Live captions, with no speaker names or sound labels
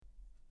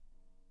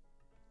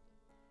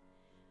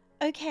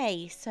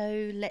Okay,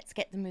 so let's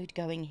get the mood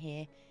going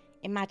here.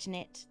 Imagine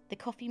it. The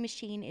coffee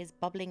machine is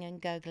bubbling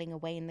and gurgling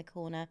away in the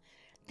corner.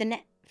 The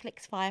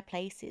Netflix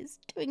fireplace is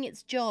doing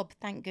its job,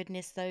 thank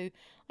goodness, though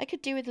I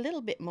could do with a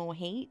little bit more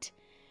heat.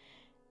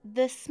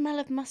 The smell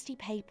of musty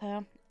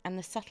paper and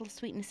the subtle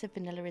sweetness of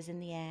vanilla is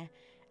in the air,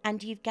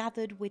 and you've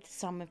gathered with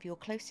some of your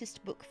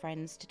closest book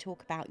friends to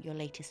talk about your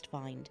latest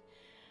find.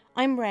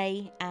 I'm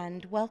Ray,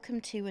 and welcome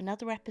to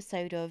another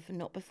episode of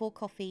Not Before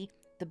Coffee,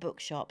 The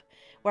Bookshop,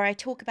 where I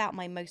talk about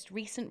my most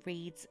recent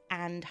reads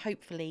and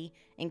hopefully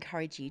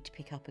encourage you to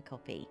pick up a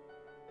copy.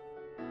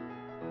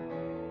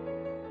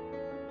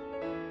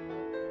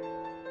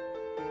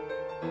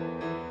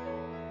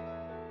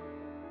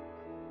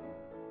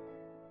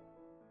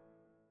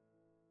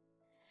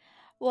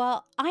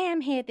 Well, I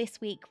am here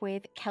this week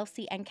with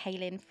Kelsey and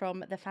Kaylin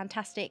from the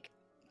fantastic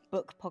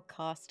book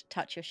podcast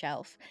Touch Your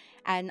Shelf.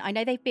 And I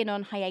know they've been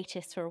on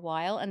hiatus for a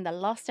while, and the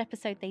last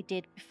episode they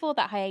did before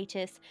that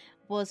hiatus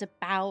was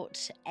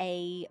about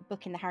a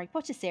book in the Harry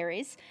Potter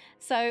series.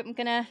 So I'm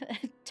going to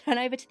turn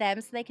over to them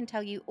so they can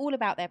tell you all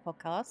about their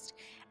podcast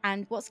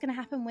and what's going to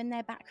happen when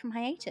they're back from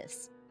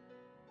hiatus.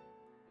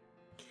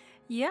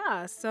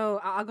 Yeah, so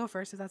I'll go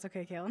first if that's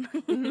okay,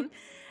 Kaylin.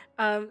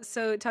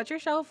 So Touch Your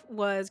Shelf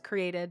was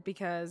created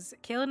because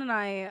Kaylin and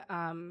I,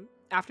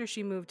 after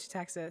she moved to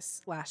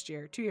Texas last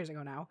year, 2 years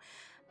ago now,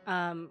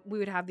 we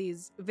would have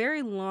these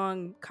very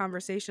long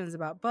conversations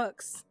about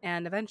books.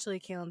 And eventually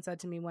Kaylin said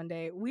to me one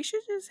day, we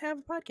should just have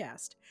a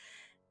podcast.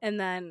 And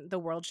then the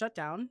world shut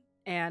down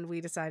and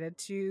we decided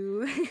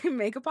to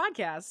make a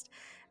podcast.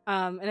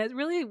 And it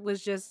really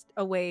was just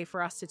a way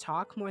for us to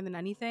talk more than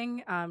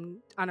anything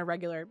on a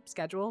regular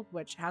schedule,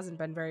 which hasn't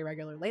been very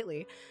regular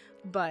lately.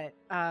 But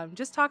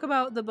just talk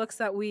about the books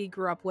that we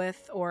grew up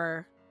with,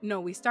 or no,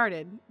 we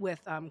started with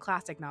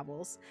classic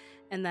novels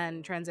and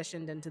then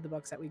transitioned into the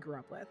books that we grew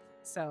up with.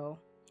 So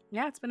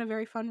yeah, it's been a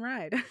very fun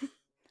ride.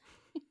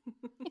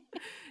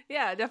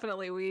 Yeah,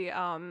 definitely. We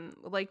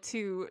like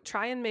to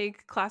try and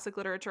make classic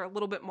literature a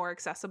little bit more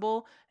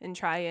accessible and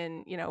try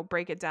and,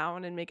 break it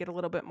down and make it a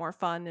little bit more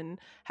fun and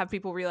have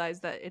people realize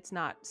that it's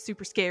not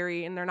super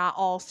scary and they're not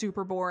all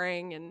super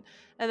boring. And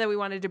then we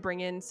wanted to bring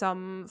in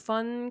some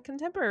fun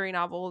contemporary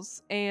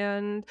novels.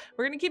 And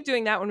we're going to keep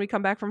doing that when we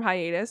come back from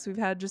hiatus. We've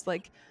had just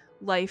like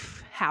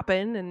life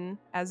happen. And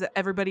as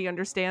everybody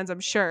understands, I'm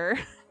sure.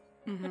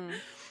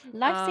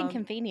 Life's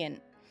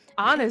inconvenient.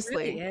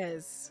 Honestly. It really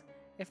is.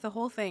 If the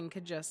whole thing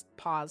could just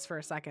pause for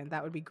a second,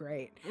 that would be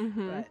great.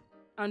 But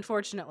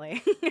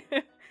unfortunately.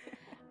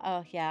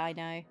 Oh, yeah, I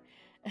know.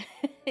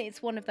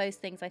 It's one of those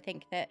things, I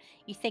think, that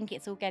you think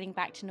it's all getting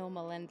back to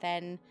normal and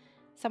then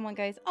someone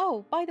goes,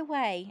 oh, by the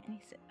way. And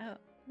you say, oh,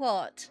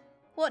 what?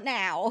 What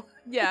now?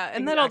 Yeah,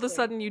 and then all of a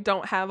sudden you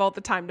don't have all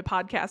the time to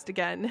podcast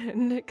again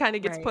and it kind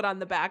of gets put on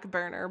the back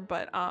burner.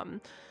 But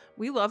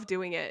we love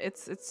doing it.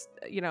 It's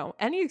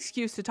any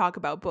excuse to talk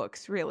about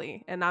books,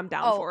 really, and I'm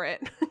down for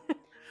it.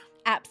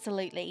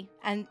 Absolutely.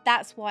 And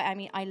that's why,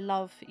 I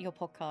love your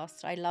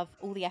podcast. I love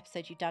all the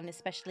episodes you've done,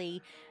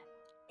 especially,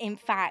 in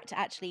fact,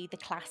 actually, the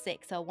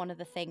classics are one of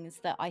the things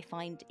that I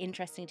find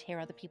interesting to hear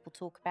other people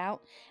talk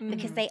about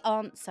because they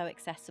aren't so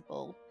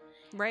accessible.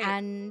 Right.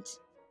 And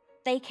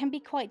they can be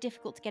quite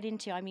difficult to get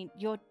into.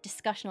 Your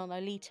discussion on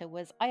Lolita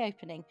was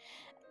eye-opening.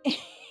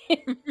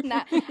 And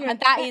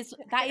that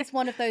is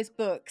one of those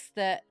books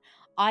that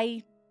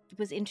I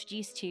was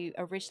introduced to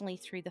originally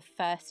through the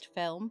first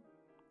film.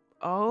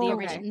 Oh, the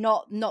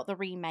original, not the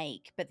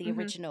remake, but the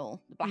original,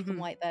 the black and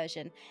white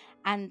version.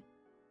 And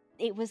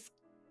it was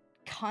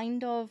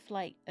kind of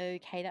like,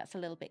 okay, that's a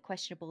little bit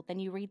questionable. Then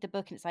you read the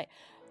book and it's like,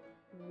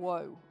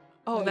 whoa.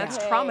 Oh, that's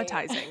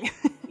traumatizing.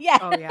 Yeah.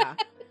 Oh, yeah.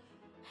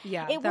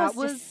 Yeah. It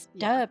was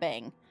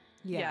disturbing.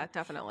 Yeah,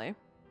 definitely.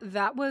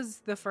 That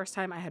was the first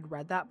time I had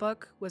read that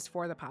book, was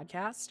for the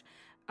podcast.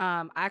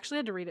 I actually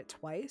had to read it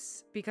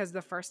twice because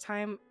the first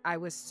time I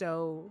was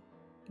so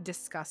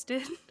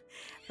disgusted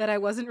that I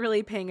wasn't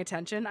really paying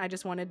attention. I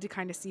just wanted to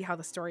kind of see how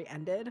the story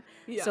ended.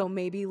 Yeah. So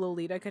maybe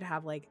Lolita could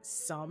have like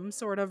some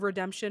sort of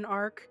redemption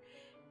arc.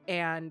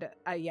 And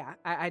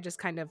I just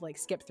kind of like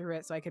skipped through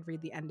it so I could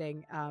read the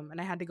ending. And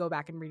I had to go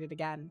back and read it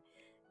again.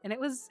 And it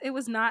was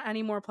not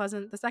any more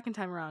pleasant the second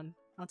time around,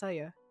 I'll tell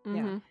you.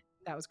 Yeah,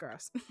 that was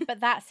gross.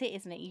 But that's it,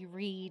 isn't it? You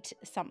read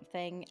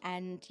something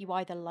and you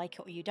either like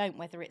it or you don't,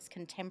 whether it's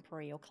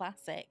contemporary or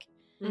classic.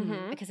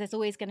 Because there's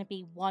always going to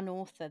be one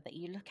author that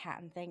you look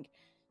at and think,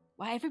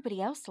 well,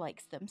 everybody else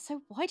likes them,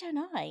 so why don't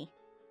I?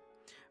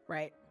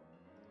 Right.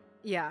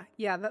 Yeah,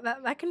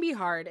 that can be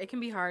hard. It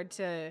can be hard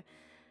to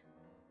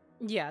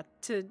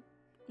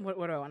what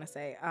do I want to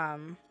say?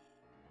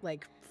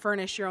 Like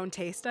furnish your own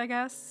taste, I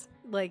guess.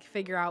 Like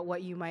figure out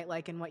what you might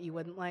like and what you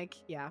wouldn't like.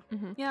 Yeah.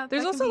 Yeah.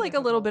 There's also like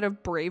difficult. A little bit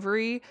of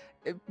bravery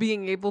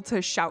being able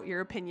to shout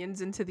your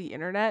opinions into the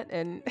internet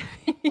and,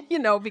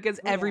 because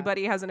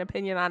everybody has an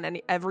opinion on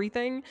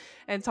everything.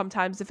 And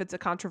sometimes if it's a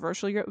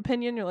controversial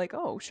opinion, you're like,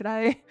 oh, should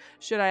I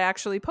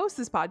actually post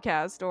this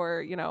podcast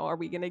or, are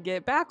we going to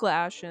get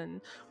backlash?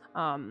 And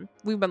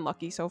we've been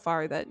lucky so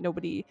far that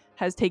nobody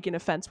has taken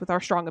offense with our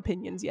strong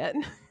opinions yet.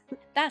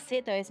 that's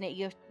it though, isn't it?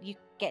 You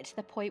get to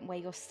the point where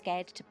you're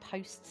scared to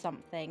post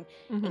something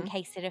in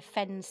case it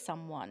offends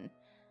someone.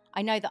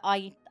 I know that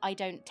I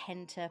don't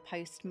tend to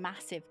post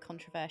massive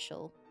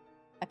controversial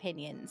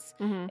opinions.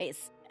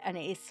 It's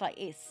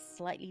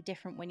slightly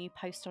different when you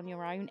post on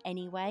your own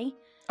anyway,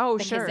 Oh,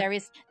 because sure.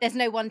 there's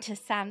no one to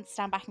stand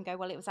back and go,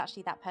 well, it was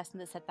actually that person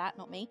that said that,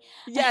 not me.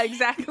 Yeah,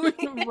 exactly.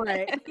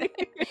 Right.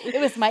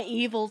 It was my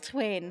evil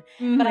twin.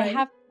 But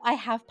I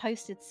have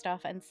posted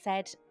stuff and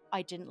said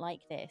I didn't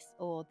like this,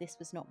 or this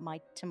was not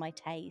to my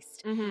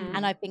taste.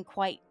 And I've been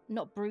quite,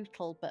 not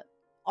brutal, but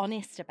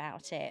honest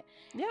about it.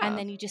 Yeah. And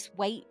then you just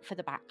wait for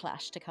the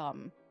backlash to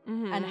come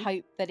and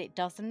hope that it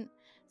doesn't.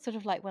 Sort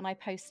of like when I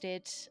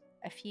posted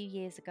a few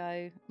years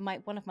ago,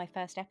 one of my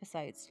first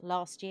episodes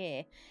last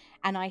year,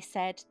 and I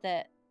said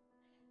that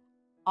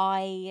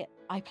I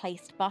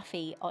placed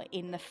Buffy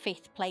in the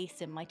 5th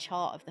place in my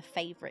chart of the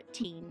favorite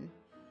teen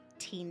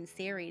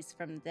series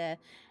from the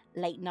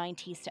late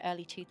 90s to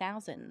early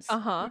 2000s.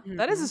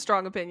 That is a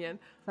strong opinion.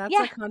 That's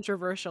a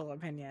controversial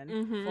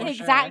opinion. For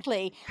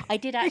Exactly. Sure. I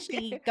did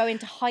actually go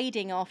into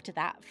hiding after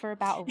that for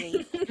about a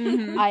week.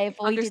 I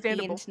avoided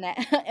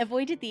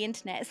the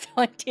internet so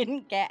I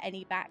didn't get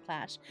any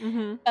backlash.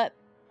 But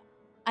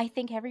I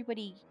think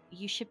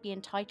you should be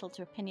entitled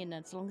to opinion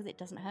as long as it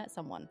doesn't hurt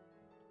someone.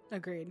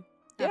 Agreed.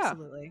 Yeah.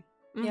 Absolutely.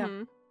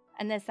 Yeah.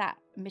 And there's that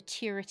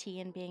maturity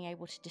in being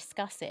able to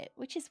discuss it,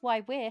 which is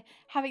why we're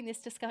having this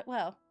discussion.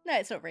 Well, no,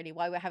 it's not really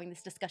why we're having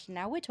this discussion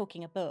now. We're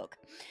talking a book.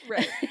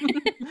 Right.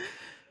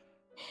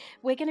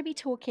 We're going to be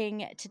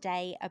talking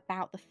today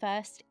about the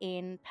first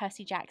in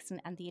Percy Jackson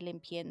and the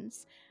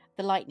Olympians,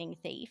 The Lightning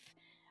Thief.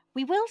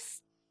 We will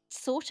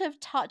sort of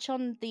touch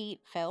on the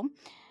film.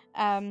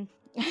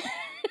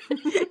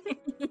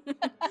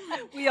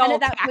 We all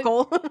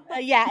cackle.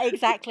 Yeah,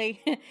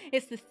 exactly.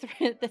 It's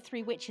the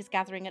three witches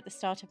gathering at the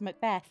start of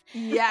Macbeth.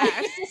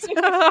 Yes.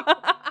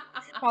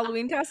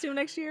 Halloween costume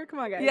next year. Come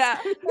on, guys. Yeah,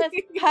 that's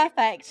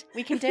perfect.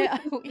 We can do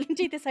it. We can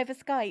do this over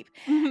Skype.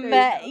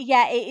 But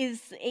yeah,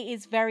 it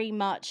is very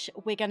much.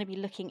 We're going to be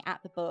looking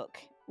at the book,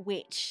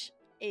 which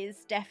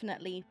is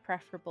definitely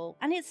preferable,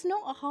 and it's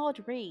not a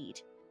hard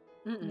read.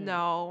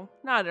 No,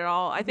 not at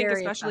all. I think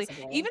especially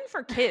even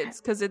for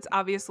kids, because it's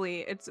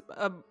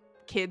a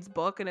kids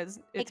book and it's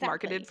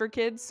marketed for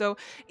kids. So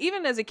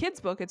even as a kids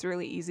book, it's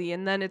really easy,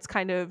 and then it's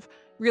kind of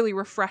really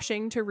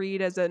refreshing to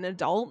read as an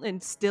adult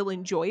and still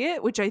enjoy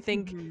it, which I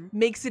think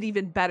makes it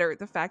even better.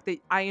 The fact that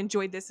I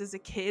enjoyed this as a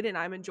kid and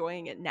I'm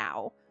enjoying it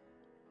now.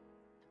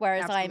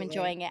 Whereas I'm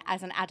enjoying it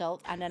as an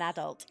adult and an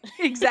adult.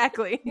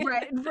 Exactly.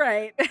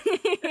 Right.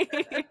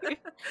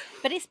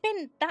 But it's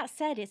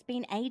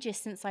been ages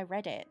since I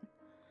read it.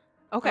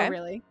 Okay. Oh,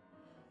 really?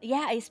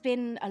 Yeah, it's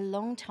been a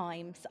long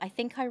time. I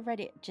think I read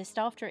it just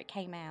after it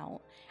came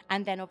out.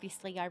 And then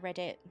obviously I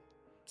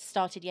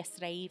started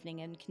yesterday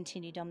evening and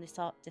continued on this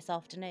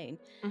afternoon.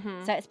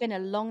 So it's been a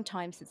long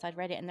time since I'd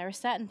read it. And there are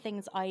certain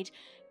things I'd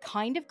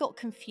kind of got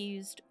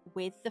confused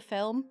with the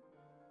film.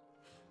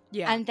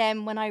 Yeah. And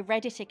then when I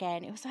read it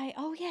again, it was like,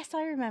 oh, yes,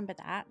 I remember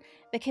that.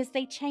 Because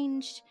they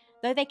changed,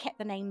 though they kept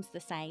the names the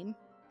same.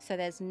 So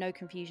there's no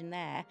confusion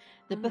there.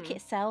 The book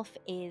itself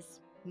is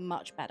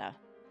much better.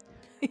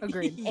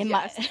 Agreed.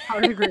 Yes. I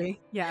would agree.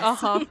 Yes.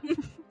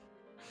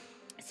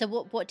 So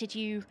what did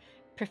you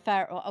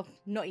prefer, or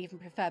not even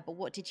prefer, but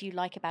what did you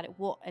like about it?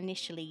 What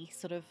initially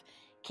sort of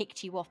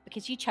kicked you off?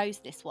 Because you chose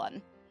this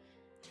one.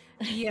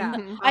 Yeah.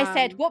 I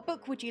said, what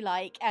book would you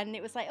like? And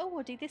it was like, oh,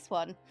 we'll do this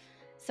one.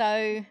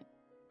 So...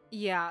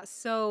 Yeah,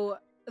 so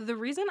the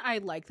reason I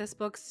like this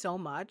book so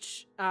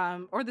much,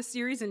 or the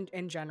series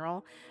in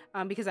general,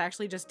 because I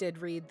actually just did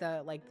read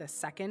the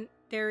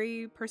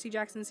secondary Percy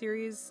Jackson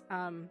series,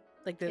 the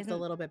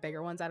little bit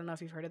bigger ones. I don't know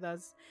if you've heard of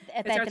those.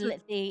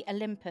 The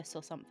Olympus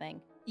or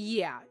something.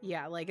 Yeah,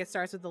 like it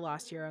starts with The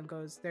Lost Hero and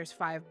there's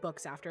 5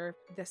 books after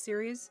this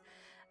series.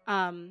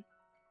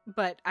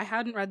 But I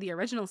hadn't read the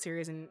original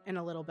series in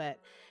a little bit.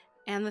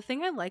 And the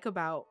thing I like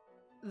about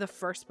the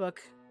first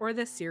book, or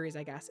this series,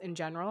 I guess, in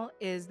general,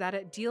 is that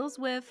it deals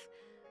with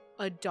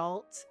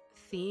adult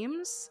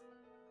themes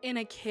in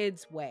a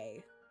kid's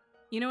way.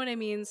 You know what I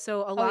mean?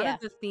 So a lot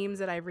of the themes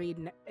that I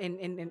read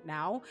in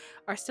now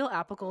are still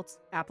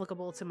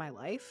applicable to my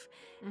life.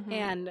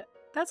 And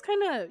that's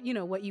kind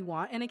of, what you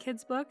want in a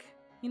kid's book,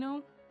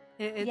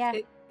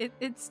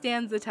 It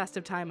stands the test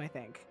of time, I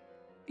think.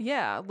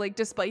 Yeah,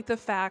 despite the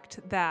fact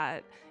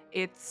that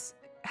it's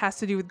has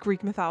to do with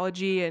Greek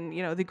mythology and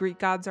the Greek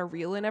gods are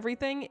real and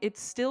everything, it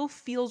still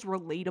feels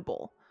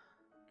relatable,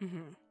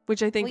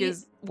 which I think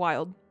is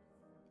wild.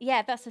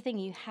 Yeah, that's the thing.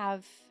 You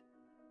have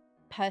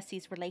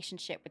Percy's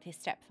relationship with his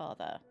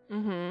stepfather,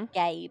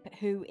 Gabe,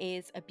 who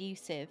is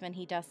abusive, and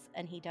he does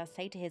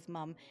say to his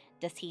mum,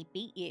 "Does he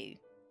beat you?"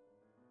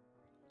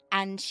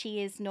 And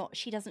she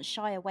doesn't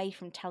shy away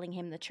from telling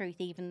him the truth,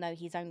 even though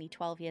he's only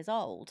 12 years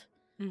old.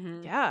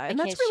 Yeah, and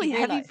that's really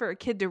heavy for a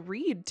kid to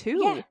read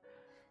too. Yeah.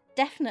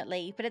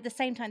 Definitely, but at the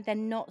same time, they're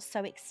not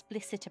so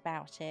explicit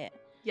about it.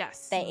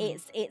 Yes,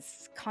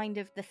 it's kind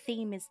of, the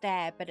theme is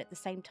there, but at the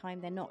same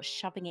time, they're not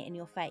shoving it in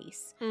your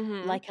face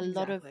like a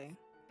lot of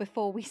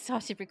before we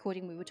started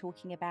recording, we were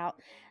talking about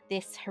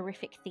this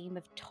horrific theme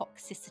of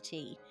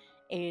toxicity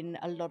in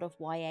a lot of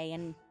YA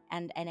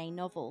and NA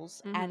novels,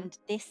 and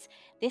this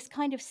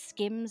kind of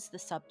skims the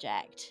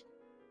subject.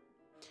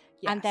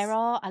 Yes. And there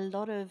are a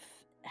lot of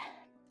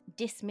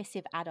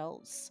dismissive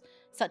adults,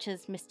 such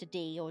as Mr.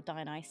 D or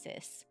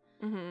Dionysus.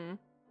 Mm-hmm.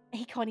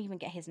 He can't even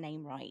get his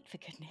name right, for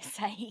goodness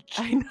sake.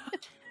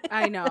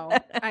 I know.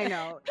 I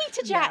know.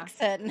 Peter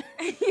Jackson.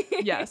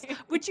 Yes,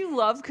 which you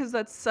love because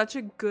that's such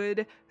a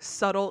good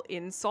subtle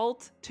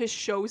insult to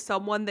show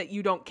someone that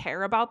you don't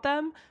care about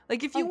them.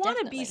 Like if you want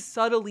to be definitely.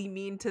 subtly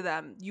mean to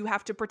them, you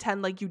have to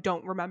pretend like you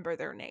don't remember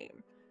their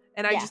name.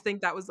 And I Yeah. just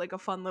think that was like a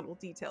fun little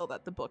detail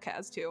that the book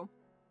has too.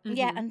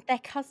 Yeah, and they're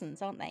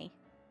cousins, aren't they?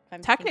 If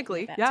I'm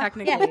Technically, thinking about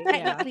it.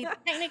 Technically,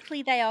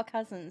 Technically they are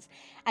cousins.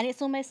 And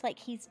it's almost like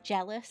he's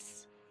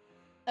jealous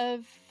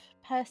of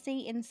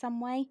Percy in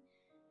some way.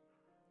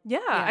 Yeah,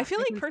 I feel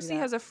I like can see Percy that.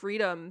 has a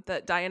freedom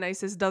that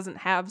Dionysus doesn't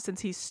have since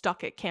he's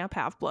stuck at Camp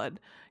Half-Blood.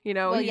 You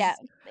know, Well, he's yeah,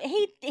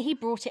 he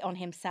brought it on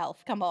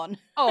himself. Come on.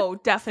 oh, Fair.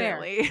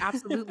 definitely.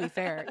 Absolutely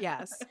fair.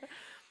 Yes.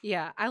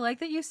 Yeah, I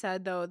like that you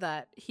said though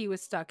that he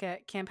was stuck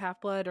at Camp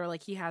Half-Blood, or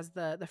like he has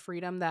the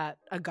freedom that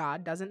a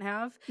god doesn't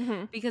have,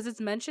 Mhm. because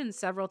it's mentioned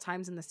several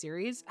times in the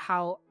series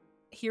how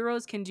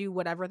heroes can do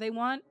whatever they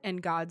want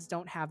and gods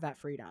don't have that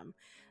freedom.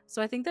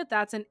 So I think that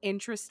that's an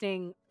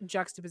interesting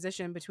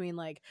juxtaposition between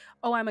like,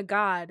 oh, I'm a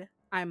god,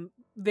 I'm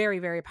very,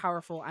 very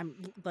powerful, I'm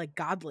like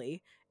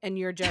godly, and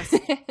you're just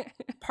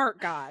part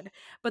god.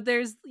 But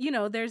there's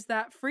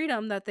that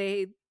freedom that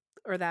they,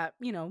 or that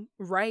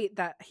right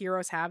that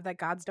heroes have that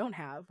gods don't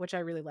have, which I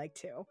really like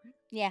too.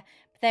 Yeah,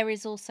 but there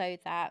is also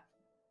that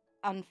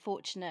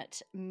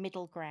unfortunate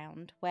middle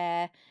ground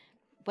where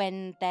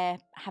when they're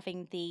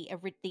having the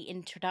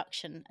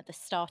introduction at the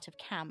start of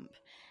camp,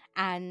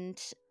 and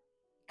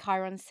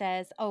Chiron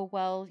says, "Oh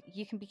well,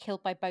 you can be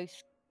killed by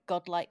both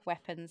godlike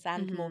weapons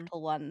and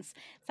mortal ones."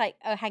 It's like,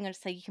 oh, hang on,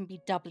 so you can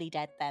be doubly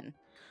dead then.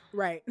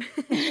 Right.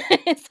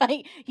 It's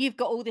like you've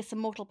got all this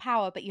immortal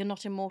power, but you're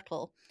not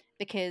immortal,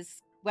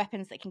 because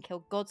weapons that can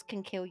kill gods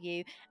can kill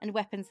you, and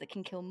weapons that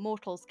can kill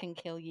mortals can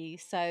kill you.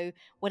 So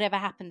whatever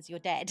happens, you're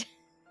dead.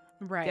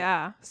 Right.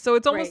 Yeah. So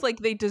it's almost Right. like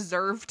they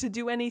deserve to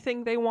do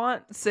anything they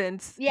want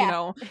since,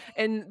 Yeah.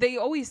 and they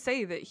always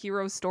say that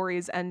hero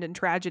stories end in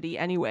tragedy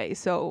anyway.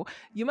 So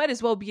you might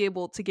as well be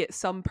able to get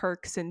some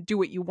perks and do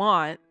what you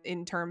want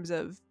in terms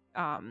of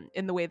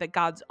in the way that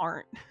gods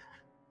aren't.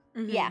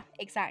 Yeah,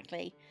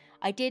 exactly.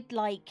 I did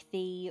like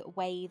the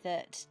way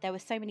that there were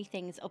so many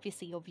things.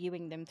 Obviously, you're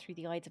viewing them through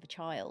the eyes of a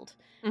child,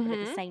 but at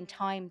the Mhm. same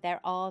time, there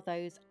are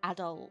those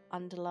adult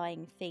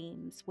underlying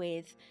themes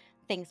with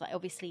things like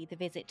obviously the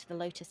visit to the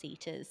Lotus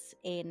Eaters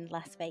in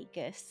Las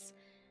Vegas,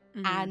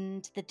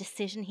 and the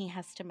decision he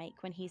has to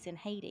make when he's in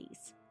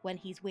Hades, when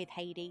he's with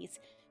Hades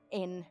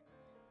in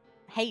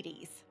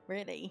Hades,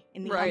 really,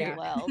 in the Right.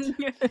 underworld.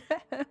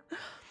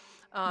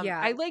 Yeah.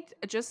 I liked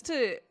just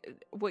to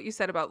what you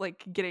said about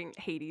like getting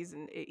Hades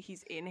and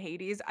he's in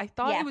Hades. I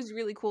thought Yeah. it was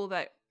really cool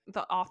that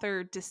the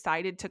author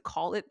decided to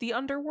call it the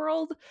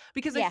underworld,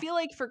 because I Yeah. feel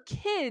like for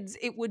kids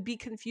it would be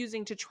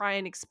confusing to try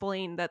and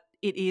explain that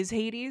it is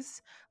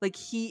Hades, like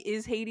he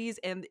is Hades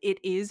and it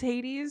is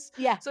Hades.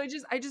 Yeah. So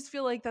I just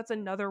feel like that's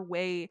another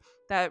way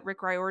that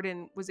Rick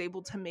Riordan was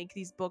able to make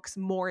these books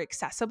more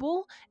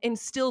accessible and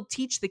still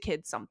teach the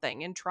kids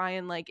something and try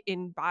and like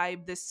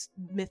imbibe this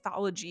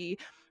mythology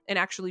and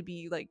actually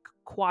be like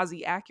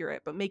quasi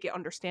accurate but make it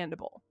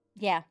understandable.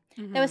 Yeah.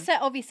 There was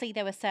obviously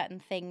there were certain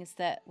things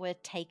that were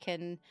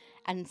taken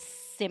and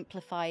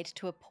simplified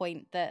to a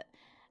point that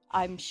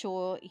I'm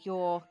sure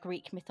your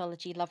Greek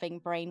mythology loving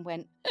brain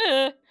went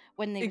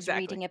when they was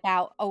Exactly. reading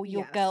about, oh,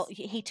 your Yes. girl,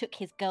 he took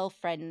his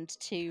girlfriend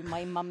to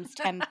my mum's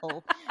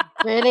temple.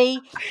 Really?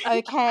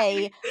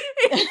 Okay.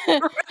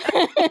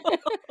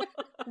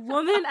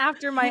 Woman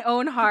after my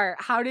own heart.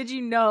 How did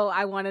you know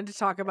I wanted to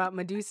talk about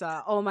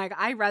Medusa? Oh my god,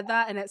 I read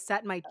that and it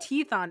set my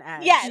teeth on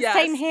edge. Yeah, Yes.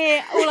 same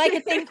here. All I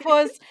could think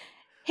was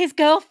his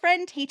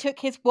girlfriend, he took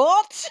his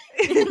what?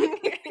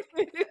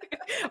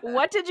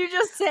 What did you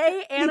just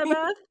say,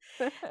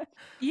 Annabeth?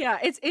 Yeah,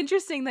 it's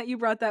interesting that you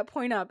brought that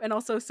point up, and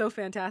also so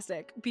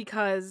fantastic,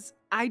 because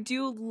I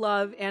do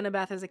love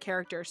Annabeth as a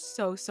character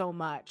so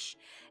much.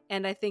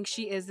 And I think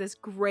she is this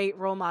great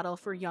role model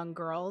for young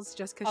girls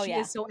just because Oh, she yeah.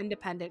 is so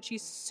independent.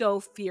 She's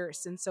so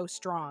fierce and so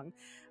strong.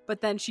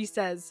 But then she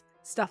says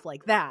stuff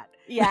like that.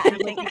 Yeah, And I I'm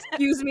like, think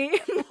excuse me?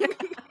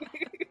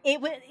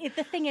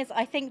 the thing is,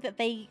 I think that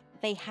they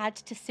had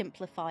to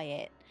simplify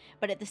it,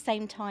 but at the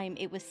same time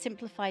it was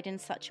simplified in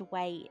such a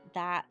way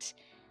that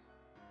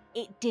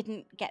it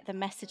didn't get the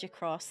message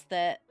across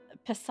that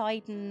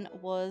Poseidon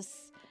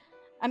was,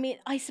 I mean,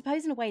 I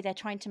suppose in a way they're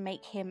trying to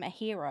make him a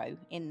hero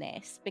in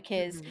this,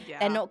 because Yeah.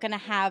 they're not going to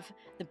have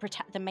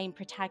the main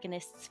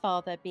protagonist's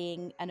father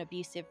being an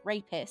abusive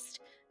rapist.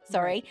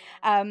 Sorry.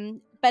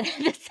 But at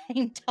the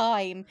same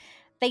time,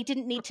 they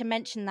didn't need to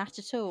mention that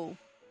at all.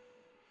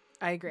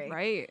 I agree.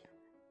 Right.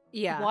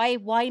 Yeah.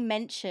 Why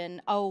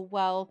mention, oh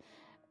well,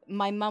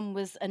 my mum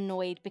was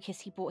annoyed because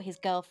he brought his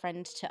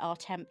girlfriend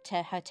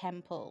to her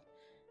temple.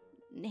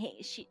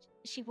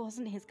 she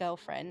wasn't his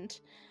girlfriend.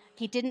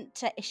 He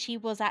didn't. She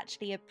was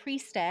actually a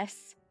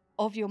priestess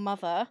of your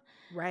mother,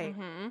 Right.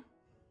 Mm-hmm.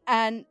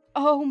 and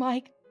oh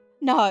my,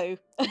 no.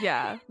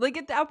 Yeah, like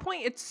at that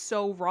point it's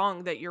so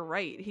wrong that you're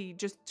right. He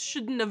just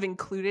shouldn't have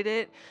included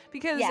it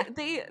because Yeah.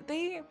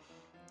 they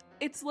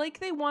it's like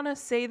they want to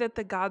say that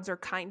the gods are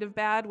kind of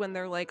bad when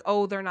they're like,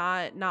 oh, they're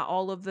not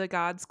all of the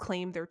gods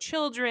claim their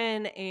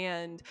children,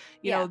 and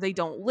you know Yeah. they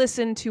don't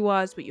listen to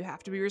us, but you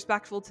have to be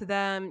respectful to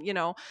them. You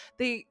know,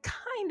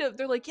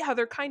 they're like, yeah,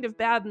 they're kind of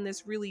bad in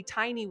this really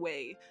tiny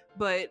way,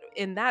 but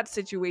in that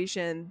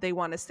situation they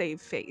want to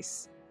save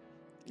face.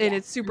 And Yeah.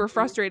 it's super Mhm.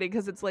 frustrating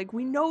because it's like,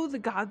 we know the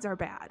gods are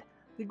bad,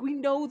 like we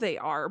know they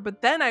are,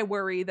 but then I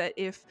worry that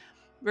if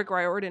Rick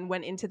Riordan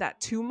went into that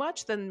too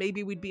much, then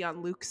maybe we'd be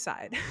on Luke's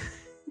side.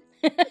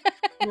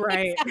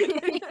 Right.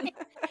 Exactly.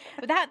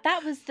 But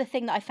that was the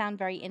thing that I found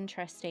very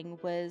interesting,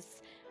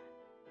 was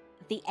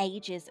the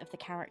ages of the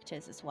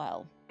characters as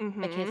well.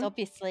 Because Mm-hmm.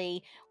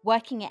 obviously,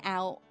 working it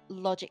out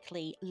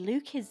logically,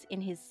 Luke is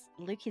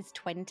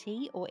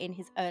 20 or in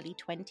his early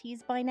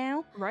 20s by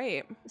now.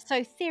 Right.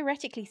 So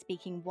theoretically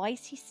speaking, why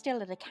is he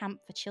still at a camp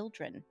for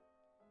children?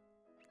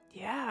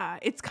 Yeah,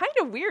 it's kind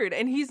of weird.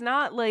 And he's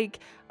not like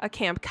a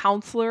camp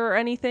counselor or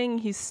anything.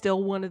 He's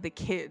still one of the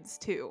kids,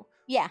 too.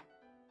 Yeah.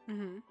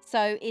 Mm-hmm.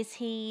 So is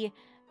he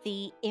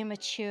the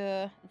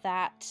immature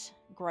that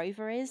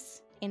Grover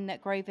is, in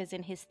that Grover's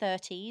in his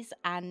 30s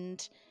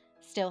and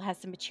still has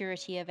the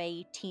maturity of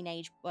a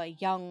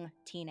young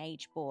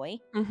teenage boy?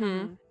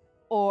 Mm-hmm.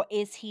 Or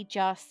is he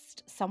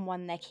just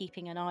someone they're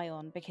keeping an eye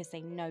on because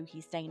they know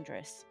he's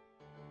dangerous?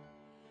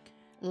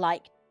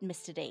 Like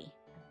Mr. D.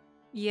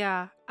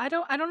 Yeah, I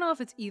don't know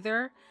if it's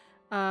either.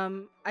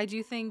 I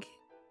do think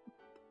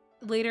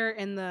later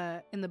in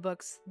the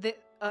books that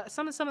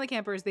some of the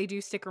campers, they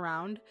do stick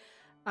around,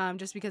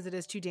 just because it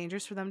is too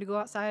dangerous for them to go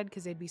outside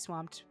because they'd be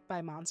swamped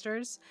by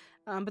monsters.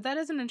 But that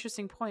is an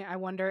interesting point. I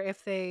wonder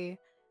if they,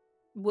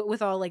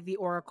 with all like the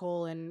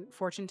oracle and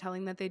fortune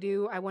telling that they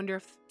do, I wonder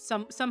if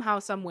somehow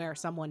somewhere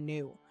someone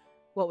knew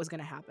what was going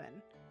to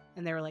happen,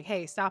 and they were like,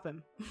 "Hey, stop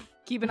him,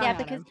 keep an eye Yeah,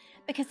 on him."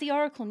 because the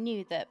Oracle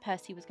knew that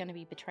Percy was going to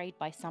be betrayed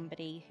by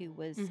somebody who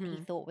he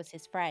Mhm. thought was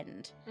his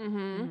friend.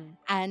 Mm-hmm. Mhm.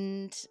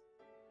 And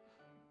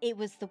it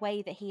was the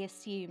way that he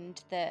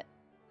assumed that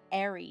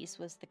Ares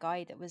was the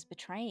guy that was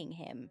betraying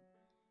him.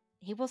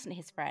 He wasn't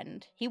his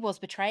friend. He was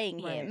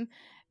betraying Right. him,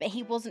 but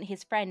he wasn't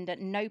his friend. At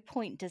no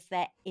point is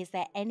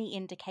there any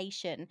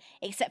indication,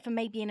 except for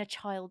maybe in a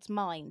child's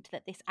mind,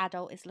 that this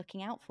adult is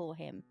looking out for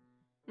him.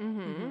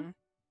 Mm-hmm. Mhm.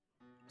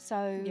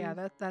 So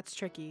Yeah, that's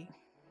tricky.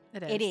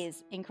 it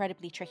is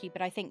incredibly tricky,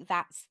 but I think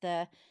that's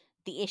the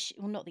issue.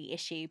 Well, not the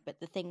issue, but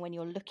the thing when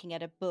you're looking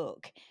at a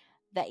book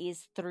that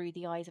is through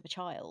the eyes of a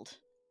child,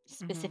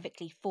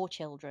 specifically for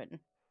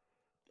children,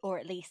 or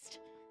at least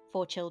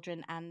for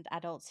children and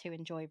adults who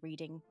enjoy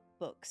reading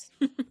books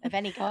of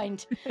any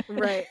kind.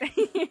 Right.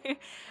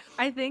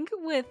 I think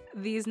with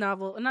these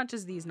not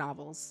just these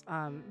novels,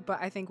 but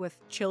I think with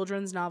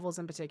children's novels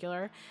in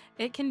particular,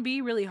 it can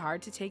be really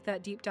hard to take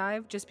that deep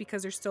dive just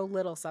because there's so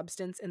little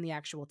substance in the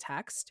actual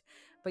text,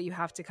 but you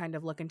have to kind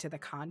of look into the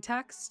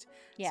context.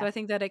 Yeah. So I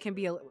think that it can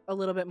be a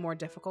little bit more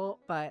difficult,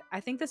 but I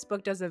think this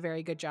book does a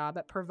very good job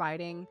at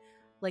providing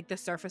like the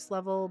surface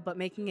level, but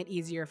making it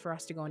easier for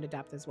us to go into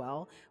depth as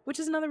well, which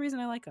is another reason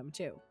I like them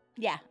too.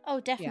 Yeah. Oh,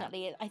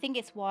 definitely. I think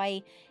it's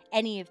why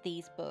any of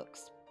these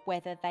books,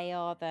 whether they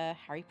are the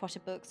Harry Potter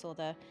books or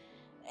the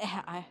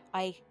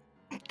I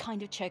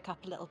kind of choke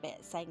up a little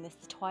bit saying this,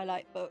 the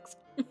Twilight books.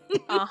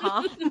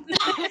 Uh-huh.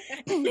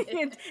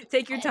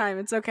 Take your time,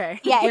 it's okay.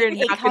 Yeah, We're it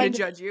not going kind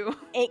to of judge you.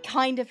 it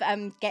kind of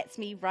gets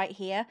me right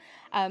here.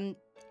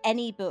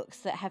 Any books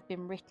that have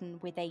been written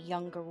with a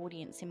younger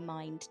audience in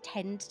mind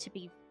tend to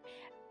be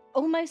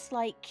almost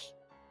like,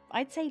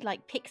 I'd say,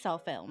 like Pixar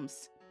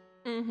films.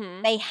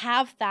 Mm-hmm. They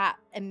have that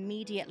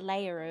immediate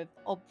layer of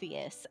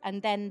obvious,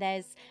 and then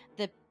there's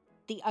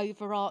the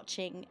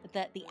overarching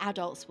that the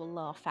adults will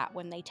laugh at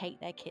when they take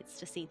their kids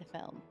to see the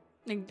film.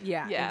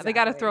 Yeah, They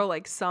got to exactly. throw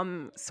like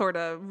some sort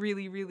of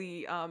really,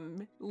 really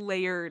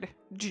layered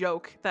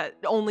joke that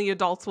only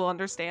adults will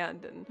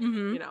understand, and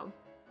Mhm. you know.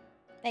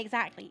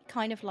 Exactly.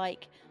 Kind of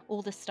like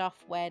all the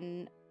stuff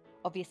when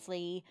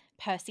obviously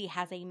Percy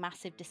has a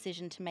massive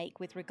decision to make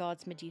with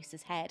regards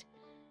Medusa's head,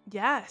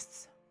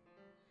 Yes.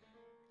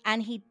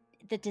 and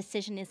the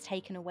decision is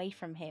taken away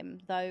from him,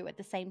 though at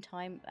the same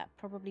time that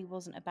probably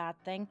wasn't a bad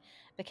thing,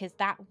 because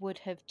that would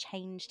have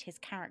changed his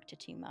character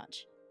too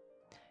much.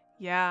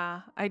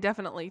 Yeah, I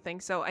definitely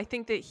think so. I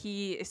think that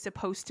he is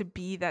supposed to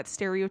be that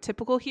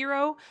stereotypical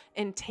hero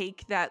and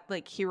take that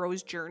like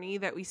hero's journey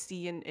that we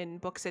see in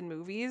books and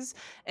movies.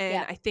 And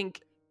Yeah. I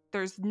think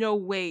there's no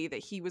way that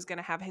he was going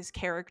to have his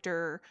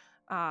character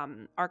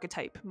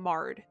archetype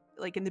marred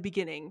like in the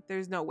beginning.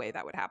 There's no way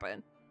that would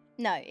happen.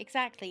 No,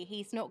 exactly.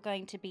 He's not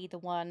going to be the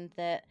one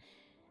that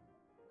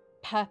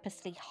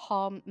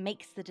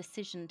makes the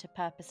decision to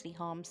purposely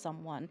harm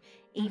someone,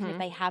 even if Mhm.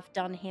 they have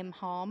done him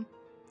harm.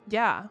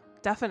 Yeah,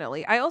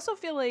 definitely. I also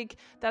feel like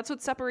that's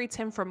what separates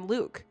him from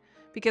Luke,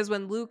 because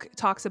when Luke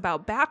talks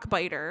about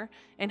Backbiter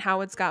and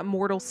how it's got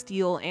mortal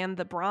steel and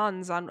the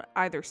bronze on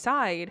either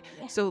side,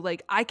 Yeah. so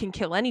like I can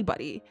kill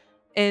anybody.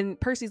 And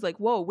Percy's like,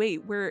 whoa,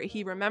 wait, where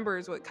he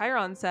remembers what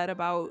Chiron said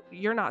about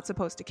you're not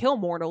supposed to kill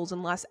mortals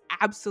unless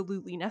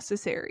absolutely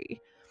necessary.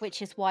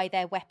 Which is why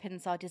their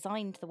weapons are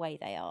designed the way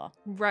they are.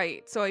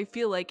 Right. So I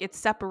feel like it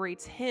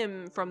separates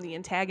him from the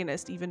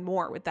antagonist even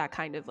more with that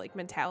kind of like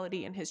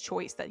mentality and his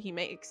choice that he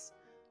makes.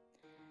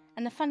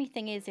 And the funny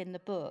thing is, in the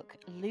book,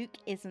 Luke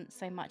isn't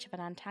so much of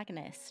an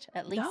antagonist,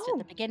 at least at No.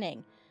 the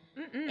beginning.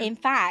 Mm-mm. In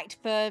fact,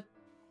 for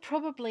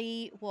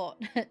probably,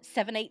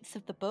 7/8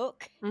 of the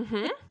book,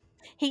 Mm-hmm.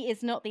 he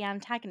is not the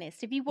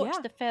antagonist. If you watch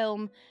Yeah. the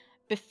film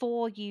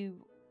before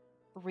you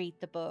read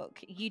the book,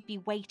 you'd be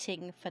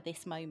waiting for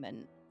this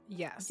moment.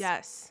 Yes.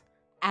 Yes.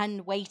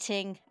 And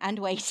waiting and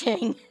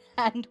waiting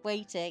and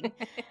waiting.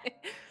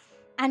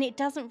 And it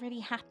doesn't really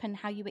happen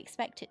how you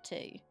expect it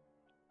to.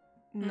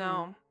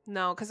 No,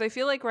 because I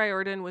feel like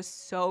Riordan was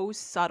so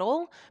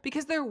subtle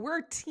because there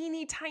were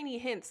teeny tiny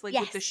hints, like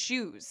with the Yes.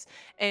 shoes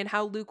and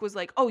how Luke was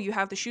like, oh, you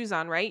have the shoes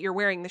on, right? You're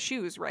wearing the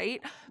shoes,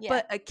 right? Yeah.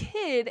 But a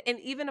kid, and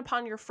even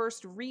upon your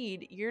first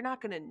read, you're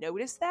not going to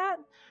notice that.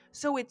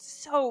 So it's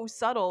so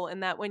subtle,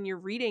 and that when you're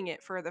reading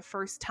it for the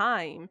first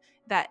time,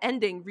 that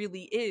ending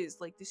really is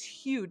like this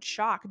huge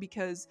shock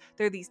because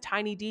there are these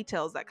tiny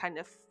details that kind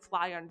of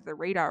fly under the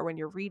radar when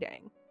you're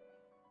reading.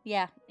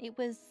 Yeah, it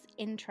was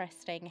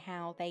interesting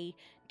how they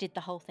did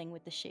the whole thing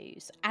with the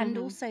shoes. And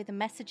Mhm. also the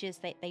messages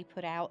that they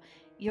put out.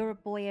 You're a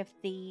boy of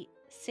the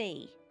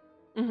sea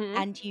Mm-hmm.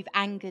 and you've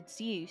angered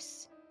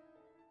Zeus.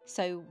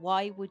 So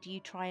why would you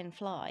try and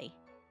fly?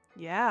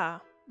 Yeah.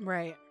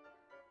 Right.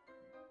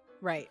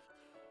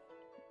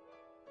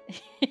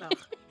 Ugh.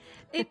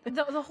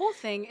 The whole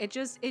thing,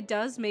 it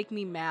does make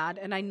me mad,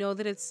 and I know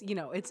that it's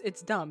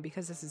it's dumb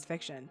because this is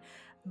fiction,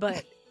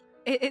 but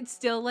it's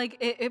still like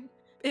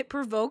it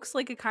provokes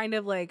like a kind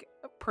of like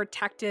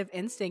protective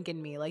instinct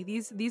in me. Like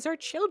these are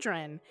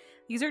children,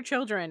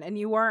 and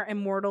you are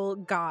immortal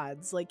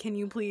gods. Like, can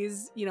you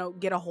please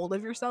get a hold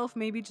of yourself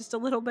maybe just a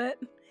little bit?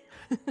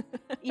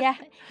 Yeah,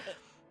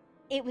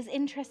 it was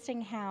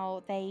interesting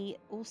how they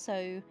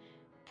also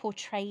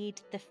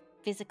portrayed the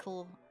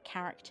physical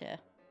character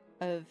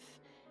of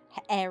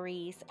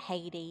Ares,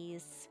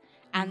 Hades,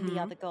 and the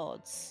Mhm. other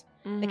gods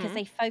because Mhm.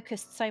 they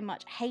focused so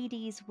much.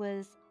 Hades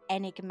was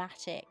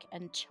enigmatic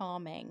and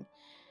charming,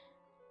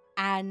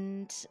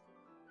 and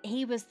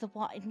he was the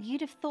one. And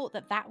you'd have thought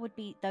that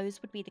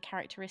those would be the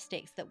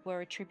characteristics that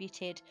were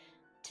attributed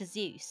to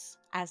Zeus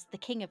as the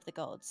king of the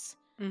gods.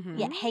 Mhm.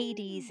 Yet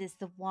Hades is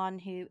the one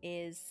who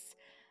is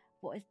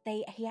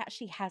he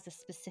actually has a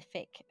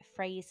specific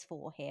phrase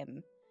for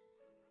him,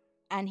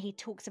 and he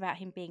talks about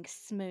him being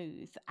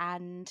smooth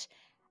and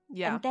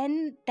Yeah.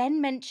 then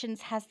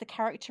mentions has the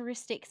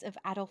characteristics of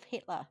Adolf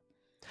Hitler.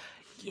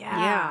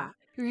 Yeah.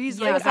 He's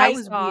Yeah, like, that I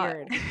was saw.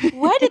 weird.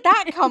 Where did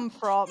that come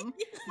from?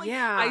 He's like,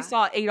 Yeah. I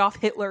saw Adolf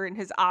Hitler in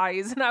his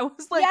eyes, and I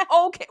was like, Yeah.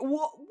 okay,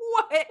 what?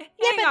 Hang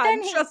but on,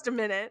 then just a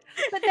minute.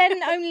 But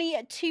then only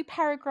 2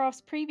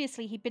 paragraphs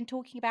previously he'd been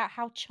talking about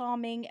how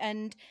charming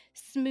and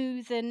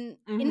smooth and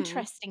Mhm.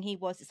 interesting he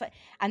was. It's like,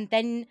 and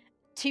then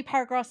 2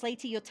 paragraphs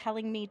later you're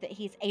telling me that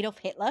he's Adolf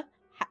Hitler?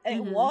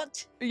 Mhm.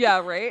 What? Yeah,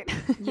 right.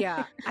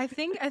 Yeah, I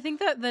think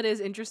that is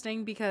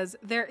interesting because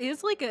there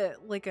is like a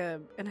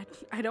and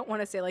I don't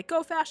want to say like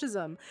go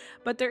fascism,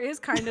 but there is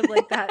kind of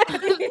like that.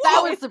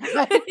 That was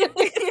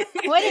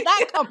where did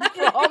that come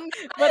from?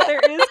 But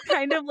there is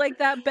kind of like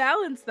that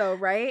balance though,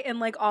 right? And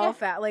like all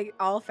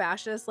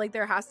fascists, like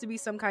there has to be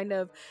some kind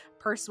of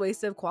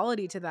persuasive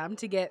quality to them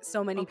to get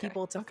so many Okay,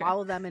 people to okay.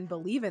 follow them and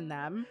believe in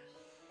them,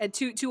 and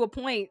to a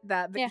point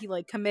that Yeah. he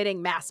like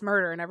committing mass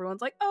murder and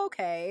everyone's like,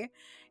 okay,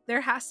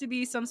 there has to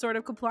be some sort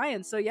of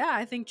compliance. So yeah,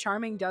 I think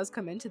charming does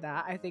come into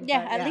that. I think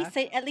Yeah, that,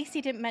 at least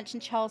he didn't mention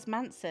Charles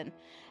Manson.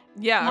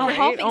 Yeah, I right.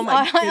 half Oh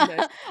my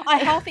goodness. I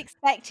half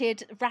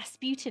expected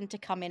Rasputin to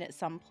come in at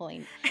some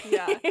point.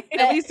 Yeah.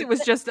 At least it was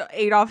just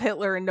Adolf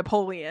Hitler and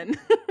Napoleon.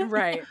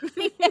 Right.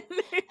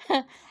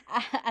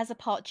 As a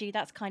part Jew,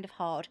 that's kind of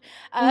hard.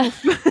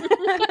 Oof.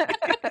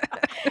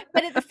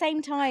 But at the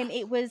same time,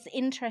 it was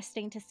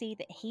interesting to see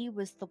that he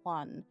was the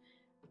one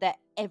that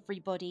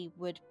everybody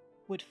would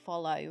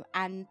follow,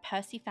 and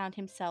Percy found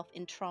himself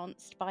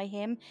entranced by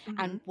him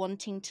and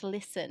wanting to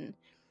listen.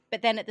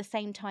 But then at the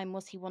same time,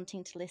 was he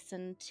wanting to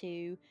listen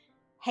to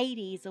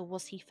Hades, or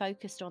was he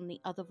focused on the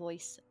other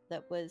voice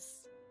that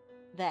was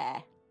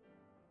there?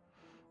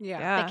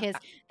 Yeah. Because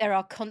there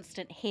are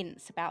constant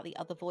hints about the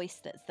other voice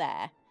that's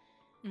there.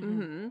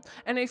 And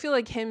I feel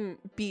like him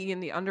being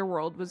in the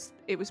underworld was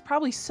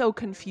probably so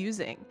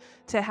confusing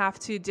to have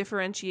to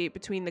differentiate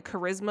between the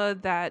charisma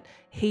that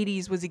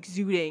Hades was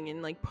exuding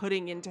and like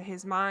putting into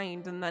his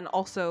mind, and then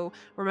also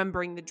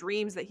remembering the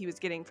dreams that he was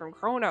getting from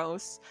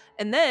Kronos,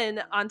 and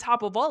then on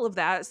top of all of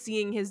that,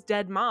 seeing his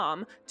dead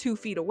mom 2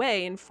 feet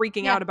away and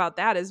freaking Yeah. out about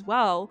that as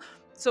well.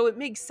 So it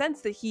makes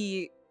sense that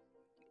he,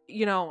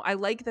 I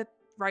like that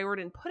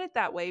Riordan put it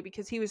that way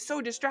because he was so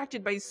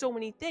distracted by so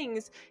many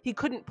things, he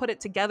couldn't put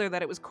it together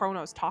that it was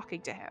Kronos talking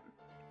to him.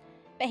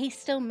 But he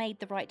still made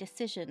the right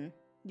decision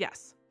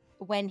Yes.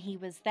 when he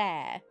was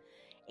there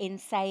in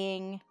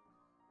saying,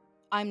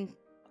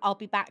 I'll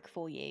be back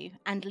for you,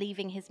 and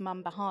leaving his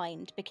mum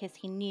behind because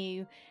he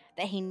knew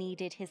that he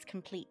needed his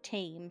complete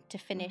team to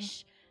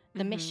finish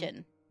the Mhm.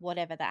 mission,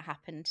 whatever that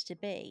happened to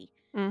be.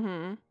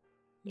 Mm-hmm.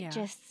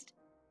 Yeah.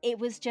 It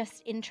was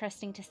just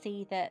interesting to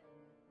see that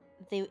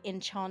the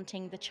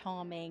enchanting, the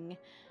charming,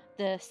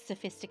 the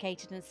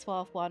sophisticated and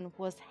suave one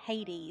was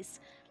Hades.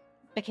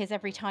 Because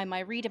every time I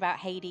read about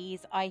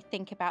Hades, I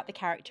think about the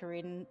character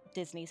in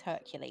Disney's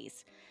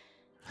Hercules.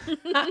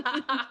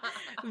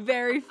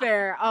 Very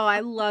fair. Oh, I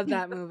love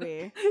that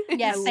movie.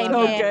 Yeah, It's same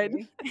so here.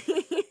 good.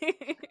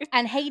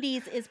 And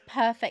Hades is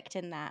perfect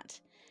in that.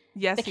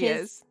 Yes, he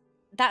Because is.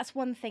 that's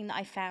one thing that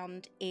I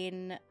found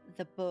in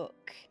the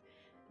book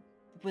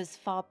was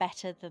far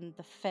better than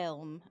the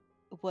film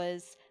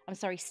was,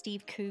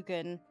 Steve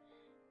Coogan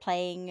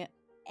playing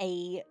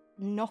a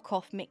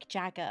knockoff Mick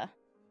Jagger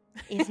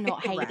is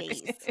not Correct.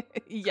 Hades.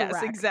 Yes,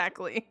 Correct.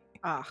 exactly.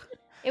 Ah,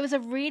 It was a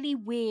really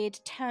weird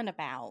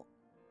turnabout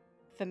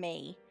for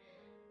me,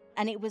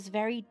 and it was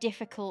very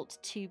difficult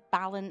to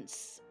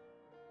balance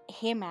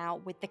him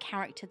out with the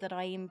character that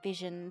I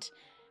envisioned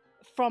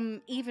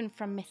from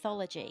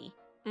mythology,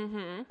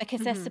 Mm-hmm.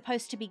 because they're Mhm.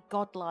 supposed to be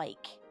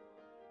godlike,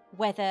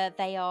 whether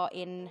they are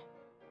in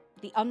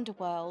the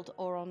underworld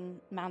or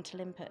on Mount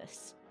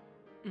Olympus,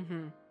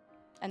 Mhm.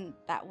 and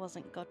that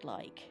wasn't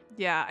godlike.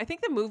 Yeah, I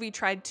think the movie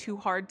tried too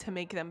hard to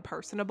make them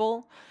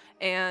personable.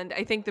 And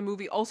I think the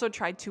movie also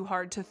tried too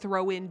hard to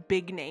throw in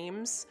big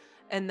names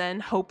and then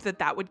hope that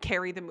that would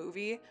carry the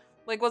movie.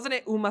 Like, wasn't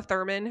it Uma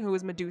Thurman who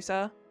was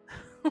Medusa?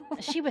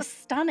 She was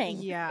stunning.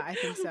 Yeah, I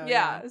think so.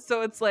 Yeah,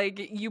 so it's like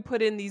you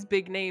put in these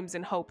big names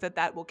and hope that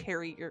that will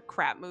carry your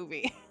crap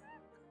movie.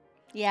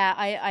 Yeah,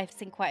 I've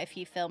seen quite a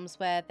few films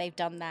where they've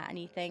done that, and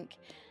you think,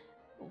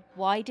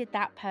 why did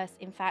that person?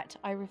 In fact,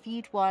 I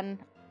reviewed one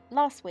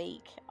last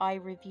week. I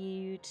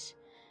reviewed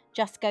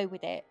Just Go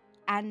With It,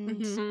 and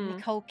Mhm.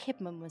 Nicole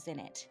Kidman was in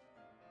it.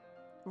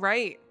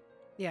 Right.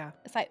 Yeah.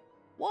 It's like,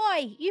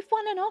 why? You've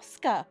won an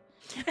Oscar.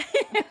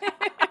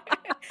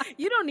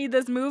 You don't need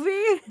this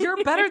movie.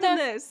 You're better than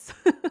this.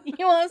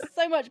 You are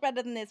so much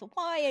better than this.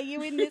 Why are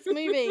you in this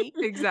movie?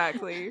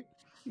 Exactly.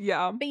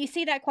 Yeah. But you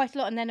see that quite a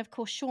lot, and then of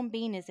course Sean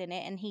Bean is in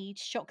it, and he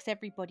shocks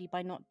everybody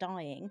by not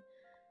dying.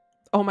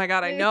 Oh my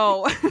god, I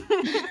know.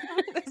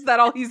 Is that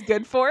all he's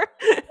good for?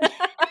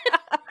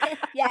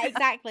 Yeah,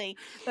 exactly.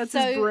 That's So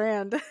his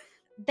brand.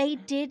 they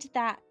did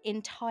that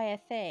entire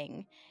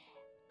thing,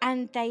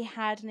 and they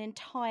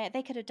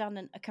could have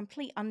done a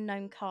complete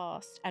unknown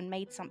cast and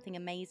made something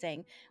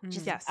amazing. Which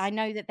is, Yes. I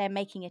know that they're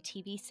making a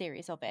TV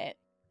series of it,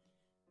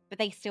 but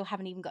they still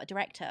haven't even got a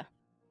director.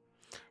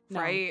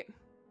 No. Right.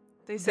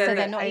 They So said they're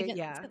that not I- even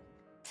yeah.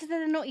 so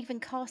they're not even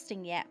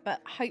casting yet,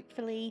 but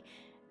hopefully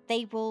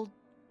they will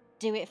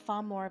do it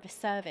far more of a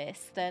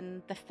service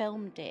than the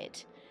film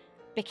did,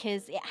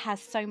 because it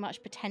has so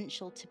much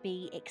potential to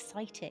be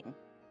exciting.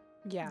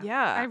 Yeah.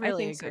 Yeah, I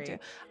really think agree. so too.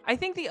 I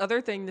think the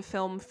other thing the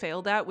film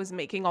failed at was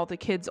making all the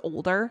kids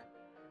older.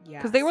 Yeah.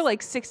 Because they were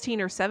like 16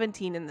 or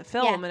 17 in the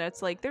film, and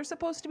it's like they're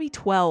supposed to be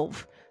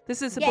 12.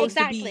 This is Yeah, supposed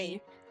to exactly.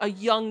 be a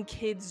young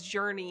kid's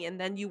journey, and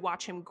then you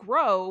watch him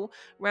grow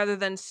rather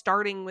than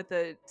starting with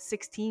a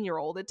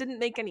 16-year-old. It didn't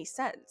make any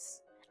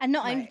sense. And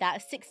not only Right.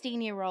 that, a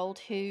 16-year-old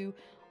who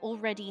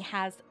already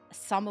has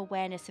some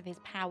awareness of his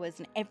powers,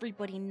 and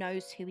everybody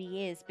knows who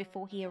he is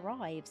before he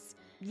arrives.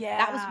 Yeah.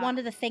 That was one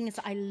of the things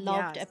I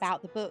loved Yes.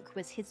 about the book,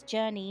 was his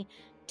journey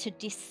to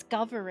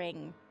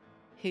discovering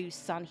whose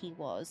son he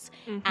was.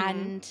 Mhm.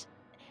 And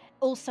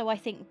also, I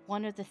think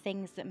one of the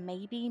things that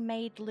maybe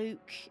made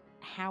Luke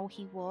how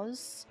he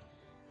was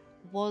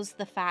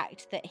the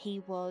fact that he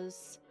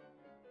was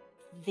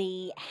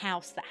the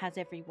house that has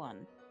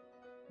everyone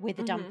with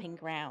a Mhm. dumping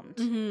ground,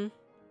 Mhm.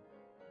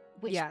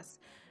 which Yes.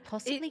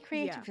 possibly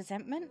created yeah.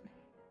 resentment.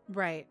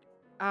 Right.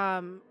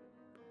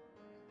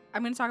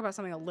 I'm going to talk about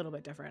something a little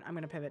bit different. I'm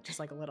going to pivot just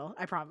like a little.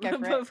 I promise.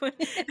 Go for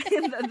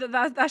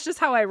it. That's just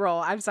how I roll.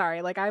 I'm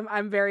sorry. Like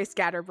I'm very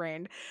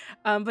scatterbrained.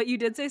 But you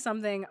did say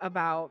something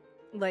about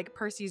like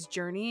Percy's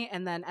journey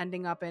and then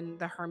ending up in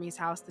the Hermes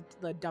house,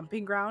 the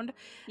dumping ground.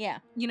 Yeah.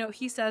 You know,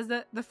 he says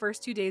that the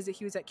first 2 days that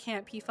he was at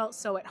camp, he felt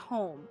so at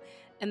home.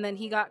 And then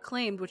he got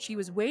claimed, which he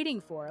was waiting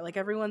for. Like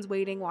everyone's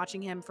waiting,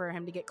 watching him for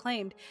him to get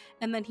claimed.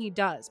 And then he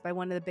does by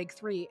one of the big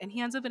three. And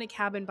he ends up in a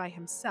cabin by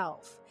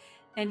himself.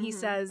 And he Mhm.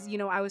 says, you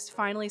know, I was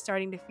finally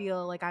starting to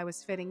feel like I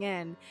was fitting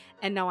in.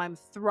 And now I'm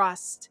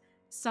thrust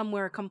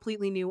somewhere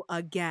completely new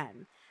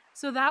again.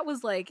 So that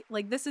was like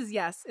this is,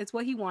 yes, it's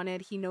what he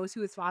wanted. He knows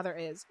who his father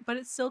is. But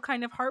it's still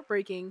kind of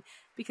heartbreaking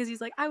because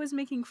he's like, I was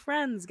making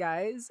friends,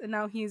 guys. And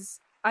now he's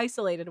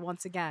isolated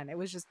once again. It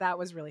was just, that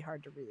was really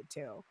hard to read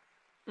too.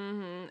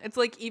 Mhm. It's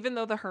like even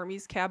though the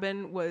Hermes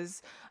cabin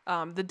was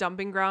the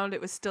dumping ground,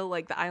 it was still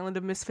like the island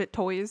of misfit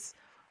toys.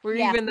 Where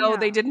Yeah. even though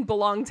they Yeah. didn't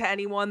belong to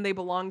anyone, they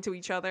belonged to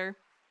each other.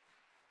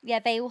 Yeah,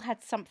 they all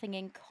had something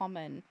in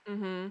common.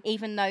 Mm-hmm.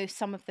 Even though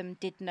some of them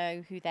did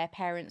know who their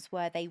parents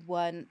were, they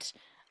weren't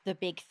the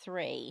big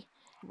three.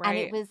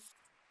 Right. And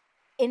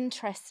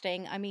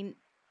interesting. I mean,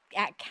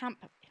 at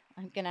camp,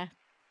 I'm gonna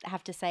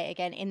have to say it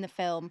again in the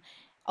film.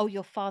 Oh,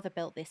 your father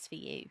built this for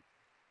you.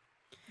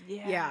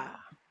 Yeah.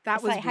 That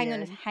It's was like,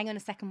 weird. hang on a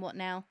second, what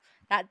now?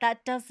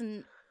 That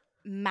doesn't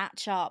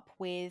match up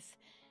with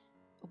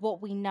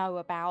what we know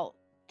about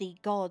the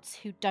gods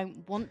who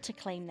don't want to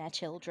claim their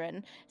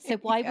children. So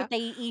why Yeah. would they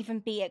even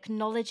be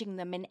acknowledging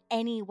them in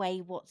any way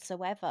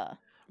whatsoever?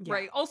 Yeah.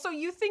 Right. Also,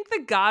 you think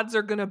the gods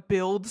are going to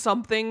build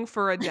something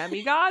for a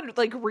demigod?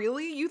 Like,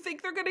 really? You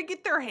think they're going to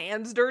get their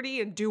hands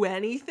dirty and do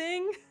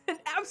anything?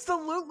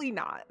 Absolutely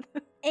not.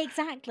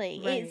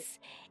 Exactly. Right.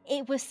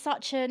 It was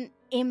such an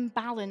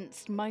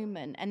imbalanced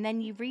moment, and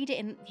then you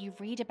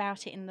read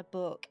about it in the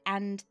book,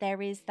 and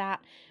there is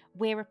that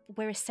we're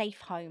a safe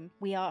home.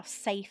 We are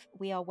safe.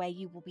 We are where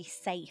you will be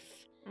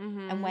safe.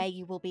 And where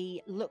you will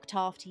be looked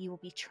after, you will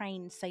be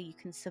trained so you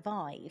can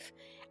survive,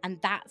 and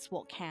that's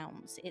what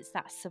counts. It's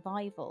that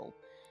survival.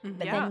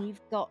 But Yeah.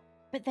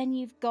 then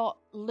you've got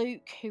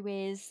Luke, who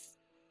is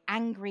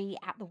angry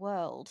at the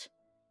world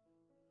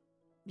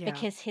Yeah.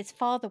 because his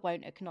father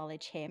won't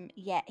acknowledge him,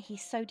 yet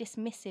he's so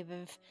dismissive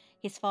of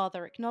his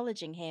father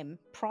acknowledging him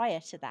prior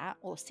to that,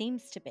 or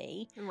seems to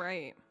be,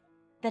 Right.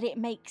 that it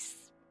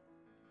makes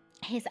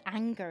his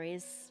anger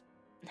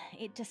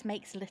it just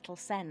makes little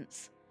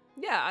sense.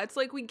 Yeah, it's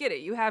like we get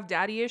it. You have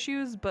daddy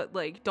issues, but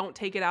like don't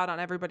take it out on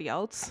everybody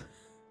else.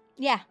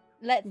 Yeah,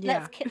 let's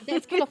Yeah.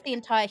 kill off the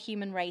entire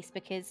human race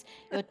because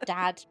your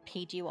dad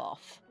peed you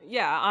off.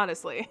 Yeah,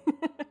 honestly.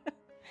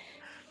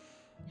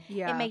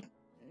 Yeah. It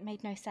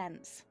made no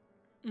sense.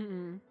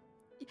 Mm-mm.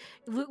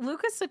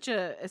 Luke is such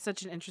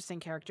an interesting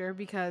character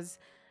because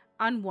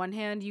on one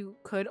hand you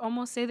could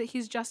almost say that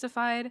he's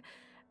justified,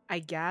 I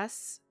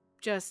guess,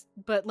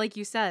 but like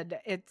you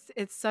said,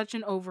 it's such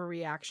an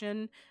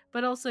overreaction,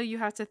 but also you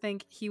have to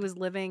think he was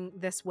living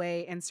this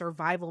way in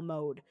survival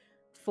mode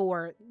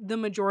for the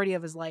majority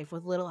of his life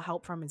with little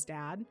help from his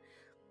dad.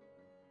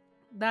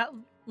 That,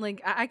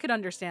 like, I could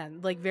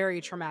understand, like,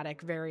 very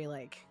traumatic, very,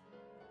 like,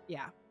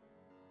 yeah,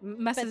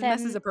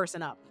 messes a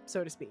person up,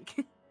 so to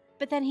speak.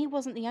 But then he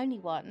wasn't the only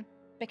one,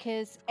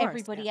 because course,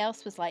 everybody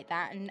else was like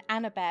that, and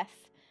Annabeth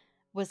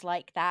was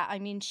like that. I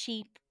mean,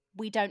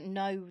 we don't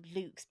know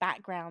Luke's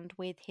background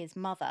with his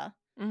mother,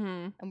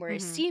 Mm-hmm. and we're Mhm.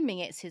 assuming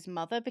it's his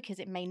mother because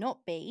it may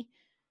not be,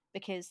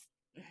 because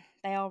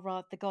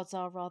the gods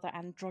are rather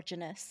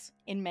androgynous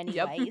in many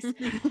Yep. ways.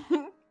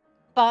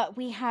 But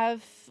we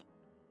have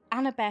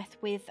Annabeth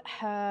with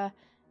her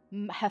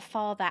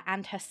father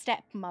and her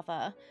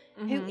stepmother,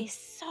 who Mhm. is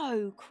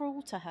so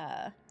cruel to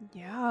her. But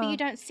Yeah. you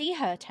don't see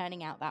her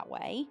turning out that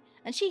way,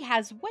 and she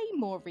has way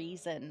more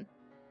reason.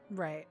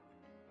 Right.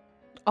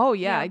 Oh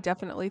yeah, Yeah. I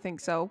definitely think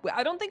so.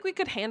 I don't think we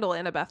could handle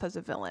Annabeth as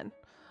a villain.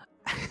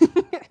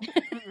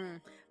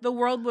 Mm-mm. The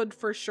world would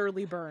for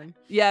surely burn.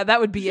 Yeah, that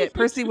would be it.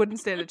 Percy wouldn't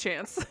stand a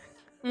chance.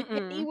 He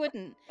Mm-mm.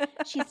 wouldn't.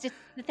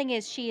 The thing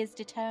is, she is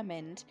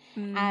determined,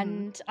 Mhm.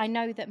 and I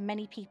know that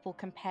many people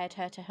compared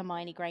her to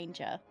Hermione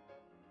Granger.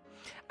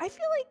 I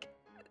feel like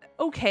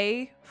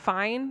okay,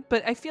 fine,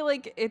 but I feel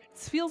like it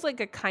feels like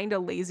a kind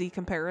of lazy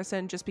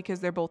comparison just because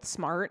they're both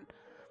smart.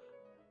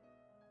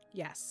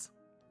 Yes.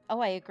 Oh,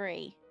 I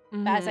agree.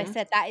 But as I Mhm.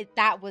 said,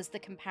 that was the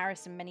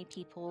comparison. Many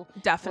people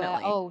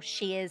Definitely. were, oh,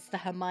 she is the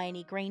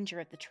Hermione Granger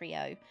of the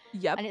trio,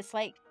 Yep. and it's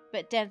like,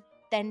 but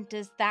then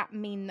does that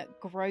mean that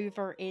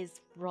Grover is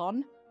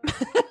Ron?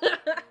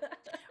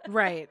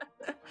 Right.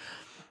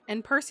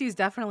 And Percy's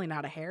definitely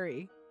not a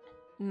Harry.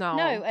 No.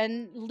 No,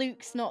 and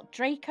Luke's not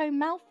Draco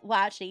Malfoy. Well,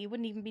 actually, he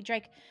wouldn't even be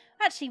Draco.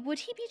 Actually, would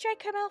he be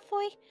Draco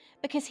Malfoy?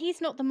 Because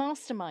he's not the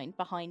mastermind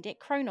behind it.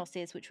 Kronos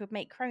is, which would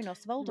make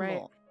Kronos Voldemort.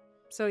 Right.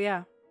 So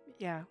yeah.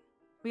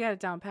 We got it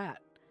down pat.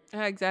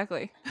 Yeah,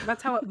 exactly.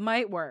 That's how it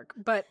might work.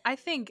 But I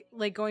think,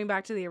 like, going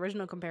back to the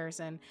original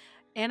comparison,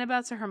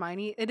 Annabeth to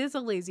Hermione, it is a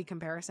lazy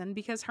comparison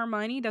because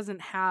Hermione doesn't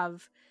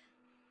have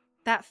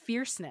that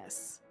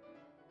fierceness.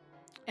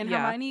 And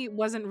Yeah. Hermione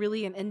wasn't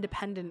really an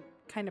independent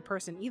kind of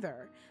person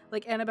either.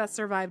 Like, Annabeth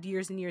survived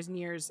years and years and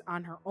years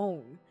on her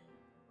own.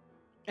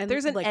 And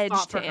There's an like, edge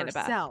fought to for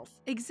Annabeth. herself.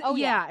 Oh,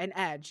 yeah. An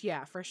edge.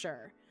 Yeah, for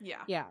sure. Yeah.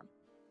 Yeah.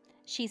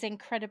 She's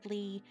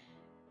incredibly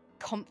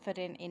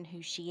confident in who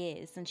she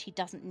is, and she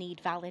doesn't need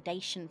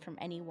validation from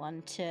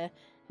anyone to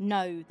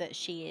know that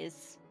she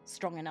is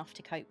strong enough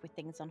to cope with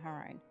things on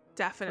her own.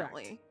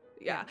 Definitely.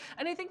 Yeah. Yeah.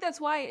 And I think that's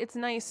why it's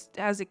nice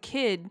as a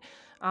kid,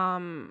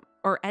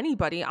 or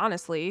anybody,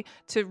 honestly,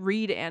 to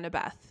read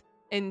Annabeth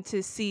and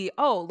to see,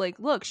 oh, like,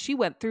 look, she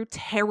went through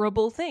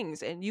terrible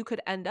things, and you could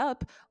end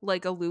up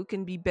like a Luke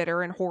and be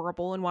bitter and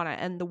horrible and want to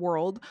end the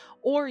world,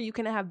 or you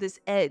can have this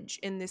edge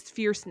and this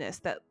fierceness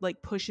that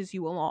like pushes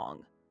you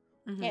along.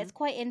 Mhm. Yeah, it's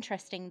quite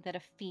interesting that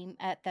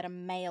that a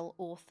male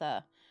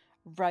author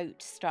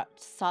wrote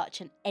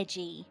such an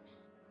edgy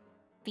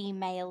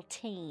female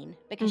teen,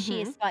 because she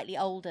is slightly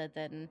older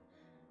than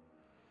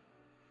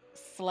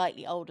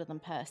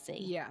Percy.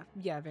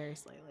 Yeah, very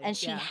slightly. And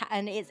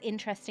and it's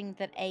interesting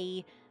that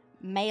a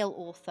male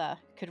author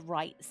could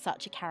write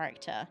such a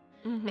character,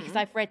 Because Mhm.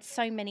 I've read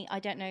so many, I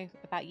don't know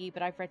about you,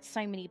 but I've read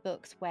so many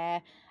books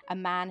where a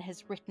man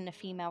has written a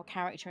female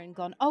character and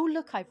gone, oh,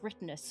 look, I've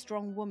written a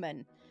strong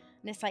woman.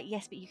 And it's like,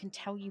 yes, but you can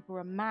tell you were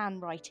a man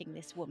writing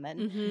this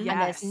woman, Mm-hmm.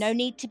 and there's no Yes.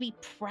 need to be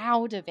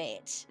proud of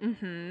it.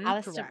 Mhm.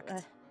 Alistair,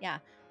 Correct. yeah,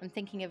 I'm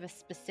thinking of a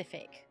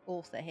specific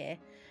author here,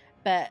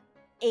 but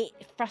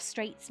it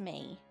frustrates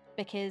me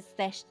because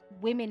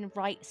women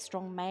write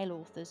strong male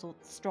authors or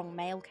strong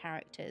male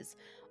characters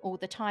all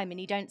the time, and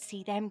you don't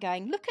see them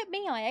going, look at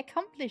me, I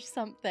accomplished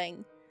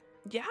something.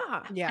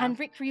 Yeah. Yeah. And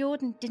Rick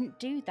Riordan didn't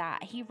do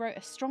that. He wrote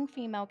a strong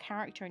female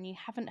character, and you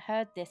haven't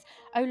heard this.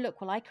 Oh,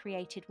 look, well, I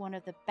created one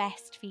of the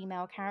best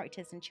female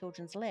characters in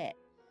children's lit.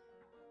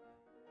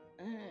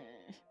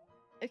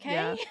 Okay.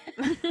 Yeah.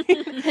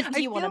 Do I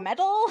you want a feel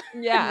medal?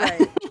 yeah.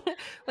 Right.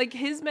 Like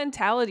his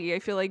mentality, I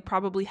feel like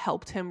probably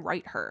helped him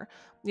write her.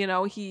 You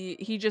know, he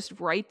just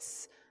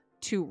writes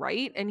to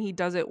write and he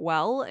does it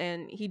well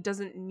and he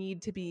doesn't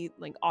need to be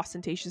like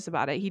ostentatious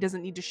about it. He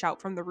doesn't need to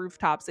shout from the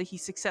rooftops that he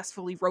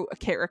successfully wrote a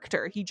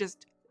character. He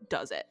just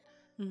does it.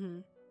 Mm-hmm.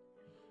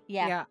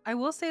 Yeah. Yeah, I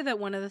will say that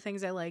one of the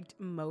things I liked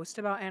most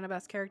about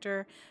Annabeth's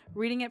character,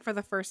 reading it for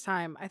the first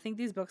time, I think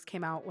these books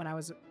came out when I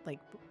was like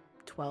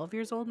 12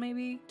 years old,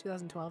 maybe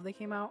 2012 they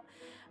came out.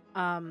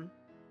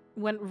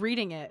 When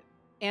reading it,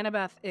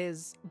 Annabeth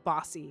is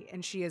bossy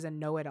and she is a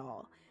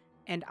know-it-all,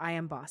 and I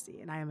am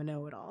bossy and I am a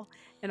know-it-all,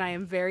 and I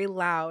am very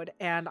loud,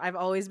 and I've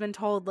always been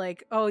told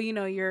like, oh, you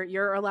know,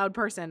 you're a loud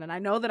person, and I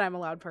know that I'm a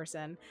loud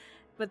person.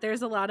 But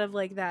there's a lot of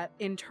like that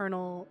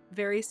internal,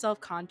 very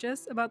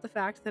self-conscious about the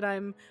fact that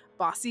I'm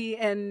bossy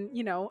and,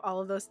 you know,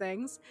 all of those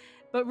things.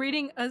 But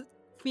reading a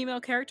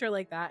female character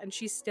like that, and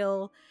she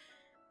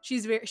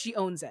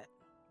owns it.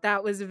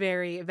 That was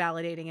very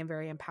validating and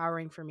very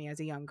empowering for me as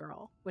a young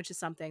girl, which is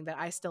something that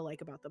I still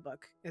like about the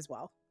book as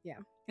well. Yeah.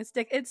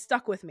 It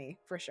stuck with me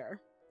for sure.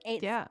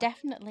 It's Yeah.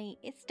 definitely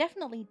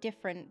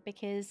different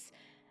because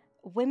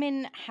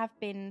women have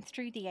been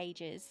through the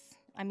ages.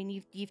 I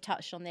mean, you've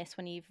touched on this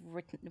when you've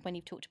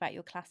talked about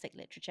your classic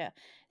literature.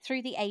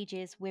 Through the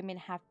ages, women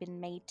have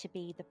been made to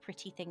be the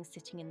pretty thing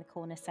sitting in the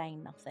corner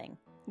saying nothing.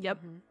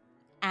 Yep. Mhm.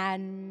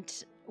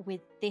 And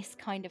with this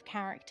kind of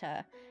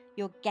character,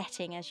 you're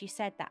getting, as you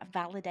said, that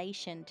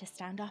validation to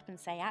stand up and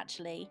say,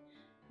 actually,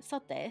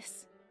 sod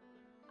this.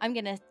 I'm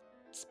going to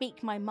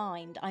speak my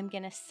mind. I'm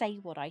going to say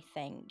what I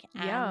think.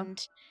 Yeah.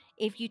 And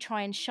if you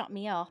try and shut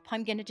me up,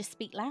 I'm going to just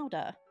speak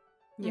louder.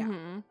 Yeah,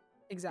 Mhm.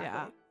 exactly.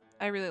 Yeah.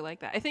 I really like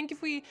that. I think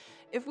if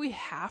we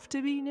have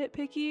to be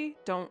nitpicky,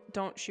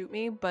 don't shoot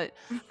me, but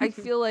I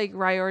feel like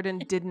Riordan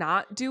did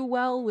not do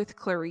well with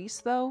Clarice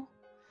though,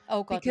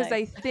 Oh, God, because no.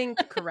 I think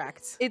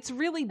Correct. it's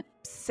really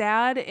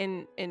sad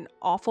and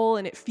awful,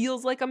 and it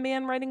feels like a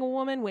man writing a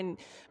woman when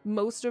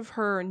most of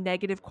her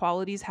negative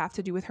qualities have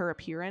to do with her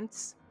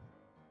appearance,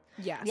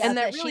 Yes. Yeah, and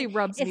that but really she-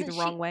 rubs me isn't the she-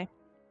 wrong way.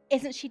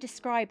 Isn't she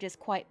described as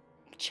quite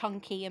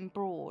chunky and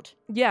broad?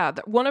 Yeah,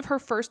 one of her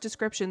first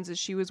descriptions is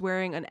she was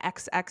wearing an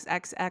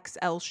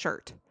XXXXL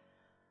shirt.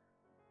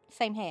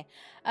 Same here.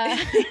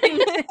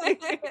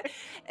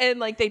 And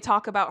like they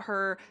talk about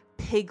her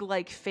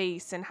pig-like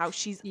face and how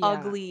she's Yeah.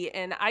 ugly,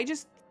 and I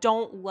just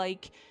don't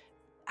like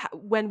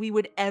when we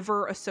would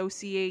ever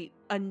associate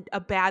a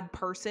bad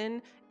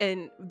person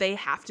and they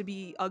have to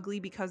be ugly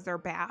because they're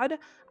bad.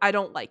 I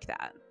don't like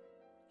that.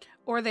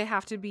 Or they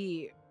have to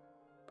be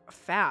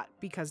fat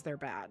because they're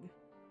bad.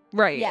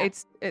 Right. Yeah.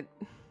 It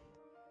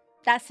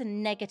That's a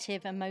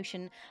negative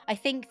emotion. I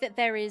think that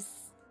there is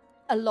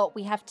a lot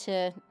we have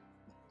to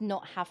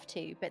not have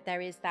to, but there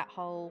is that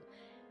whole,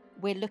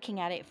 we're looking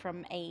at it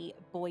from a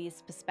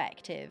boy's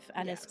perspective,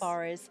 and as Yes.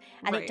 far as,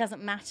 and Right. it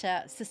doesn't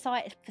matter,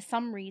 society, for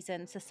some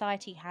reason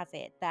society has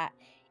it that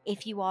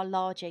if you are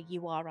larger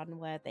you are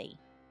unworthy,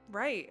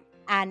 right.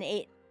 and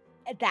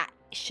that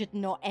should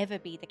not ever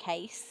be the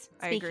case.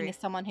 I Speaking agree. as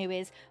someone who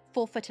is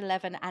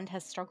 4'11" and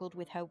has struggled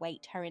with her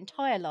weight her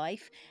entire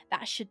life,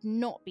 that should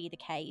not be the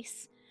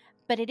case,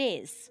 but it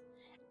is.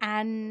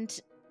 And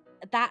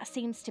that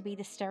seems to be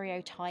the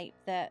stereotype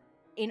that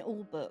in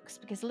all books,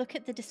 because look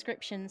at the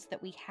descriptions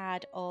that we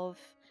had of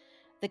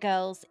the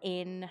girls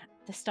in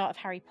the start of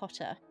Harry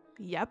Potter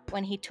Yep.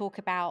 when he'd talk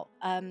about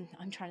I'm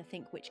trying to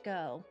think which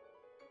girl.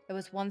 There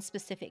was one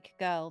specific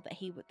girl that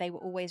they were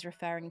always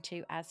referring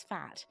to as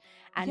fat,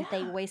 and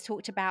they Yeah. always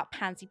talked about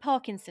Pansy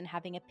Parkinson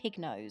having a pig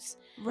nose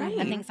Right.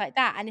 and things like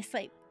that. And it's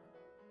like,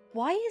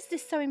 why is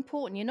this so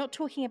important? You're not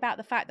talking about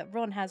the fact that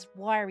Ron has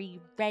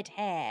wiry red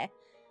hair.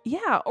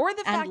 Yeah, or the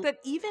And fact that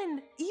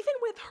even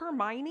with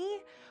Hermione,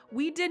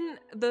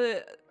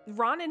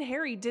 Ron and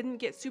Harry didn't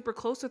get super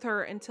close with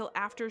her until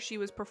after she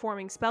was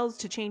performing spells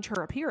to change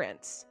her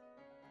appearance.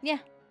 Yeah.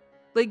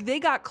 Like they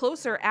got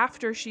closer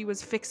after she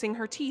was fixing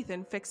her teeth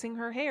and fixing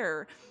her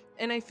hair.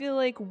 And I feel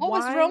like What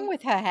was wrong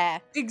with her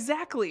hair?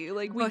 Exactly.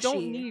 Like we Bushy.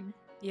 don't need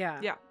Yeah.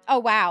 Yeah. Oh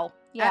wow.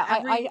 Yeah,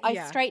 I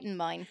yeah. straightened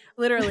mine.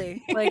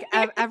 Literally. Like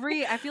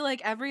I feel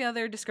like every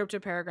other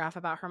descriptive paragraph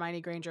about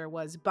Hermione Granger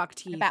was buck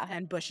teeth About her.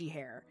 and bushy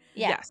hair.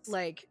 Yeah. Yes.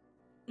 Like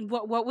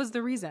what was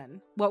the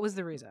reason? What was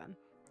the reason?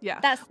 Yeah.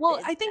 That's Well,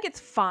 I think it's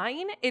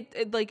fine.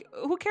 It like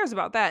who cares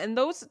about that? And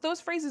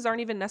those phrases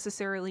aren't even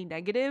necessarily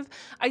negative.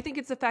 I think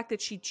it's the fact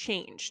that she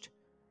changed.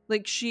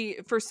 Like she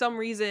for some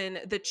reason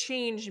the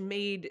change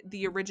made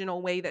the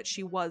original way that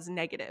she was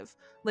negative.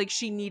 Like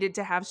she needed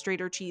to have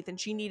straighter teeth and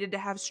she needed to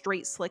have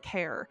straight slick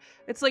hair.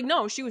 It's like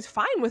no, she was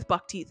fine with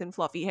buck teeth and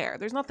fluffy hair.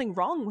 There's nothing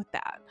wrong with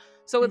that.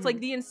 So it's like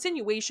the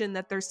insinuation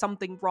that there's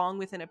something wrong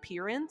with an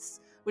appearance,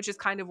 which is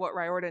kind of what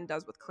Riordan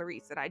does with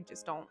Clarice, that I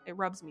just don't, it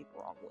rubs me the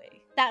wrong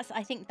way.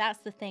 I think that's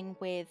the thing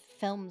with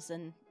films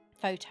and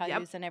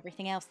photos and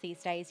everything else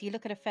these days. You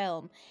look at a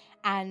film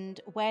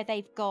and where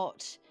they've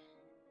got,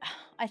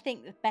 I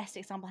think the best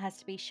example has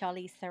to be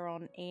Charlize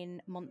Theron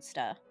in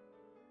Monster.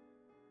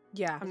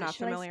 Yeah. I'm not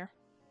familiar.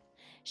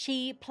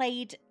 She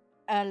played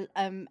a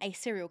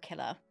serial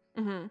killer.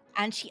 Mm-hmm.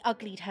 And she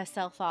uglied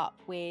herself up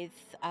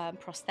with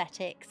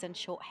prosthetics and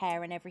short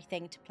hair and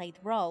everything to play the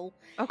role.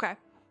 Okay.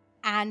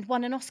 And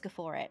won an Oscar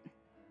for it.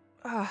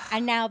 Ugh.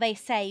 And now they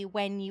say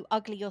when you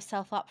ugly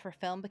yourself up for a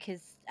film,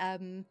 because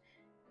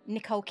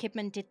Nicole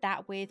Kidman did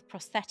that with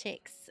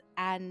prosthetics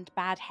and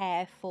bad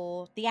hair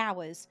for The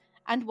Hours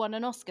and won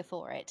an Oscar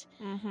for it.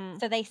 Mm-hmm.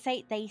 So they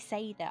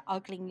say that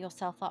uglying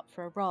yourself up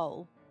for a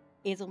role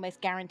is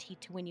almost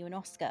guaranteed to win you an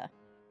Oscar.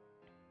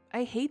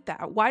 I hate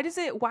that. Why does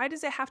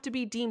it have to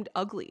be deemed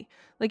ugly?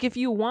 Like if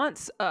you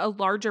want a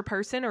larger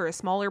person or a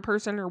smaller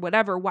person or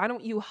whatever, why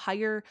don't you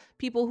hire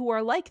people who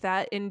are like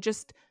that and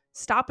just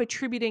stop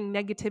attributing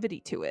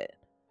negativity to it?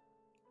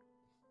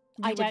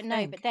 I don't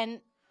know, but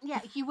then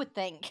you would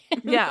think.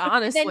 Yeah,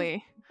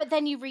 honestly. But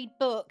then you read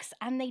books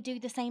and they do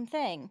the same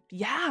thing.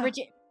 Yeah.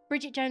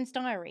 Bridget Jones'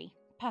 Diary,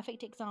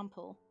 perfect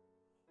example.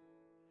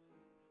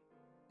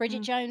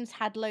 Bridget Jones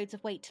had loads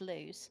of weight to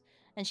lose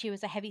and she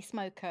was a heavy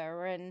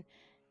smoker and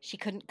she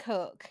couldn't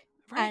cook.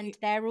 Right. And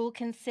they're all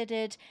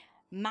considered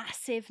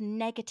massive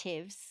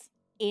negatives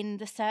in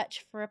the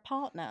search for a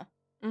partner.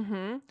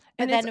 Mm-hmm.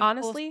 And it's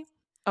honestly...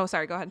 Oh,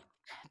 sorry, go ahead.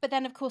 But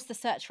then, of course, the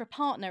search for a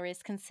partner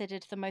is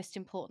considered the most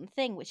important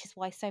thing, which is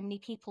why so many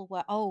people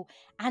were,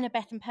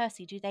 Annabeth and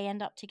Percy, do they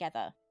end up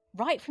together?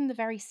 Right from the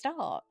very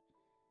start.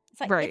 It's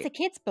like, It's a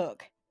kid's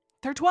book.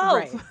 They're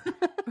 12.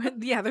 Right.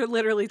 Yeah, they're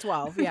literally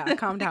 12. Yeah,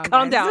 calm down.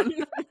 Calm down.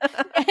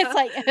 It's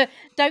like,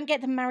 don't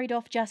get them married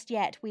off just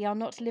yet. We are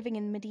not living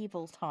in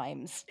medieval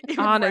times.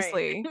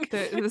 Honestly,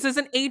 this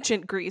isn't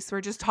ancient Greece.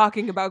 We're just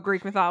talking about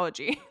Greek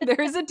mythology.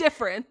 There is a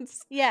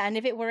difference. Yeah, and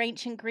if it were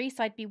ancient Greece,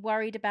 I'd be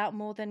worried about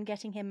more than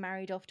getting him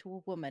married off to a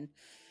woman.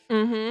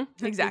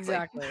 Mm-hmm.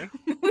 Exactly.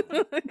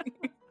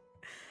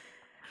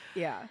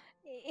 Yeah.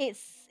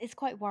 It's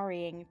quite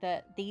worrying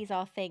that these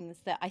are things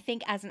that I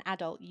think as an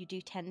adult you do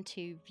tend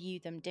to view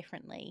them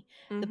differently.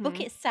 The book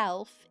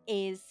itself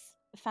is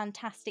a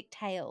fantastic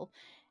tale,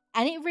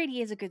 and it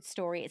really is a good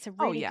story. It's a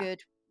really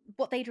good,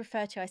 what they'd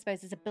refer to, I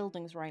suppose, as a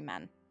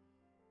Bildungsroman.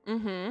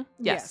 Mm-hmm.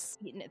 Yes.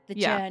 The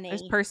journey.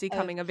 There's Percy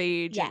coming of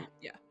age. Yeah.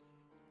 Yeah.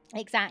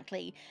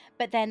 Exactly.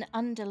 But then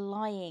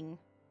underlying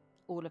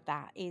all of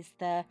that is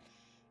the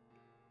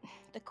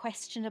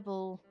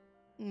questionable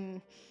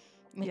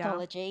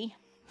mythology.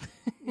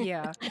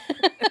 Yeah.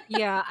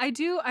 Yeah, I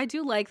do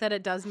like that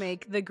it does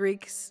make the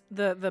Greeks,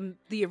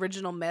 the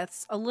original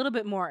myths, a little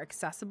bit more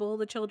accessible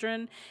to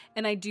children.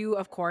 And I do,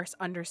 of course,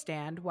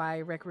 understand why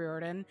Rick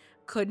Riordan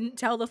couldn't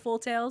tell the full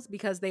tales,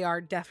 because they are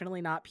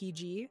definitely not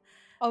PG.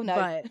 Oh no.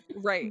 But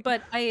right.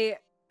 But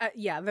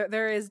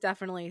there is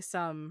definitely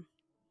some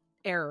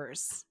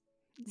errors,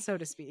 so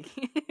to speak.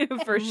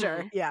 For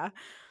sure. Yeah.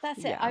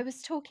 That's it. I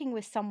was talking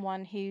with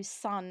someone whose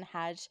son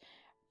had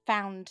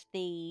found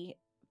the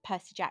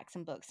Percy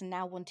Jackson books and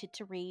now wanted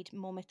to read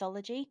more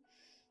mythology.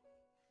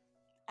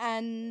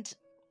 And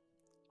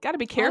gotta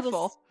be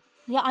careful.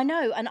 I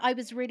know. And I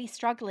was really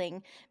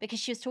struggling because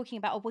she was talking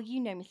about,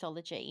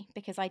 mythology,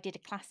 because I did a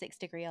classics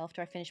degree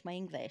after I finished my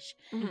English.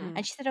 Mm-hmm.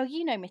 And she said,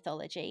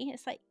 mythology.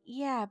 It's like,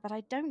 yeah, but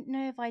I don't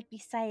know if I'd be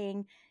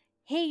saying,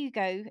 here you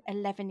go,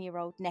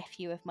 11-year-old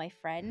nephew of my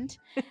friend.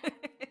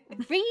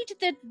 Read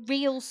the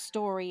real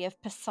story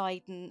of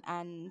Poseidon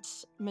and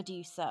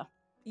Medusa.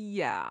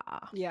 Yeah.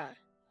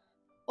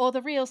 Or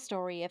the real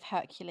story of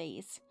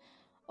Hercules.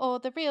 Or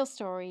the real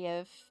story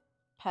of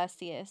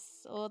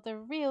Perseus. Or the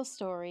real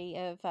story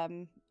of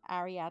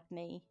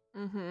Ariadne.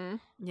 Mm-hmm.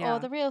 Yeah. Or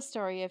the real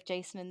story of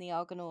Jason and the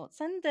Argonauts.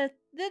 And the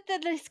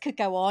list could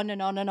go on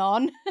and on and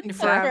on.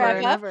 Forever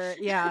and ever.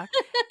 Yeah.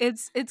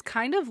 It's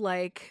kind of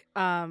like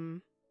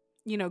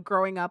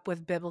growing up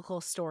with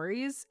biblical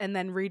stories and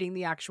then reading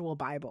the actual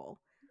Bible.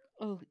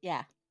 Oh,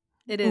 yeah.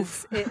 It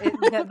is.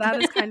 That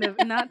is kind of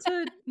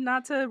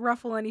not to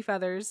ruffle any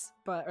feathers,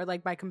 or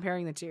like by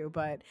comparing the two,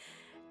 but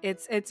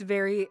it's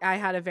very. I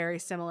had a very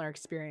similar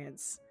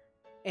experience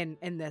in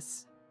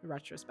this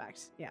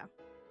retrospect. Yeah,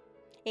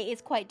 it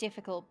is quite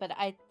difficult, but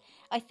I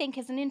think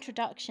as an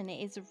introduction,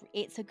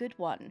 it's a good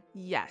one.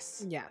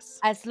 Yes.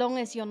 As long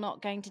as you're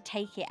not going to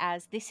take it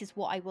as this is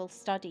what I will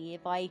study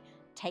if I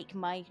take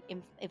my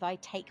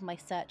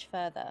search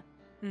further,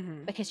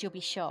 because you'll be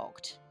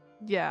shocked.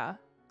 Yeah.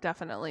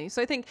 definitely.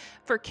 So I think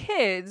for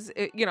kids,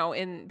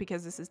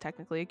 because this is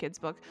technically a kid's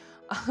book,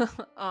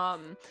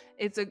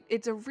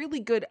 it's a really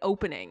good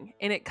opening,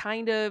 and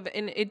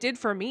it did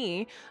for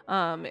me.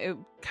 It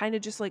kind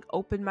of just like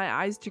opened my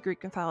eyes to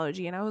Greek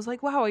mythology, and I was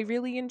like, wow, I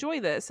really enjoy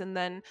this. And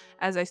then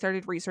as I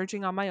started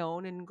researching on my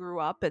own and grew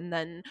up, and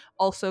then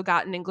also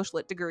got an English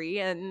lit degree,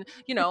 and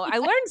I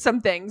learned some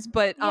things,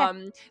 but Yeah.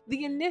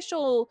 the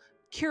initial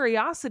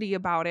curiosity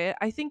about it,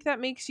 I think that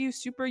makes you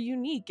super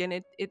unique,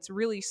 and it's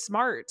really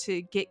smart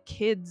to get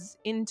kids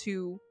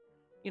into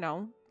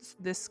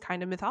this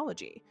kind of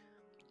mythology.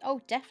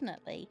 Oh,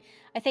 definitely.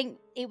 I think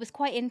it was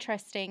quite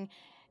interesting.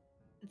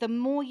 The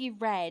more you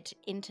read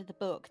into the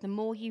book, the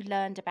more you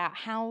learned about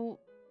how,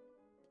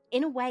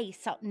 in a way,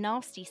 so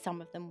nasty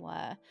some of them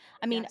were.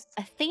 I mean, Yes.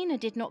 Athena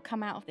did not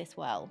come out of this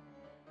well,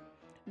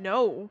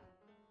 No.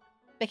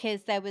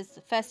 because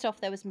first off,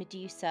 there was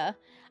Medusa,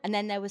 and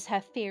then there was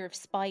her fear of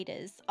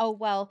spiders. Oh,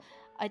 well,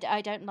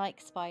 I don't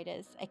like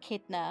spiders.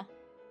 Echidna,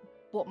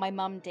 what my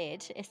mum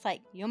did. It's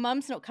like, your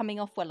mum's not coming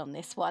off well on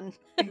this one.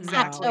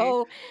 Exactly. At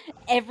all.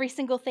 Every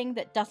single thing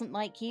that doesn't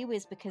like you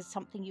is because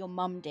something your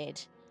mum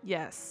did.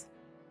 Yes.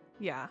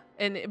 Yeah.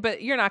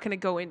 But you're not going to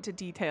go into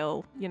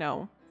detail,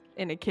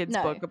 in a kid's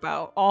No. book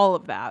about all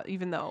of that,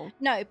 even though.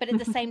 No, but at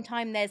the same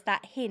time, there's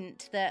that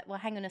hint that, well,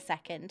 hang on a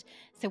second.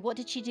 So what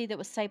did she do that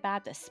was so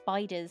bad that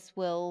spiders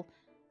will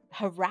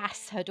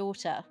harass her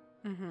daughter?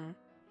 Mm-hmm.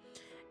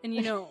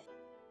 And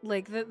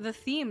like the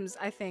themes,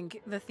 I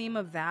think the theme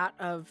of that,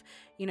 of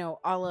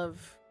all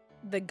of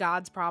the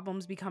gods'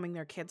 problems becoming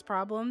their kids'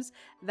 problems,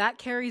 that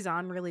carries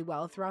on really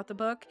well throughout the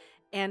book.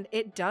 And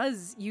it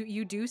does,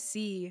 you do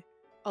see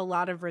a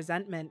lot of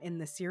resentment in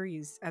the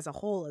series as a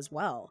whole as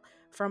well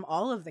from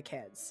all of the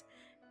kids.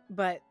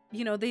 But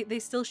they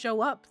still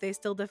show up, they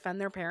still defend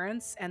their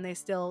parents, and they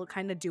still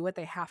kind of do what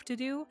they have to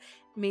do,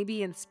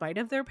 maybe in spite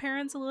of their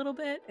parents a little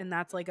bit. And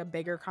that's like a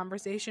bigger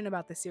conversation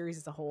about the series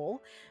as a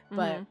whole.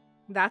 But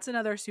that's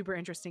another super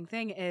interesting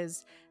thing,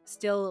 is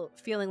still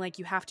feeling like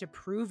you have to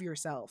prove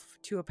yourself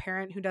to a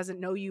parent who doesn't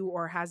know you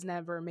or has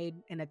never made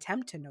an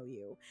attempt to know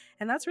you.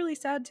 And that's really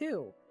sad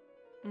too.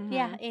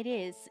 Yeah, it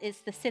is.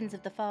 It's the sins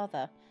of the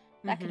father.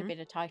 That could have Mhm. been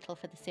a title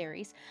for the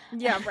series.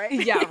 Yeah, right.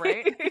 Yeah,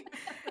 right.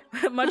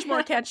 Much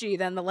more catchy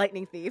than The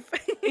Lightning Thief.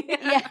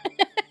 Yeah.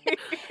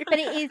 But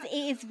it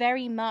is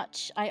very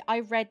much, I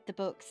read the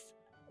books,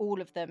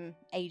 all of them,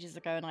 ages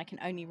ago, and I can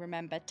only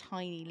remember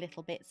tiny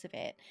little bits of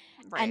it.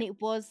 Right. And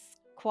it was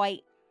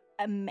quite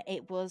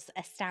it was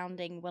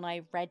astounding when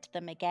I read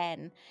them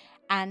again,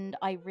 and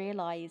I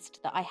realized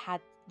that I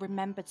had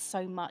remembered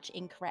so much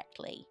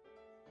incorrectly,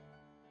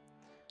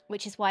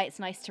 which is why it's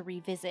nice to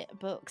revisit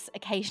books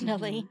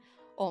occasionally,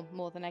 or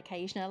more than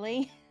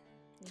occasionally.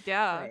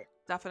 Yeah, Right.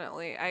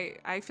 definitely.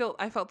 I felt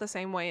the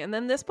same way. And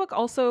then this book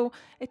also,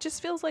 it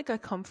just feels like a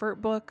comfort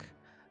book.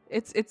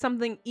 It's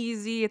something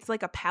easy. It's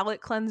like a palate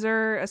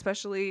cleanser,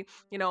 especially,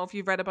 if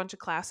you've read a bunch of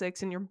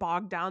classics and you're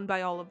bogged down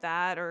by all of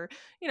that, or,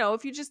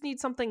 if you just need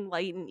something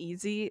light and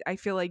easy, I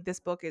feel like this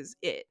book is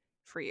it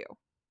for you.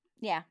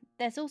 Yeah,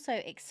 there's also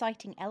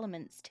exciting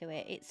elements to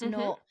it. It's Mhm.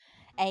 not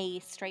a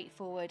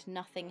straightforward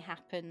nothing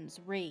happens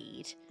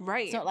read.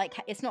 Right.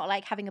 It's not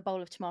like having a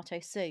bowl of tomato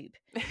soup.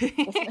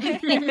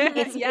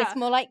 It's Yeah.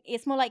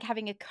 it's more like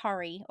having a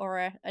curry or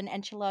an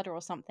enchilada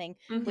or something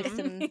with Mhm.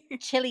 some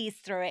chilies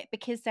through it,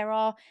 because there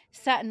are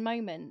certain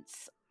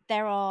moments,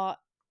 there are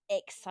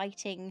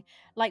exciting,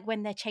 like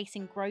when they're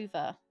chasing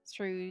Grover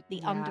through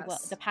the underworld,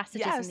 Yes. the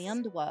passages in the Yes.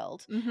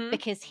 underworld, Mhm.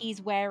 because he's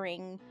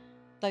wearing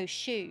those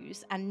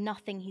shoes and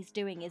nothing he's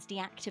doing is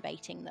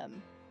deactivating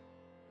them.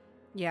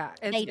 Yeah.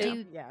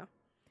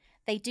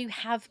 They do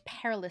have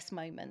perilous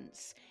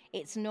moments.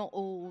 It's not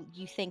all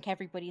you think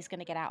everybody's going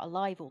to get out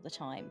alive all the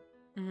time.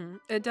 Mm-hmm.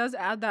 It does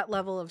add that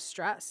level of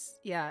stress.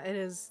 Yeah, it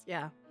is.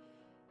 Yeah.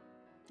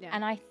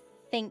 And I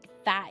think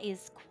that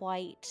is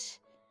quite...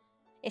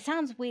 It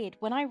sounds weird.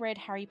 When I read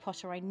Harry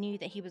Potter, I knew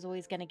that he was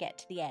always going to get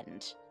to the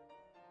end.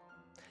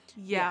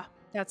 Yeah.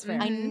 That's fair.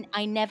 Mhm.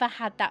 I never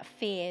had that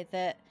fear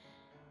that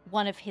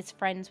one of his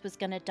friends was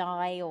going to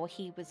die or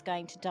he was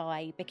going to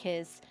die,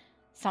 because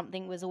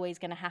something was always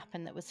going to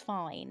happen that was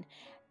fine.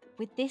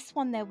 With this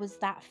one, there was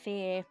that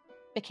fear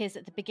because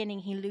at the beginning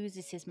he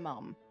loses his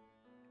mum.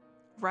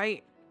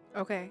 Right.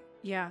 Okay.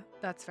 Yeah,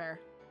 that's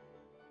fair.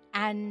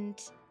 And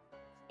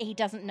he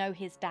doesn't know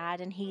his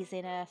dad, and he's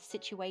in a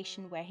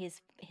situation where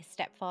his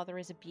stepfather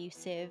is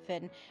abusive,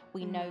 and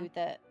we know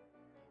that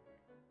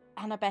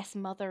Annabeth's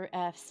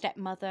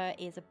stepmother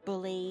is a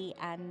bully,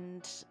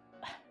 and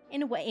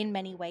in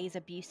many ways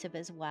abusive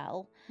as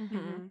well.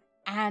 Mhm.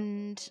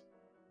 And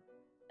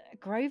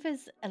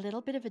Grover's a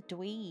little bit of a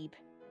dweeb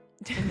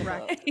in the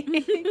Right.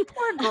 book.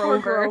 Poor Poor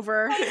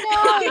Grover. Grover.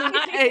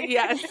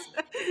 Yes.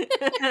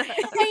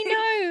 I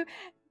know.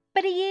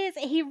 But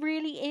he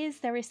really is.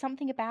 There is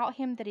something about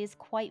him that is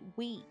quite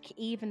weak,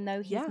 even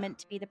though he's Yeah. meant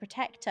to be the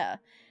protector.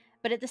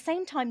 But at the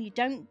same time, you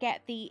don't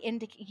get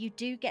you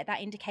do get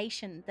that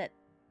indication that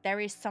there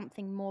is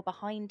something more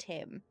behind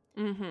him.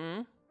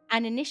 Mhm.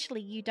 And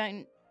initially, you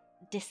don't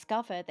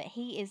discover that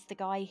he is the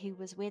guy who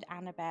was with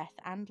Annabeth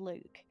and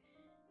Luke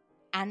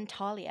and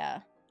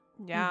Talia.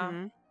 Yeah.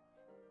 Mm-hmm.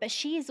 But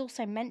she is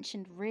also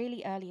mentioned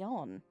really early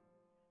on.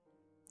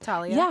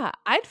 Talia. Yeah,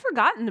 I'd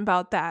forgotten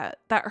about that.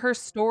 That her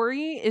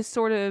story is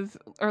sort of,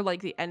 or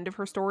like the end of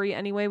her story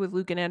anyway, with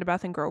Luke and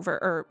Annabeth and Grover,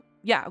 or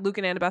yeah, Luke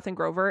and Annabeth and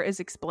Grover is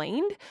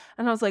explained.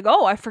 And I was like,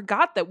 oh, I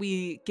forgot that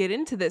we get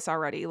into this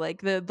already.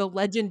 Like the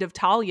legend of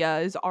Talia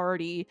is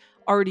already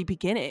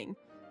beginning.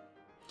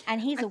 And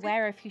he's I think-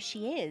 aware of who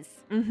she is.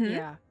 Mm-hmm.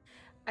 Yeah.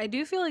 I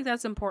do feel like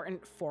that's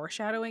important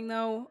foreshadowing,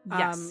 though.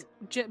 Yes.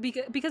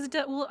 Because it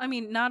does. Well, I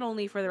mean, not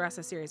only for the rest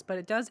of the series, but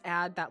it does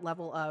add that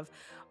level of,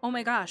 oh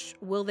my gosh,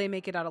 will they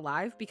make it out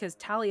alive? Because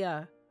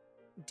Talia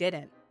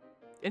didn't.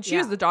 And she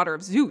is the daughter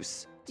of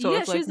Zeus. So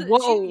it's like, she's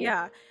whoa.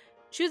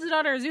 she was the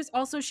daughter of Zeus.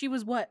 Also, she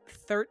was what,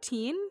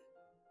 13,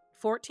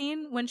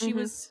 14 when she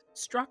was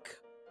struck.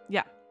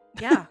 Yeah.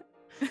 Yeah.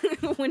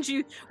 when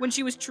she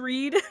was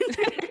treed.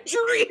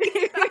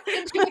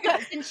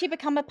 Didn't she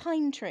become a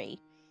pine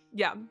tree?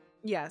 Yeah.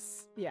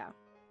 Yes. Yeah.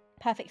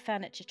 Perfect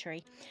furniture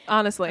tree.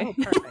 Honestly. Oh,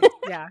 perfect.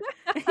 Yeah.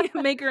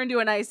 Make her into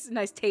a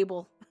nice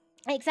table.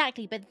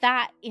 Exactly, but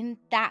that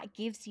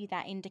gives you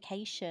that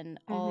indication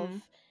of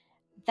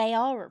they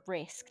are at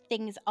risk.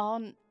 Things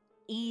aren't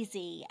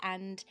easy,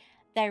 and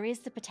there is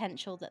the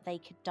potential that they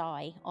could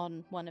die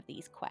on one of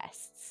these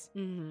quests.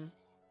 Mm-hmm.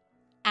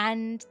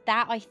 And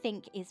that, I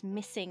think, is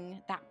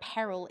missing. That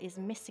peril is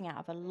missing out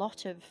of a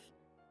lot of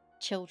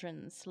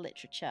children's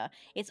literature.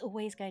 It's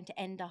always going to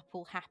end up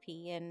all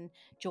happy and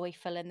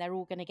joyful, and they're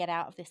all going to get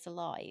out of this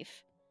alive.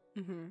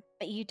 Mm-hmm.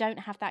 But you don't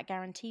have that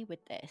guarantee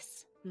with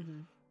this.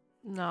 Mm-hmm.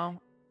 No.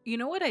 You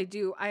know what I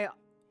do? I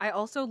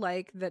also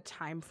like the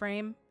time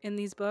frame in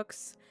these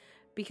books,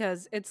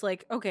 because it's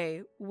like,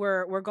 okay,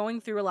 we're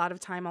going through a lot of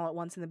time all at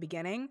once in the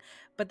beginning,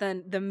 but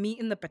then the meat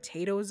and the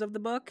potatoes of the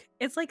book,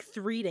 it's like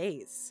 3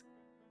 days.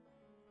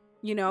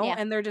 You know, Yeah.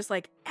 and they're just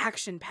like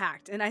action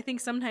packed. And I think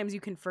sometimes you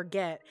can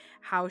forget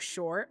how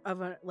short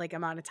of a like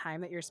amount of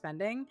time that you're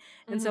spending.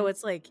 And so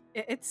it's like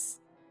it's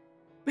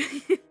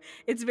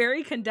it's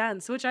very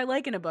condensed, which I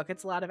like in a book.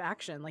 It's a lot of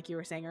action, like you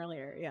were saying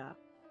earlier. Yeah.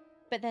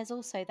 But there's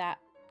also that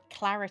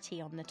clarity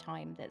on the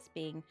time that's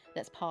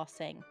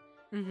passing,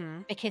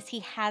 Mm-hmm. because he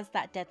has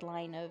that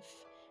deadline of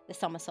the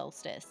summer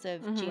solstice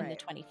of June the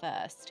Right.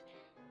 21st.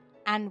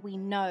 And we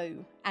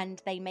know,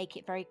 and they make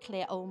it very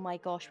clear, oh my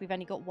gosh, we've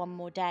only got one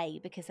more day,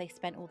 because they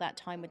spent all that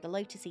time with the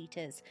Lotus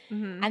Eaters.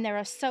 And there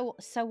are so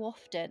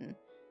often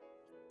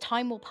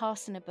time will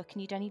pass in a book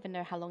and you don't even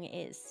know how long it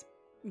is.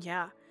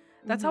 Yeah.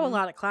 That's how a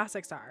lot of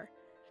classics are.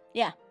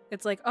 Yeah.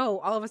 It's like, oh,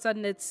 all of a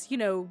sudden it's,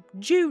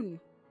 June.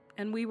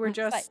 And we were It's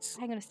like, just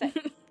hang on a sec.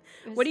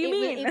 What do you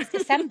mean? It was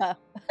December.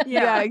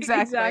 Yeah,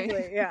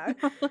 exactly. Yeah.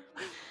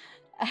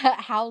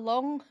 How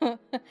long?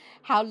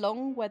 How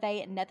long were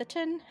they at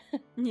Netherton?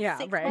 Yeah,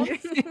 6 right.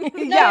 months? No,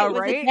 Yeah, it was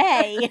right? a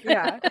day.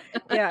 Yeah.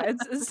 Yeah.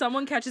 It's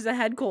someone catches a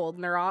head cold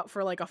and they're out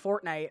for like a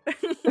fortnight.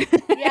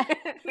 Yeah.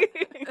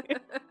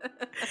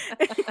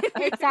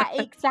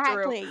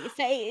 Exactly.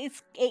 So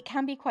it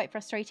can be quite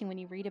frustrating when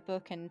you read a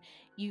book and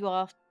you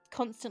are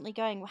constantly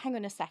going, well, hang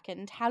on a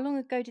second, how long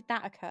ago did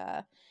that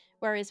occur?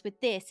 Whereas with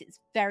this, it's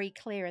very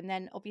clear. And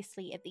then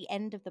obviously at the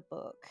end of the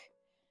book,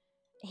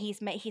 he's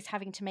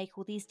having to make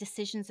all these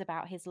decisions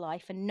about his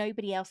life, and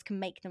nobody else can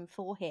make them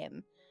for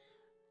him.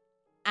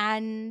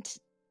 And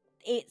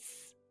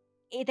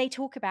they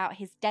talk about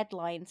his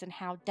deadlines and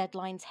how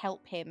deadlines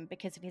help him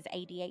because of his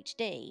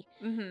ADHD.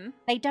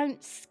 They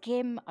don't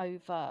skim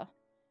over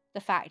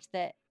the fact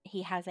that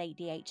he has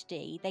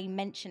ADHD. They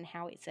mention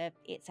how it's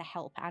a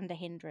help and a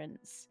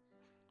hindrance.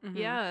 Mhm.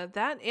 Yeah,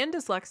 that and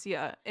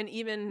dyslexia. And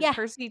even Yeah.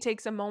 Percy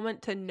takes a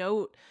moment to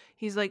note,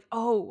 he's like,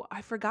 oh,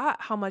 I forgot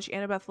how much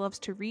Annabeth loves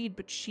to read,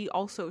 but she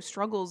also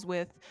struggles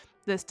with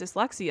this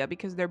dyslexia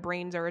because their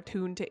brains are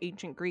attuned to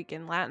ancient Greek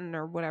and Latin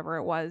or whatever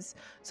it was.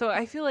 So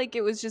I feel like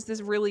it was just this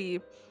really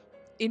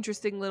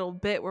interesting little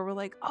bit where we're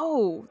like,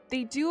 oh,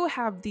 they do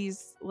have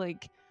these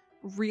like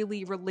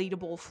really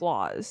relatable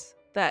flaws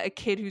that a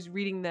kid who's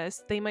reading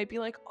this, they might be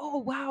like, oh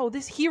wow,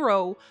 this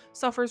hero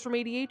suffers from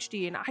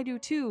ADHD and I do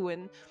too.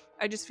 And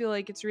I just feel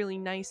like it's really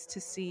nice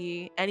to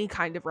see any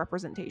kind of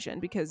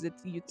representation because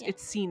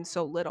it's seen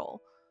so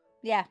little.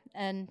 Yeah,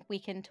 and we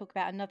can talk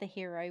about another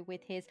hero with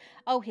his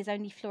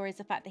only flaw is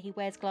the fact that he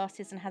wears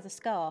glasses and has a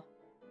scar.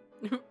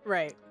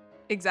 Right.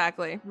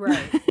 Exactly.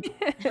 Right.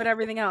 But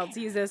everything else,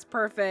 he's this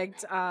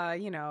perfect,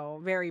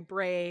 very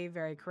brave,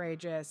 very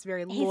courageous,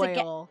 very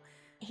loyal.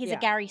 He's a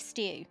Gary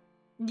Stew.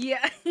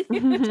 Yeah.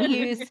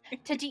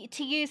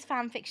 To use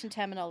fan fiction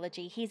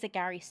terminology, he's a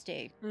Gary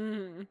Stew.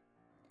 Mm-hmm.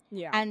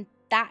 Yeah. And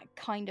that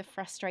kind of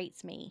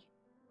frustrates me.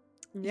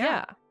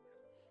 Yeah,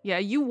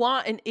 you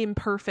want an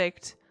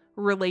imperfect,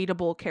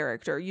 relatable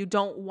character. You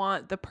don't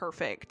want the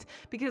perfect,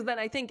 because then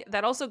I think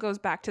that also goes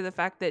back to the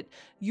fact that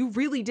you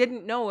really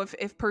didn't know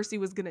if Percy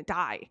was going to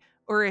die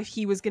or if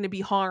he was going to be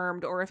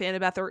harmed or if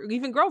Annabeth or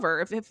even Grover,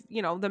 if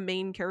the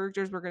main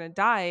characters were going to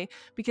die,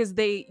 because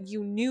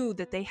you knew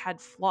that they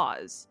had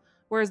flaws.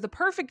 Whereas the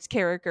perfect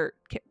characters,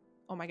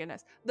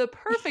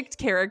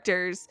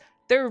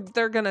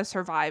 they're gonna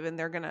survive and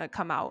they're gonna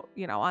come out,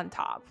 on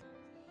top.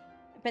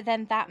 But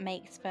then that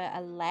makes for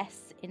a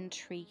less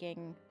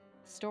intriguing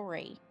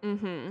story.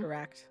 Mm-hmm.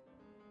 Correct.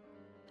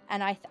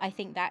 And I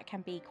think that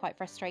can be quite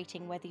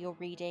frustrating, whether you're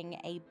reading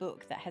a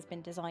book that has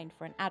been designed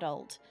for an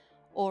adult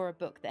or a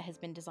book that has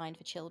been designed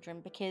for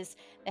children, because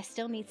there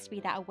still needs to be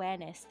that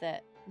awareness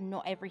that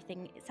not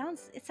everything, it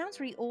sounds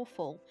really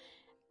awful,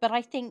 but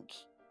I think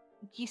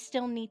you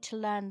still need to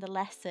learn the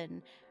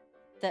lesson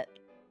that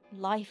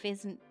life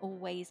isn't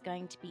always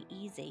going to be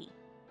easy.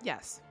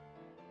 Yes.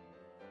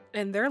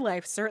 And their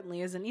life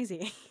certainly isn't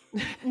easy.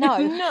 No.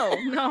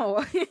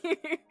 No.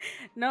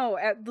 No,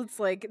 it's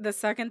like the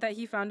second that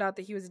he found out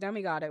that he was a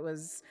demigod, it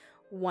was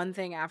one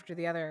thing after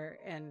the other.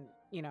 And,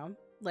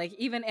 like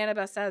even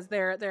Annabeth says,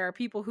 there are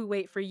people who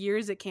wait for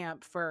years at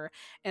camp for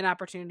an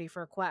opportunity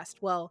for a quest.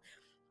 Well,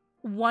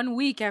 1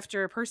 week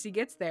after Percy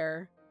gets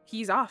there,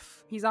 he's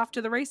off. He's off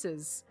to the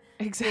races.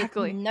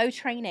 Exactly. No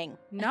training.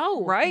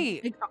 No.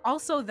 Right.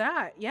 Also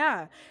that,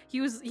 yeah. He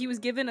was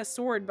given a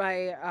sword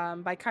by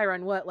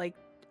Chiron, like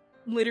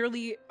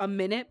literally a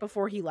minute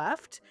before he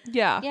left.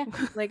 Yeah.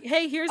 Like,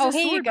 hey, here's a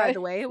sword, by the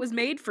way. It was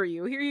made for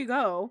you. Here you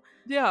go.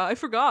 Yeah, I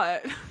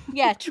forgot.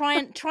 Yeah, try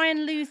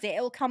and lose it.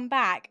 It'll come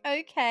back.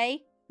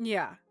 Okay.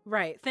 Yeah,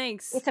 right.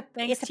 Thanks. It's a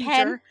Thanks, pen.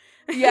 teacher.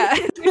 Yeah.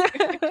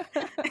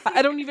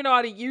 I don't even know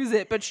how to use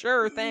it, but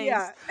sure, thanks.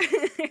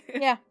 Yeah.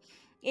 Yeah.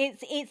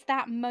 It's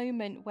that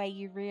moment where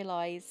you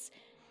realize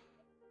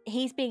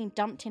he's being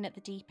dumped in at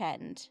the deep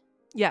end.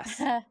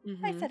 Yes. I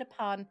Mhm. said a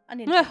pun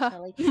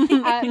unintentionally.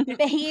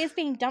 But he is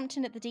being dumped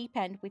in at the deep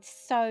end with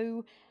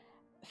so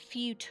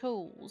few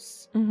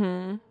tools.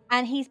 Mm-hmm.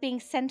 And he's being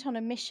sent on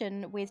a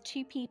mission with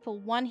two people.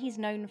 One he's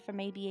known for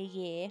maybe a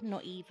year,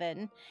 not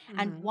even.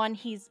 And Mhm. one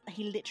he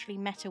literally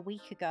met a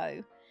week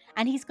ago.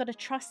 And he's got to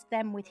trust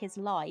them with his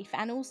life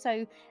and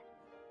also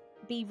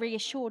be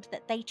reassured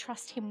that they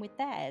trust him with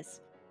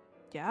theirs.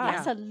 Yeah.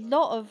 That's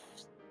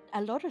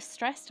a lot of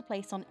stress to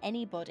place on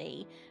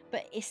anybody,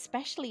 but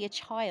especially a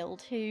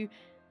child who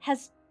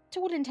has, to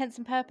all intents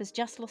and purposes,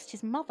 just lost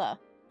his mother.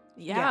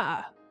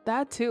 Yeah.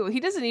 That too.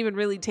 He doesn't even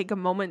really take a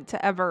moment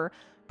to ever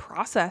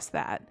process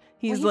that.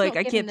 He's He's like,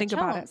 not I given can't the think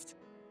about it. chance.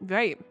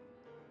 Right.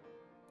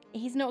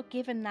 He's not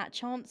given that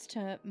chance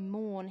to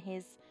mourn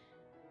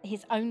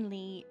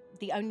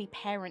the only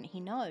parent he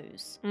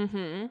knows.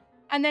 Mm-hmm.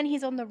 And then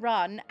he's on the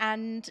run,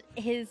 and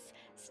his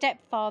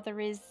stepfather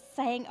is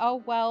saying,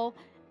 "Oh well,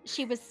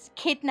 she was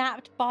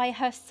kidnapped by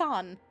her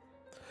son."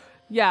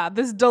 Yeah,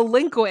 this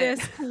delinquent.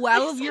 This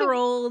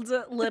 12-year-old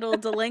little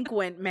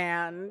delinquent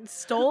man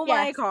stole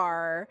my Yes.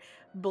 car,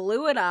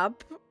 blew it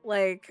up.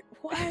 Like,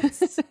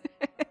 what?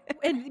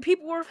 And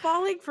people were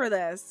falling for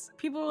this.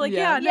 People were like,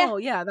 Yeah.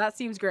 yeah, that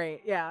seems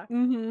great. Yeah.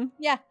 Mm-hmm.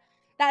 Yeah,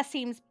 that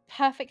seems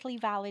perfectly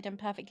valid and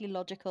perfectly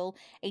logical.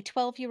 A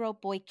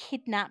 12-year-old boy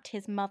kidnapped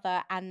his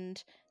mother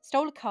and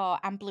stole a car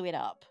and blew it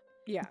up.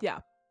 Yeah. Yeah.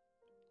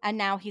 And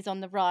now he's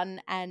on the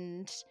run,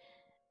 and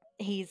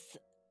he's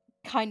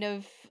kind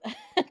of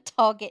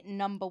target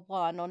number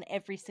one on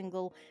every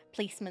single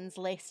policeman's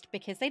list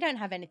because they don't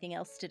have anything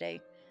else to do.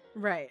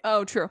 Right.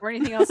 Oh, true. Or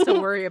anything else to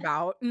worry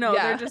about. No,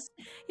 Yeah.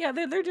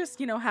 they're just,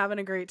 having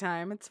a great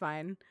time. It's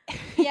fine.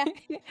 Yeah.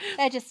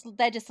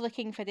 They're just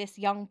looking for this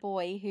young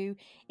boy who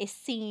is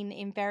seen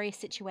in various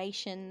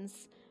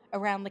situations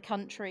around the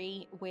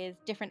country with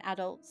different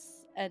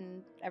adults,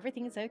 and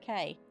everything is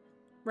okay.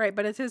 Right,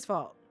 but it's his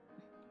fault.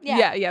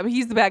 Yeah, but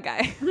he's the bad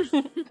guy.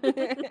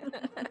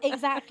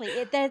 Exactly.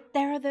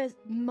 There are those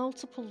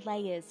multiple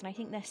layers, and I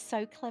think they're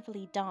so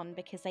cleverly done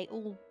because they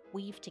all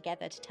weave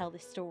together to tell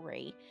this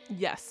story.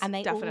 Yes, And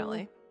they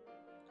definitely.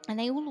 And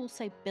they all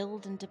also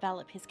build and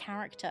develop his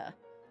character.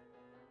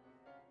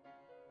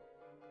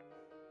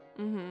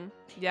 Mm-hmm.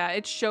 Yeah,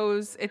 it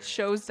shows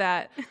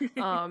that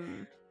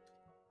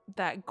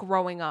that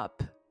growing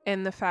up,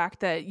 and the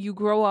fact that you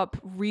grow up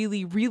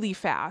really, really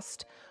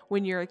fast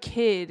when you're a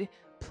kid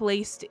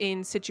placed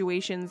in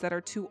situations that are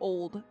too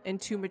old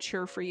and too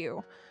mature for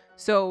you.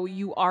 So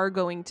you are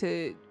going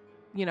to,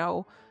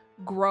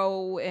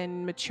 grow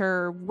and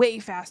mature way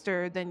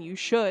faster than you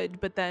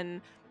should. But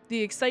then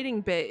the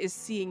exciting bit is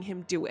seeing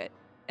him do it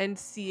and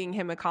seeing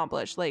him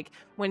accomplish, like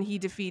when he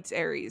defeats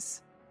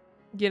Ares.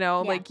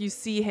 Like you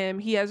see him,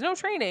 he has no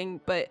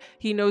training, but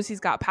he knows he's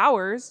got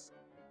powers.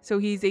 So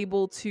he's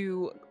able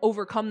to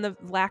overcome the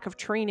lack of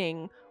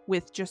training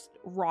with just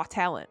raw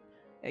talent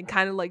and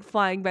kind of like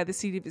flying by the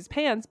seat of his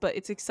pants. But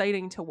it's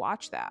exciting to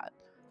watch that.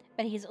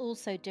 But he's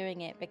also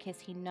doing it because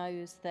he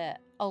knows that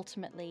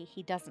ultimately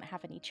he doesn't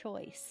have any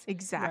choice.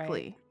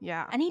 Exactly. Right.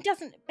 Yeah. And he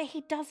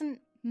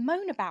doesn't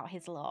moan about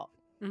his lot.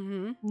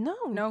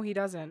 Mm-hmm. No, he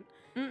doesn't.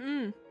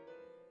 Mm-mm.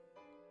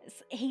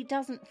 He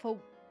doesn't, for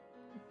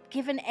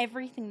given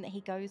everything that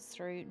he goes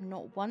through,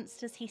 not once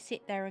does he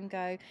sit there and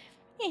go,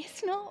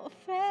 "It's not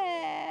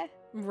fair."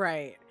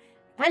 Right.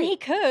 And he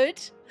could.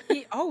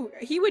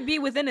 He would be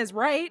within his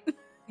right.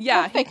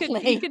 Yeah, he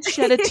Perfectly. could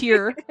shed a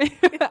tear.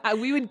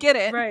 We would get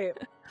it.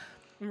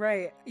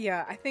 Right.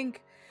 Yeah, I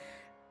think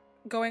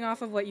going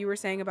off of what you were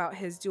saying about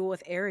his duel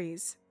with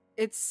Ares,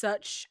 it's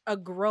such a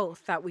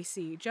growth that we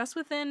see just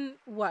within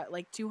what,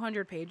 like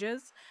 200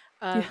 pages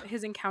of Yeah.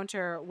 his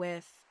encounter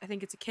with, I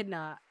think it's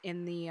Echidna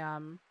in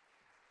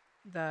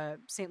the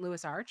St.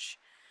 Louis Arch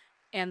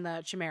and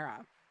the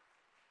Chimera.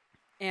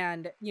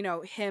 And, you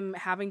know, him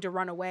having to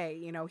run away,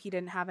 you know, he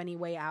didn't have any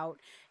way out.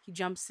 He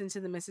jumps into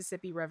the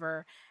Mississippi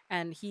River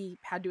and he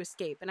had to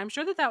escape. And I'm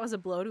sure that that was a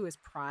blow to his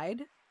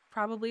pride,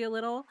 probably a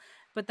little.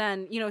 But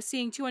then, you know,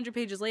 seeing 200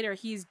 pages later,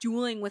 he's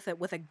dueling with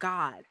a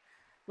god.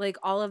 Like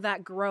all of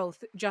that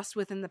growth just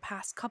within the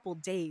past couple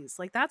days.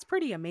 Like that's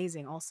pretty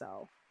amazing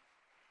also.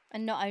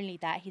 And not only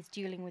that, he's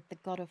dueling with the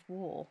god of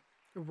war.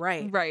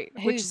 Right. Right.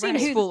 Which Who's-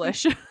 seems who's-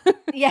 foolish.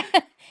 Yeah,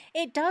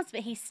 it does,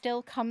 but he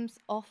still comes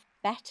off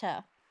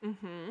better.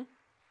 Mm-hmm.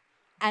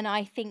 And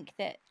I think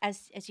that,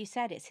 as you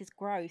said, it's his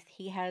growth.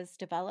 He has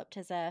developed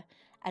as a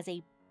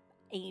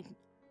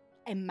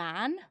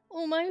man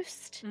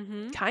almost.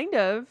 Mm-hmm. Kind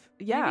of.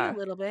 Yeah. Maybe a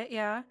little bit,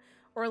 yeah.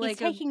 Or He's like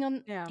taking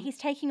on yeah. he's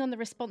taking on the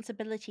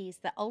responsibilities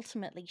that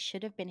ultimately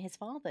should have been his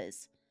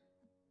father's.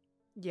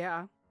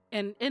 Yeah.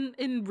 And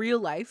in real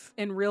life,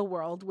 in real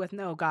world with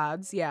no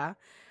gods, yeah.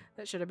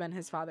 That should have been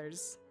his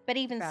father's. But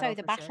even Battle so,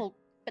 the for sure. battle,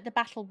 but the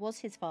battle was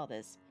his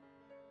father's.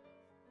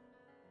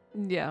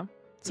 Yeah.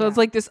 So it's Yeah.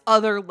 like this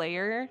other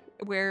layer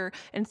where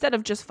instead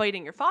of just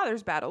fighting your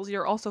father's battles,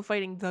 you're also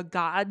fighting the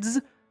gods'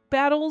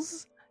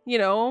 battles, you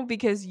know,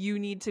 because you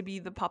need to be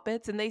the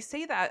puppets. And they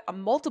say that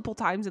multiple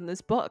times in this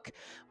book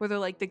where they're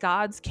like, the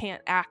gods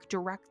can't act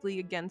directly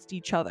against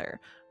each other,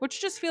 which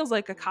just feels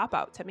like a cop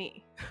out to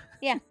me.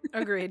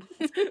 Agreed.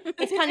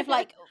 It's kind of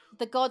like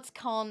the gods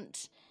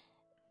can't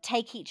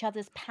take each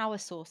other's power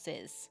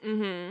sources.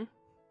 Mm-hmm.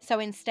 So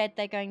instead,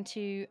 they're going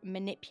to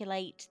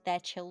manipulate their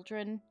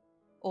children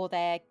or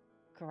their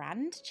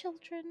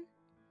grandchildren.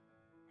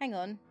 Hang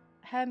on.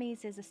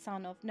 Hermes is a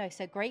son of... No,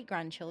 so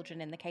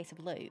great-grandchildren in the case of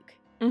Luke.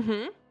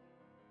 Mm-hmm.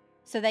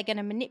 So they're going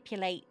to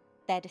manipulate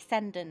their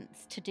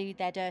descendants to do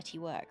their dirty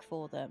work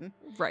for them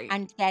Right.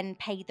 and then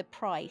pay the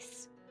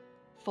price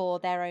for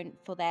their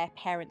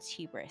parents'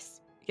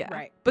 hubris. Yeah.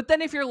 Right. But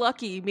then if you're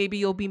lucky, maybe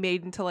you'll be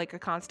made into like a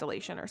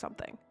constellation or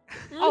something.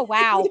 Oh,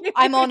 wow.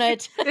 I'm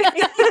honoured.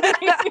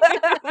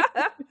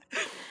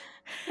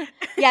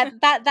 Yeah,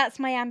 that's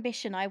my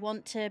ambition. I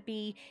want to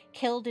be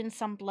killed in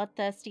some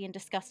bloodthirsty and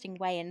disgusting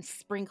way and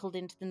sprinkled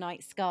into the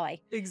night sky.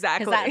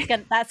 Exactly.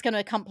 Because that's going to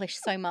accomplish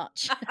so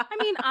much. I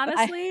mean,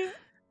 honestly,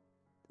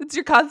 It's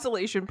your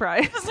consolation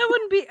prize. that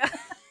wouldn't be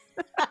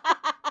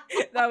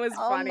that was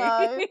Oh, funny.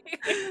 no.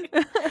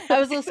 That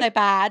was also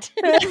bad.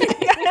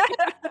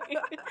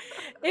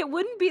 It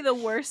wouldn't be the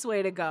worst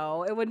way to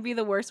go. It wouldn't be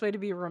the worst way to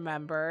be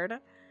remembered.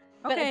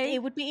 But Okay.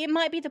 it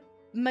might be the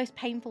most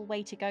painful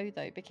way to go,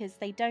 though, because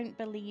they don't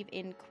believe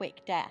in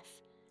quick death.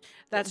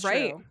 That's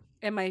right. true.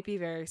 It might be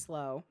very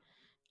slow.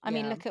 I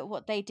mean, Yeah. look at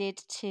what they did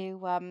to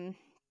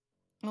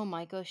oh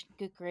my gosh,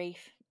 good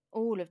grief.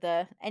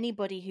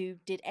 Anybody who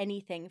did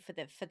anything for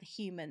the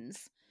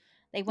humans.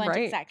 They weren't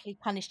Right. exactly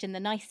punished in the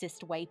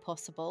nicest way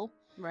possible.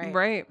 Right.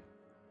 Right.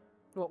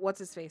 What's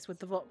his face with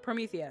the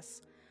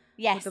Prometheus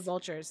Yes. with the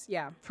vultures?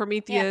 Yeah.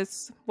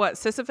 Prometheus, what,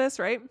 Sisyphus,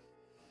 right?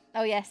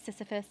 Oh yes,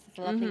 Sisyphus is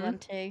a lovely Mhm. one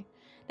too.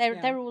 Yeah.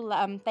 They're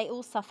all they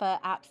all suffer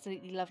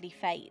absolutely lovely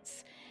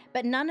fates,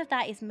 but none of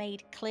that is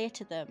made clear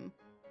to them.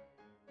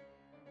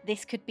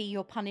 This could be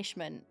your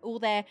punishment. All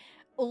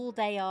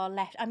they are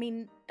left. I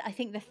mean, I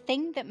think the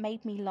thing that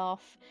made me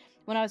laugh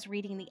when I was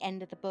reading the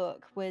end of the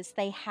book was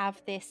they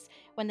have this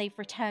when they've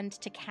returned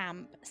to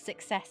camp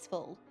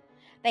successful.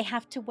 They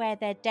have to wear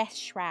their death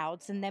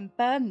shrouds and then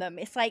burn them.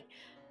 It's like,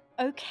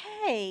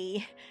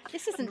 okay,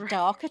 this isn't Right.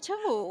 dark at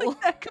all.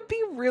 Like, that could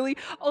be really.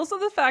 Also,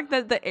 the fact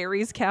that the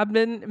Ares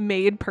cabin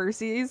made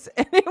Percy's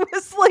and it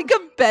was like a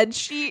bed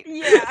sheet.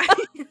 Yeah.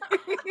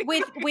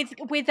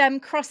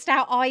 with crossed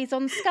out eyes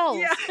on skulls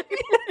Yeah.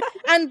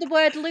 and the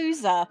word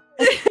loser.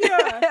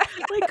 Yeah.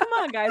 Like, come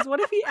on, guys. What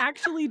if he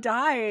actually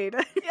died?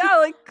 Yeah,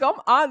 like come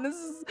on.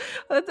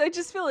 I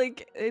just feel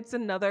like it's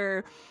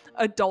another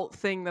adult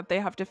thing that they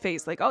have to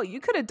face. Like, oh, you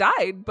could have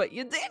died, but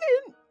you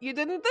didn't. You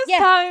didn't this Yeah.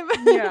 time.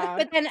 Yeah.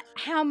 But then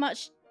how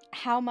much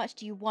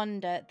do you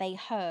wonder they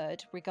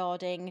heard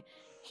regarding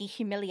he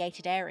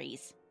humiliated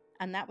Ares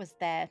and that was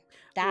their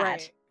dad?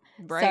 Right.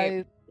 Right.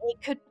 So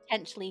it could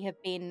potentially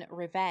have been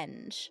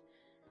revenge.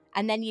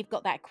 And then you've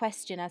got that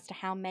question as to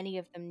how many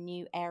of them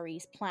knew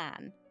Ares'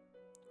 plan.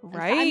 And so,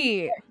 I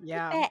mean, Right.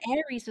 Yeah. fair,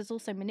 Ares was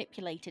also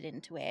manipulated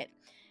into it.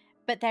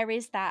 But there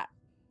is that,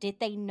 did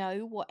they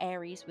know what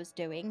Ares was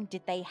doing?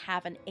 Did they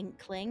have an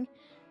inkling?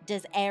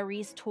 Does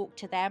Ares talk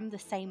to them the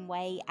same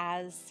way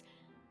as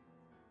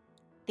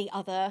the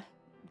other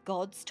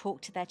gods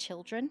talk to their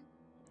children?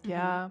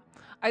 Yeah.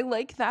 I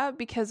like that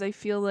because I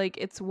feel like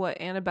it's what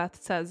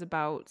Annabeth says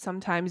about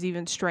sometimes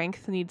even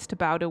strength needs to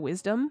bow to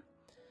wisdom.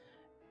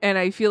 And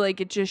I feel like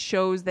it just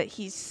shows that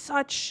he's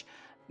such,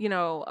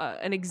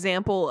 an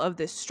example of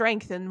this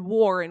strength and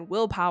war and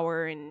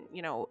willpower and,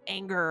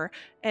 anger.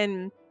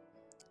 And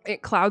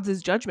it clouds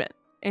his judgment.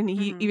 And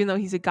he, Mhm. even though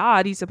he's a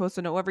god, he's supposed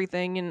to know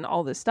everything and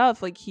all this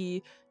stuff. Like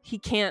he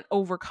can't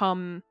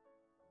overcome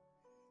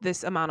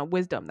this amount of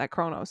wisdom that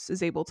Kronos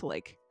is able to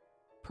like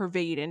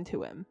pervade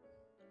into him.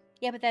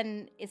 Yeah, but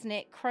then isn't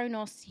it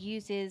Kronos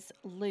uses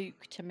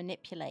Luke to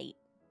manipulate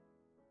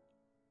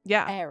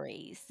Yeah.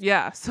 Ares?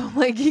 Yeah. So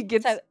like he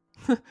gets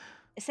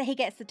So he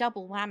gets the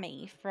double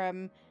whammy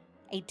from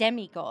a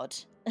demigod.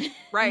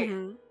 right.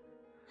 Mhm.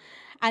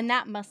 And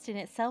that must in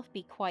itself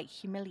be quite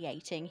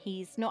humiliating.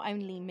 He's not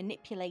only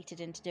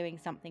manipulated into doing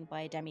something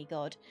by a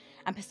demigod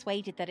and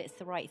persuaded that it's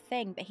the right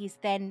thing, but he's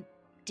then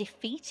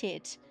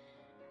defeated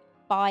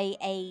by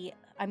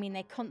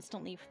they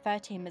constantly refer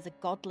to him as a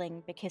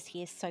godling because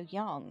he is so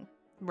young.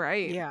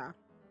 Right. Yeah.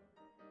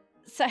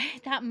 So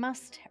that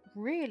must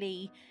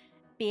really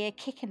be a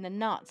kick in the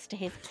nuts to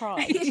his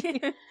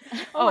pride.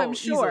 Oh, I'm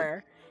easily.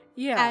 sure.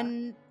 Yeah.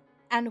 And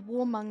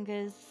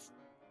warmongers,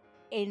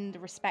 in the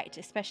respect,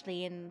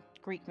 especially in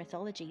Greek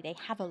mythology, they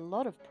have a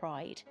lot of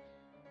pride.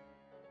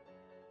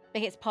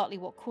 But it's partly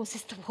what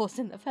causes the wars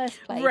in the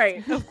first place.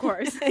 Right, of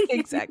course.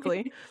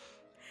 Exactly.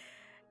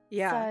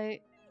 Yeah. So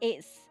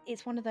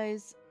it's one of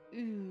those,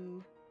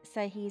 ooh.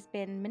 So he's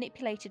been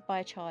manipulated by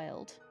a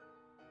child,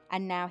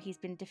 and now he's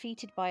been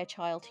defeated by a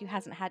child who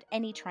hasn't had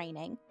any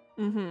training,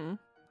 Mm-hmm.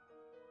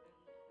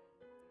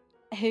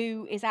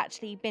 who is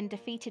actually been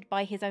defeated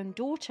by his own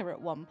daughter at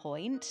one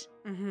point.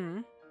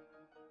 Mhm.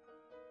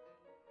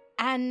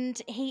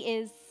 And he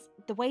is,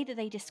 the way that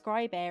they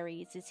describe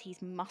Ares is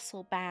he's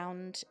muscle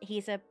bound.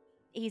 He's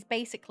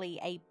basically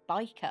a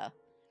biker,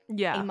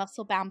 Yeah. a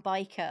muscle bound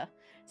biker.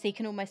 So you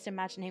can almost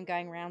imagine him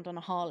going around on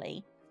a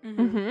Harley. Mhm.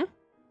 Mm-hmm.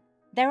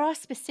 There are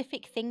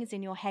specific things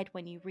in your head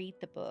when you read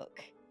the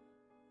book,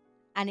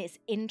 and it's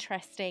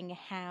interesting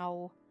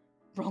how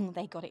wrong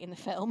they got it in the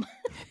film.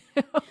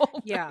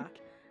 Yeah.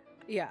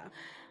 Yeah.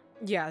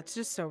 Yeah, it's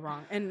just so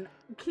wrong. And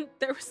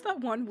there was that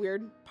one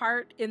weird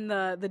part in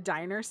the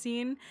diner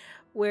scene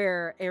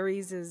where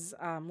Ares'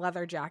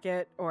 leather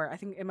jacket, or I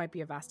think it might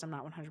be a vest, I'm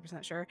not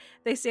 100% sure.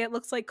 They say it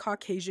looks like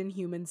Caucasian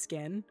human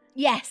skin.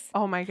 Yes.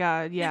 Oh my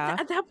god, yeah.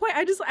 At that point,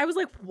 I was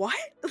like, what?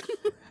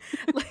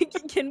 Like,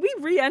 can we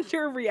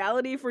re-enter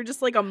reality for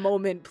just like a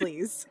moment,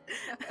 please?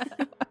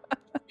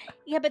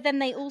 Yeah, but then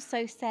they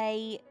also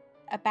say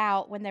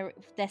about when they're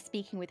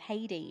speaking with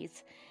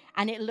Hades,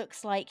 and it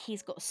looks like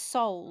he's got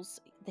souls.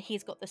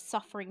 He's got the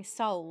suffering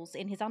souls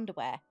in his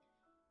underwear.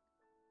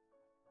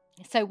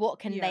 So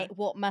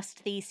what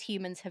must these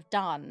humans have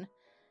done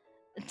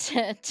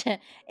to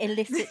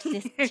elicit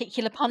this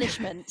particular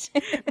punishment?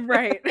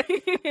 Right.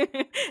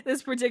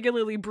 This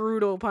particularly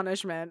brutal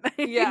punishment.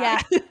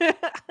 Yeah.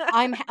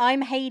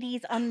 I'm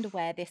Hades'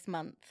 underwear this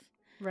month.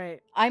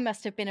 Right. I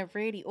must have been a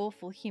really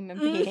awful human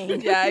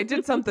being. Yeah, I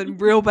did something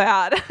real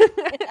bad.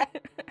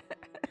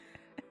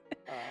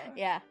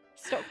 Yeah,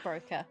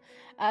 stockbroker.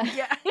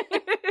 Yeah.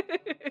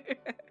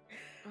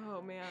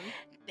 Oh man.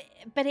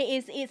 But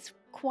it's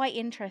quite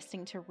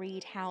interesting to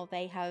read how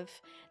there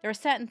are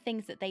certain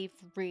things that they've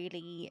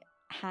really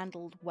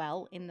handled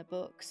well in the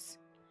books.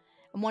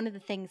 And one of the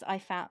things I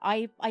found,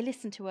 I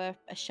listened to a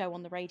show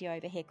on the radio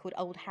over here called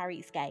Old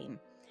Harry's Game,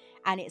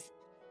 and it's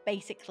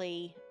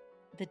basically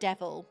the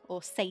devil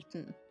or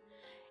Satan,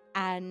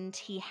 and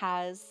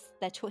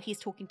he's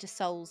talking to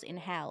souls in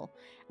hell,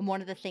 and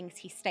one of the things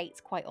he states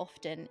quite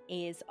often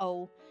is,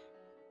 oh,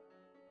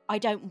 I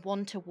don't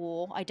want a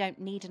war, I don't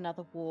need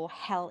another war,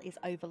 hell is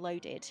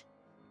overloaded.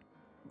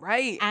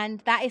 Right. And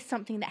that is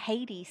something that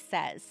Hades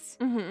says.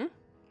 Mm-hmm.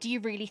 Do you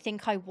really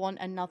think I want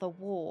another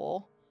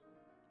war?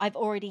 I've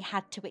already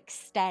had to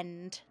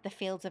extend the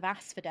fields of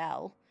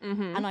Asphodel,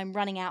 Mm-hmm. and I'm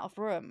running out of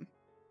room.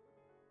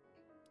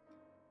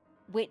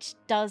 Which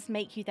does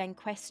make you then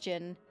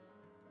question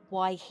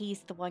why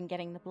he's the one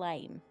getting the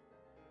blame.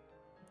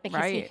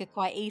 Because he Right. could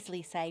quite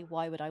easily say,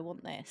 why would I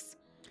want this?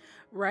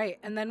 Right.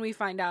 And then we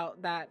find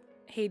out that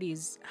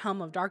Hades'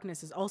 Helm of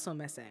Darkness is also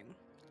missing.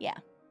 Yeah.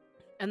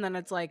 And then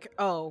it's like,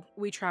 oh,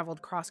 we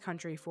traveled cross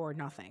country for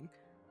nothing.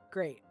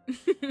 Great.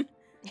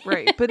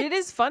 Right. But it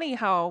is funny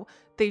how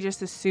they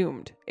just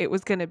assumed it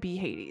was going to be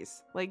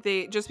Hades. Like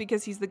just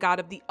because he's the god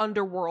of the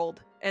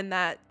underworld and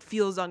that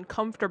feels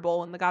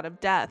uncomfortable and the god of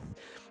death,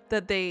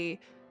 that they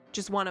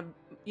just want to,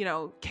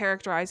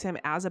 characterize him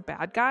as a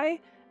bad guy.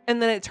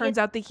 And then it turns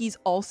out that he's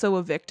also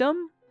a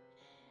victim.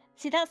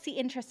 See, that's the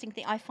interesting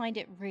thing. I find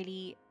it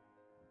really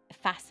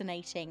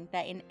fascinating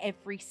that in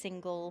every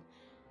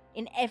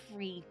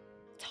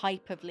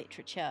type of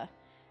literature,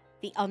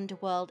 the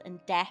underworld and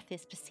death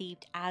is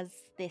perceived as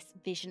this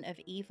vision of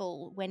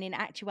evil, when in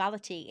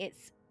actuality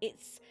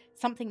it's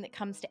something that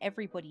comes to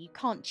everybody. You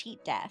can't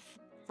cheat death.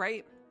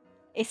 Right.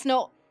 It's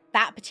not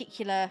that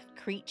particular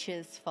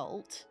creature's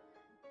fault,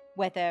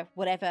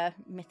 whatever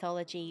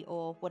mythology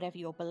or whatever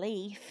your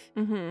belief,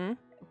 Mm-hmm.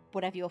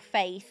 whatever your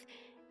faith,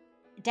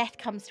 death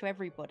comes to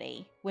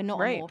everybody. We're not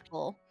Right.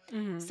 immortal.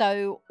 Mhm.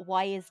 So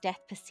why is death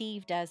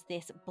perceived as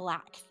this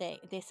black thing,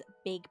 this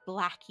big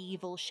black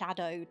evil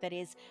shadow that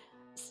is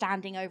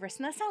standing over us?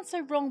 And that sounds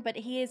so wrong, but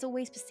he is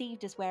always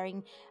perceived as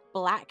wearing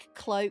black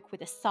cloak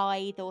with a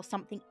scythe or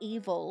something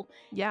evil.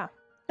 Yeah.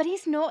 But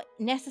he's not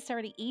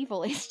necessarily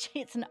evil.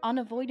 It's an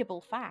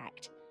unavoidable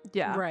fact.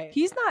 Yeah. Right.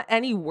 He's not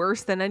any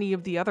worse than any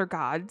of the other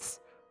gods.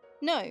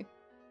 No,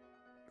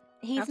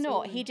 he's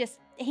not. Absolutely.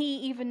 He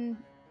even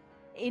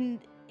in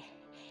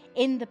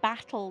the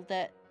battle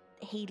that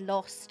he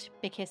lost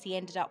because he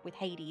ended up with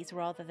Hades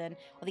rather than,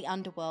 or the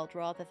underworld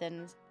rather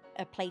than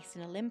a place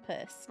in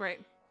Olympus. Right.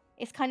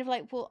 It's kind of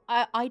like, well,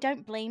 I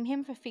don't blame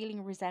him for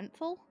feeling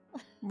resentful.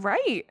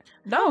 Right.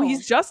 No, No.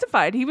 he's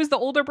justified. He was the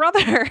older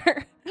brother.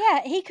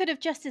 Yeah, he could have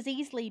just as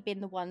easily been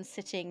the one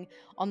sitting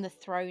on the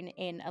throne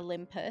in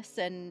Olympus,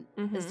 and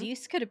Mhm.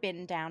 Zeus could have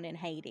been down in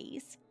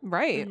Hades.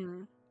 Right.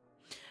 Mhm.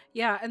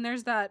 Yeah, and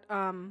there's that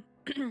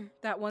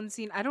that one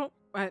scene. I don't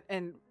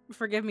and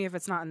forgive me if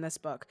it's not in this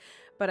book,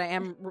 but I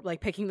am like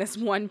picking this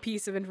one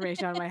piece of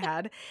information out of my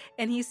head.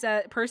 And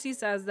Percy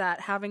says that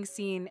having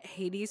seen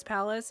Hades'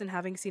 palace and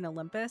having seen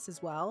Olympus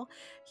as well,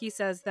 he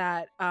says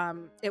that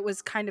it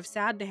was kind of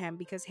sad to him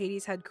because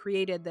Hades had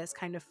created this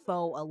kind of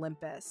faux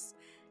Olympus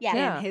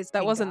Yeah. in his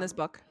that was in kingdom. this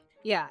book.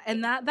 Yeah,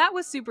 and that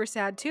was super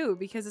sad too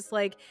because it's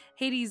like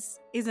Hades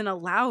isn't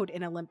allowed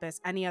in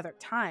Olympus any other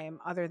time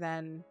other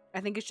than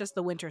I think it's just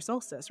the winter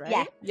solstice, right?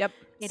 Yeah, Yep.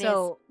 it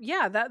So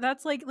yeah,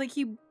 that's like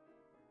he,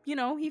 you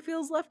know, he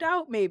feels left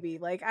out maybe.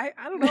 Like I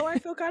don't know, I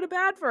feel kind of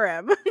bad for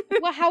him.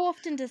 Well, how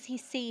often does he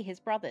see his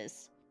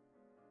brothers?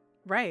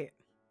 Right.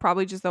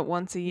 Probably just that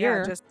once a year.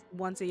 Yeah, just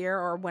once a year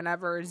or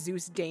whenever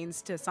Zeus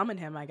deigns to summon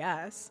him, I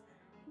guess.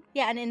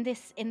 Yeah, and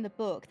in the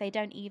book,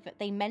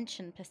 they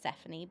mention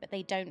Persephone, but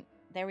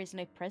there is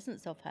no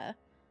presence of her.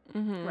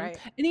 Mhm. Right.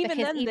 And even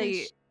Because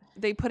then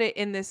they put it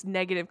in this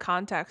negative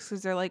context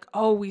because they're like,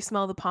 oh, we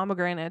smell the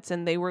pomegranates,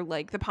 and they were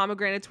like, the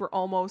pomegranates were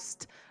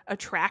almost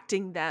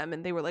attracting them,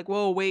 and they were like,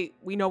 whoa, wait,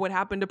 we know what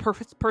happened to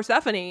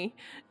Persephone.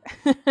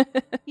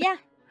 Yeah,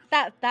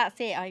 that's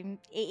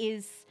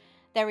it.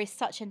 There is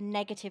such a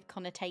negative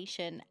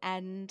connotation,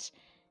 and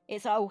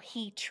it's, oh,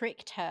 he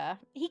tricked her.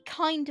 He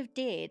kind of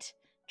did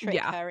trick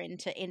Yeah. her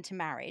into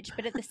marriage,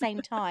 but at the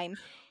same time,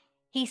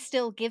 he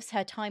still gives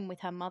her time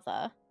with her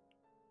mother.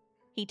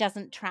 He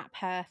doesn't trap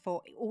her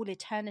for all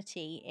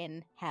eternity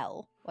in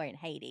hell or in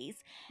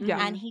Hades.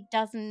 Yeah. And he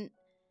doesn't,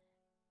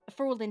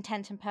 for all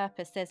intent and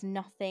purpose, there's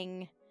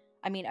nothing.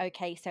 I mean,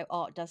 okay, so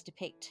art does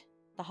depict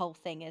the whole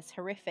thing as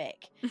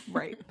horrific,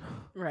 Right.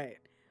 Right.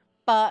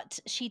 but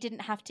she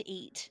didn't have to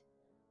eat.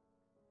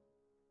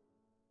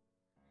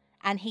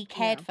 And he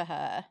cared Yeah. for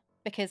her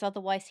because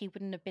otherwise he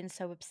wouldn't have been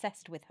so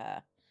obsessed with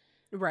her.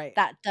 Right.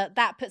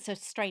 That puts a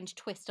strange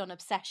twist on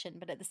obsession,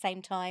 but at the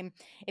same time,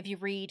 if you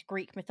read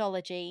Greek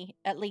mythology,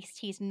 at least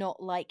he's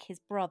not like his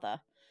brother.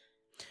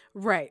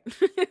 Right.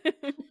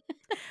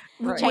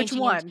 Right. Which Changing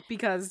one?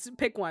 Because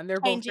pick one. They're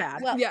both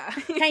bad. well, Yeah.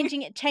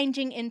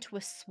 changing into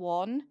a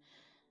swan.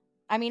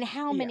 I mean,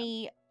 how Yeah.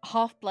 many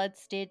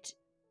half-bloods did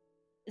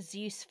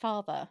Zeus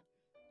father?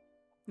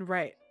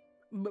 Right.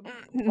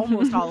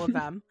 Almost all of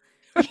them.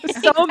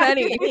 So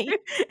many. Exactly.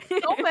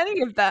 So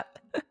many of that.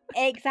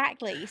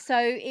 Exactly. So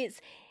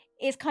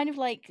it's kind of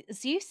like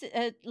Zeus,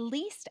 at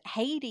least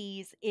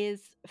Hades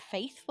is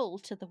faithful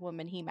to the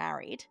woman he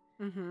married.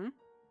 Mm-hmm.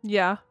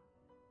 Yeah.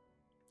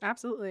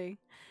 Absolutely.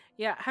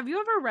 Yeah. Have you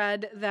ever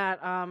read that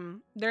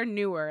they're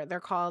newer. They're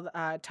called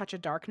Touch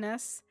of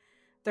Darkness.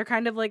 They're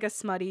kind of like a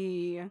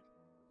smutty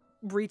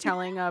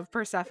retelling of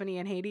Persephone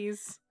and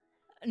Hades.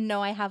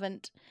 No, I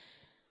haven't.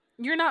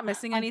 You're not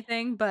missing I'm-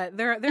 anything, but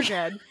they're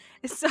good.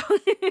 So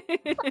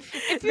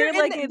If you're they're they're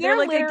like a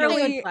guilty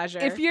literally- pleasure.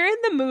 If you're in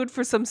the mood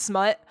for some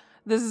smut,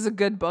 this is a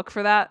good book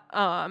for that.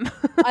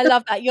 I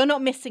love that. You're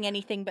not missing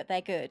anything, but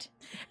they're good.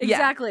 Yeah,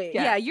 Exactly.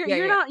 yeah, Yeah, yeah,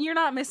 you're yeah.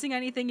 not missing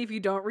anything if you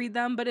don't read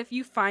them, but if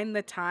you find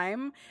the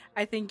time,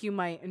 I think you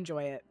might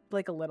enjoy it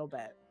like a little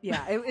bit.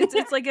 Yeah,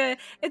 it's like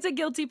it's a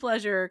guilty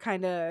pleasure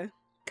kind of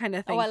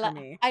thing for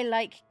me. I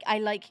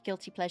like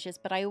guilty pleasures,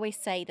 but I always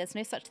say there's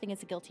no such thing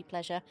as a guilty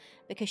pleasure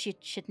because you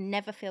should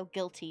never feel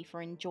guilty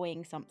for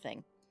enjoying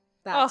something.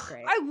 That's Oh,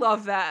 great. I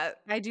love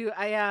that. I do.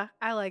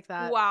 I like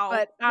that. Wow,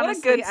 But what a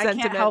honestly, good I can't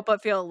sentiment. help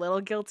but feel a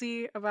little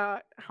guilty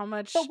about how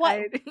much But what-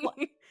 I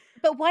what-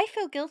 But why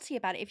feel guilty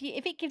about it?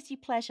 If it gives you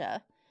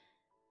pleasure,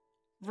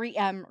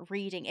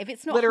 reading, if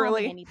it's not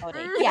Literally. harming anybody,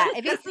 yeah.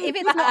 If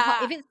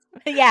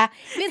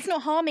it's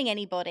not harming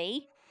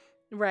anybody,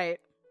 right.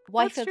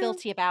 why That's feel true.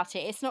 guilty about it?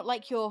 It's not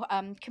like you're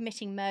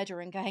committing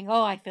murder and going,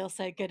 "Oh, I feel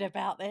so good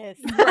about this."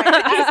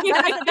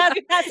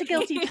 Right. That's a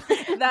guilty.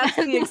 That's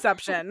the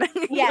exception.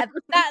 Yeah,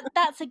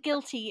 that's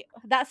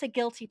a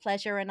guilty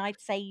pleasure, and I'd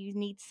say you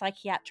need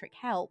psychiatric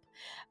help.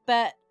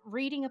 But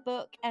reading a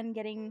book and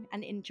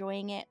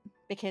enjoying it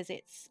because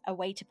it's a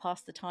way to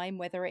pass the time,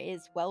 whether it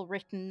is well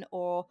written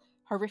or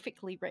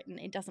horrifically written,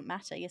 it doesn't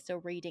matter. You're still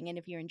reading, and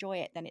if you enjoy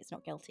it, then it's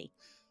not guilty.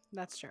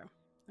 That's true.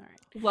 All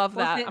right. Love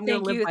Well, that. I'm gonna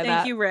live by thank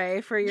that. you,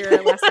 Ray, for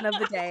your lesson of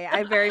the day.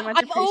 I very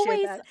much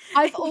appreciate that.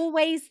 I've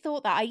always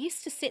thought that. I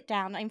used to sit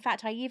down. In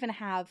fact, I even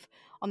have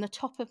on the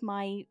top of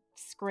my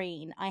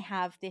screen, I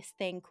have this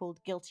thing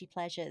called Guilty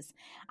Pleasures,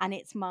 and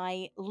it's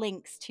my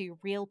links to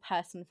real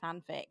person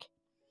fanfic.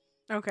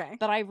 Okay.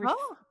 But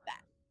Oh.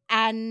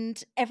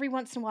 and every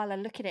once in a while I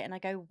look at it and I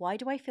go, why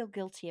do I feel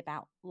guilty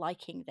about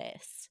liking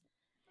this?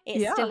 It's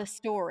Yeah. still a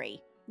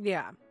story,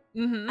 Yeah.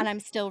 Mm-hmm. and I'm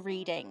still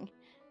reading.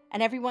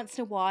 And every once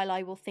in a while,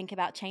 I will think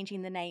about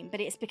changing the name, but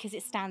it's because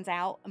it stands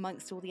out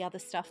amongst all the other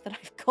stuff that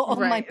I've got on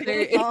my Right.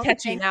 It's bookmark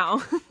catchy thing.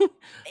 now.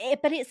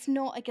 But it's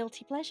not a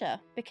guilty pleasure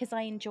because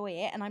I enjoy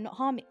it, and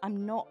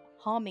I'm not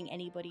harming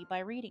anybody by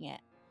reading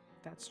it.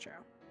 That's true.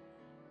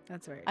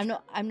 That's very I'm true.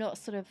 not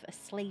sort of a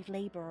slave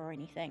labor or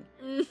anything.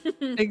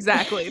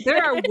 Exactly.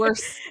 There are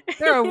worse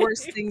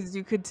things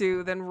you could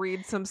do than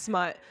read some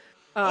smut.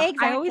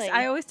 Exactly.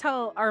 I always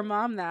tell our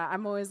mom that.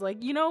 I'm always like,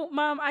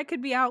 Mom, I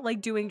could be out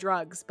like doing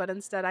drugs, but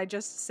instead I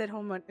just sit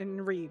home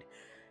and read.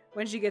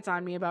 When she gets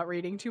on me about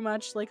reading too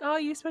much, like, oh,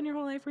 you spend your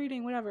whole life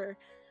reading, whatever.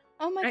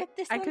 Oh my god,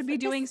 I could be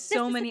doing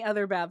so many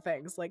other bad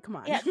things. Like, come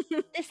on. Yeah,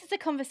 this is a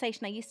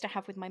conversation I used to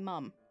have with my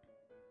mum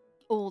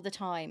all the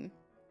time.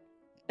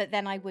 But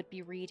then I would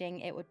be reading.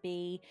 It would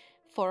be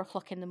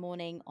 4:00 in the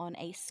morning on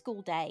a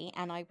school day,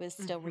 and I was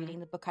still reading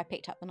the book I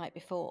picked up the night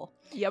before.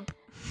 Yep.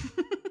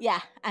 Yeah,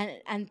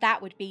 and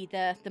that would be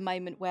the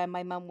moment where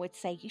my mum would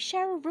say, "You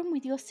share a room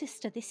with your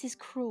sister. This is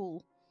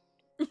cruel."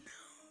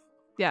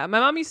 Yeah, my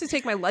mom used to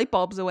take my light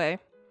bulbs away.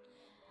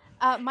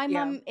 My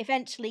Yeah. mum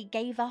eventually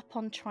gave up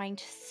on trying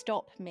to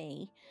stop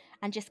me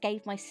and just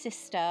gave my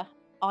sister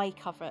eye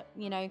cover.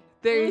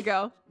 There you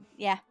go.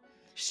 Yeah,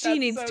 She That's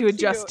needs so to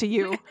adjust cute. to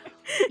you.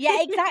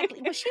 yeah,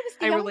 exactly. Well, she was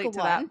the I younger relate to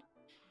that. one.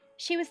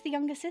 She was the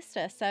younger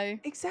sister, so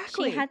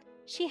Exactly.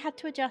 she had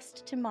to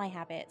adjust to my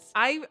habits.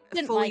 I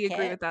Didn't fully like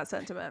agree it. with that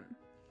sentiment.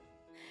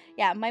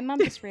 Yeah, my mum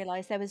just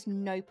realised there was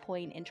no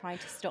point in trying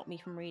to stop me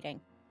from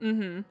reading.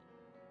 Mm-hmm.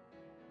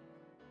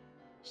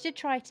 She did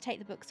try to take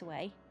the books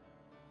away.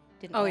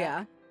 Didn't Oh work.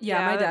 yeah. Yeah,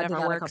 Yeah, my that dad never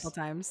did that works. a couple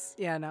times.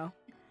 Yeah, no.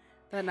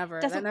 That never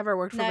Doesn't-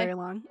 worked for no. very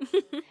long.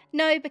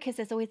 No, because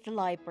there's always the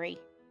library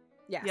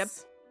Yes. Yep.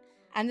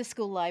 and the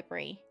school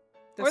library.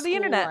 The Or the school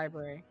internet.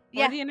 library.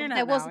 Yeah, Or the internet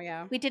there now, wasn't.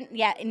 yeah. We didn't.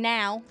 Yeah,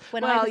 now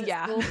when I Well, was at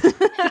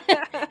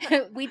yeah.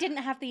 school, we didn't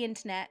have the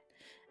internet.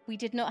 We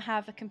did not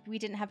have we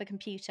didn't have a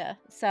computer.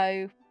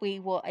 So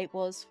it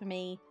was for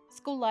me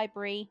school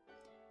library,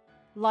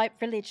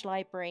 village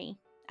library,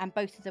 and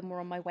both of them were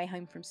on my way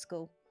home from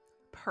school.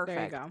 Perfect.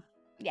 There you go.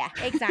 Yeah,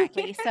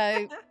 exactly.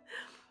 So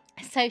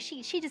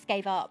she just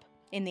gave up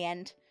in the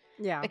end.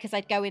 Yeah. Because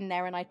I'd go in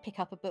there and I'd pick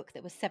up a book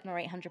that was 700 or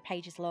 800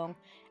 pages long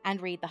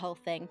and read the whole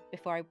thing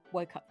before I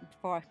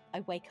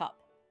wake up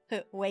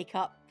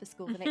for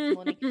school the next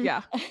morning.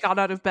 Yeah, got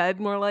out of bed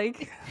more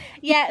like.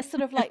 Yeah,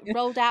 sort of like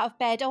rolled out of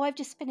bed. Oh, I've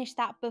just finished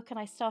that book and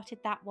I started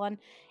that one.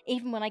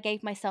 Even when I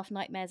gave myself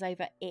nightmares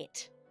over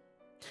it.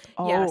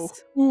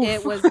 Yes. Oof.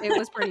 It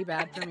was pretty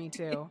bad for me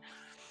too.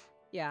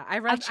 Yeah, I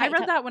read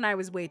that when I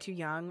was way too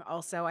young.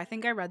 Also, I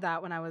think I read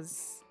that when I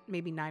was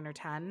maybe 9 or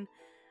 10.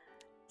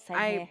 Same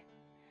here.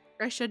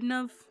 I shouldn't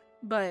have,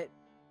 but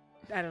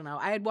I don't know.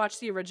 I had watched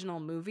the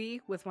original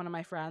movie with one of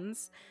my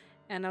friends,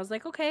 and I was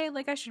like, okay,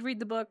 like I should read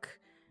the book.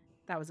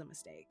 That was a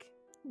mistake.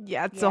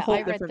 Yeah, it's Yeah, a whole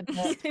I read the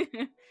different.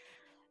 book.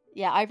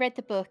 Yeah, I read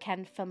the book,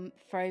 and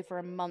for over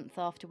a month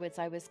afterwards,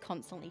 I was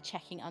constantly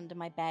checking under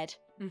my bed.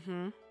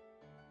 Mm-hmm.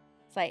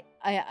 It's like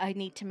I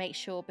need to make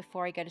sure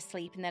before I go to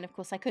sleep, and then of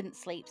course I couldn't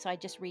sleep, so I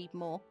just read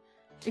more.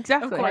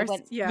 Exactly. Of course.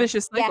 went- Yeah.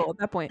 Vicious cycle Yeah. at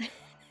that point.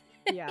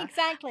 Yeah.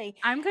 Exactly.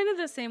 I'm kind of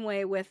the same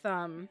way with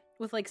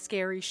like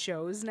scary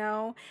shows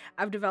now.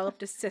 I've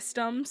developed a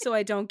system so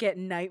I don't get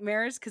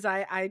nightmares because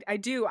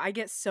I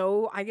get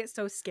so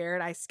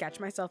scared. I sketch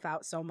myself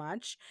out so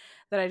much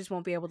that I just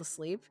won't be able to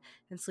sleep,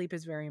 and sleep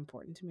is very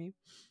important to me.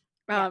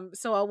 Yeah.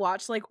 So I'll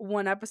watch like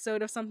one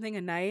episode of something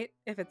a night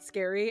if it's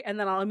scary, and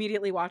then I'll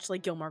immediately watch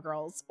like Gilmore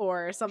Girls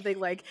or something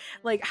like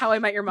How I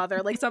Met Your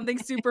Mother, like something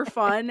super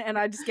fun, and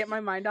I just get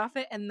my mind off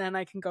it, and then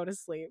I can go to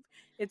sleep.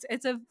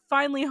 It's a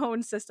finely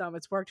honed system.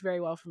 It's worked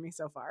very well for me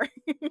so far.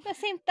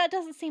 That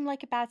doesn't seem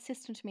like a bad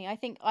system to me. I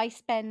think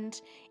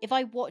if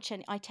I watch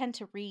I tend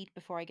to read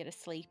before I go to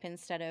sleep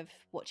instead of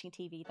watching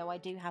TV, though I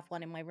do have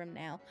one in my room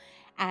now.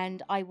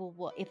 And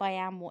if I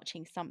am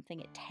watching something,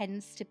 it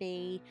tends to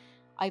be,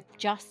 I've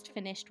just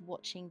finished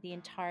watching the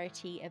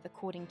entirety of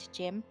According to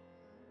Jim,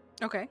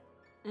 Okay.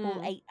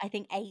 all 8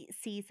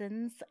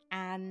 seasons,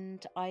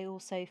 and I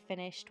also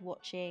finished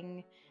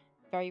watching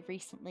very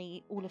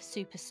recently all of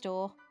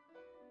Superstore.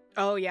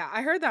 Oh yeah,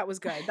 I heard that was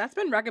good. That's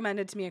been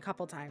recommended to me a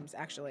couple times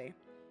actually.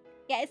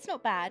 Yeah, it's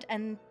not bad.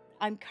 And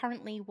I'm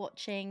currently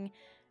watching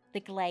The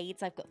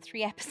Glades. I've got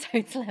 3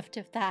 episodes left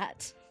of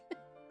that.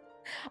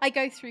 I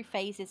go through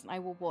phases and I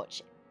will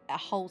watch a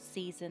whole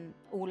season,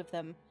 all of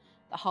them,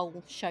 the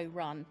whole show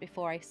run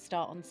before I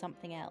start on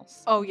something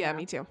else. Oh yeah, Yeah.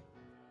 me too.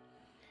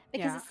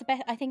 Because Yeah. it's the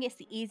best. I think it's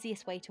the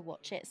easiest way to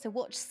watch it. So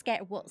watch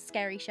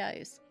scary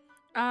shows.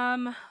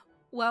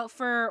 Well,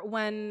 for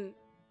when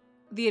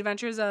The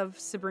Adventures of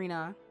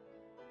Sabrina.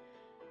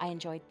 I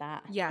enjoyed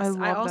that. Yes, I I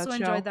love also that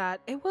enjoyed show.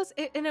 that. It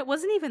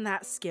wasn't even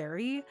that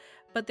scary,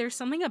 but there's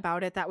something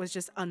about it that was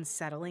just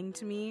unsettling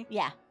to me.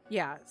 Yeah.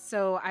 Yeah,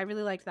 so I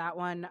really liked that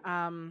one.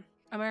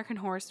 American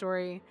Horror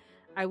Story,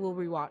 I will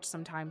rewatch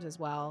sometimes as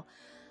well.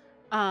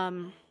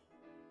 I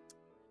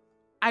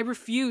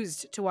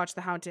refused to watch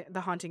The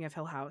Haunting of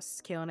Hill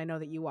House. Kaylin, I know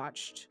that you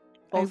watched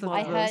both of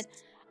love those.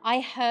 I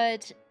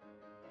heard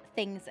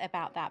things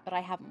about that, but I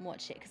haven't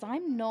watched it because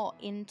I'm not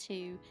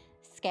into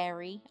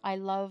scary. I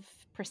love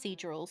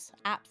procedurals,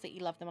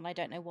 absolutely love them, and I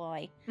don't know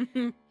why.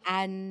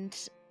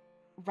 And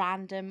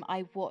random,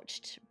 I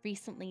watched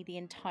recently the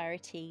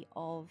entirety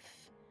of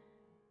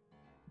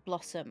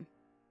Blossom.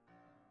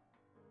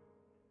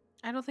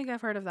 I don't think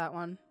I've heard of that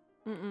one.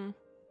 Mm-mm.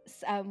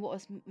 What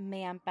was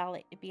Mayim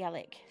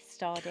Bialik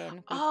starred in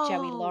with Oh.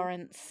 Joey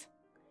Lawrence.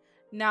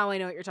 Now I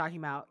know what you're talking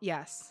about.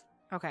 Yes.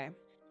 Okay.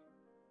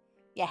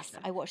 Yes,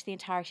 Okay. I watched the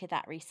entirety of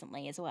that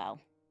recently as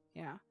well.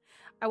 Yeah.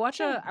 I watch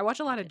Yeah.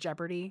 a lot of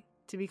Jeopardy,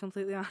 to be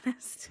completely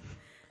honest.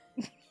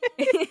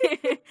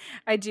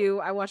 I do.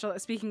 I watch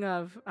speaking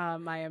of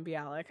Mayim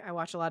Bialik, I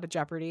watch a lot of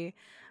Jeopardy.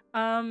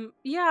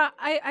 Yeah,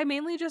 I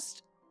mainly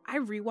just I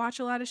rewatch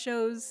a lot of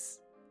shows.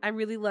 I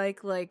really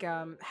like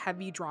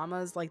heavy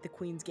dramas like The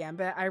Queen's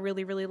Gambit. I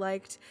really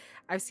liked.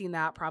 I've seen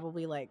that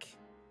probably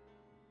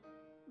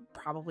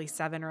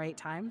 7 or 8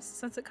 times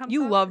since it comes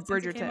You out, love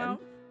since it came Bridgerton.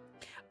 out.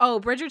 Oh,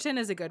 Bridgerton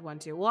is a good one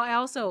too. Well, I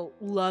also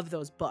love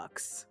those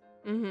books.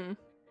 Mm-hmm.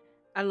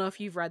 I don't know if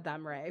you've read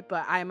them, Ray,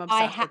 but I'm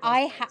obsessed with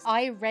those books.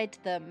 I read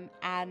them,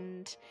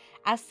 and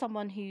as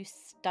someone who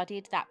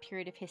studied that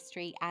period of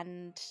history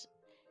and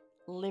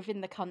live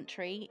in the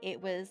country,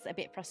 it was a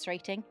bit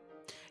frustrating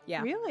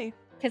Yeah. Really?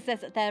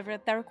 because there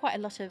are quite a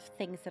lot of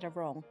things that are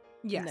wrong.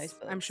 Yes, those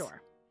I'm books.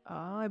 sure.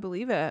 Oh, I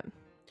believe it.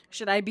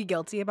 Should I be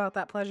guilty about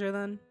that pleasure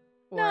then?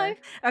 No.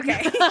 Okay.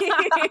 Is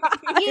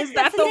that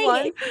That's the thing,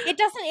 one?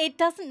 It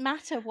doesn't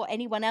matter what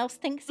anyone else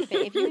thinks of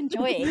it. If you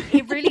enjoy it,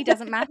 it really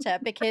doesn't matter,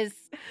 because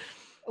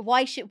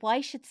why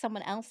should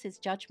someone else's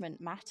judgment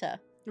matter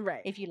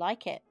Right. if you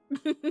like it?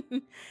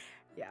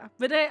 Yeah,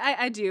 but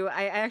I do.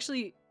 I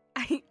actually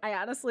I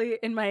honestly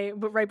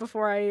right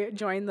before I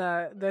joined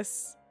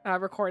this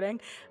recording,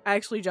 I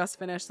actually just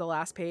finished the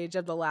last page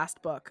of the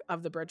last book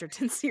of the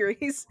Bridgerton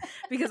series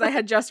because I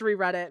had just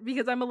reread it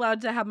because I'm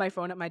allowed to have my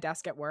phone at my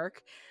desk at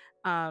work.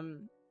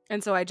 And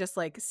so I just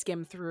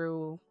skim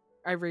through.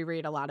 I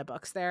reread a lot of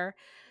books there.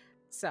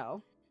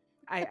 So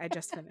I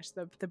just finished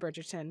the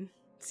Bridgerton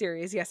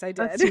series. Yes, I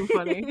did. That's too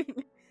funny.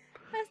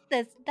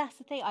 That's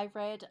the thing. I'm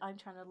trying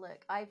to look.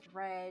 I've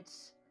read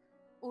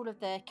all of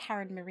the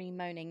Karen Marie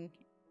Moaning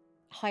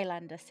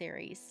Highlander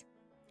series,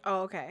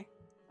 Oh, okay.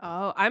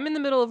 Oh, I'm in the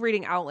middle of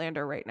reading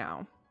Outlander right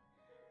now.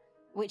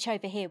 which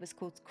over here was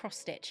called Cross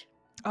Stitch.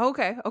 Oh,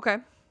 okay.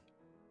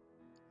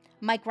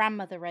 My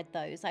grandmother read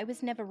those. I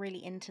was never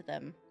really into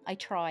them. I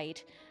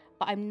tried,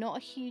 but I'm not a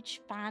huge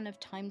fan of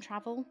time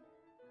travel.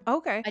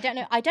 Okay.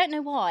 I don't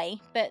know why,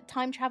 but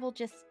time travel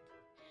just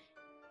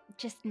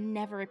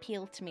never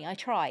appealed to me. I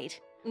tried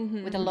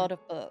Mm-hmm. with a lot of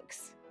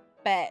books,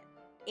 but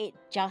it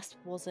just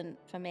wasn't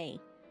for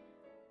me.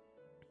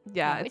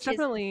 Yeah, which it's is-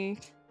 definitely.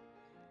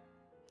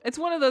 It's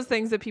one of those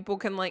things that people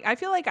can I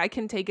feel like I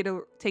can take it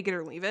or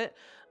leave it.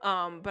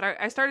 But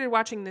I started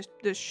watching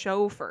this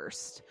show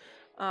first.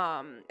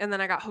 And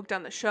then I got hooked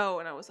on the show,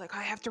 and I was like,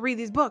 I have to read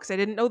these books. I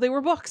didn't know they were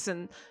books,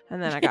 and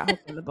then I got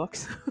hooked on the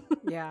books.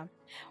 Yeah.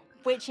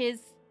 Which is,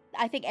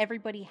 I think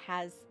everybody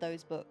has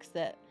those books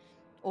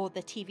or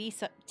the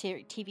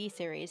TV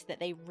series that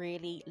they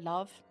really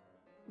love.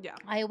 Yeah.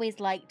 I always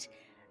liked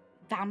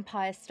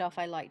vampire stuff.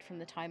 I liked from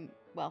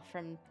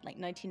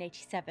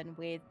 1987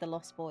 with The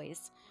Lost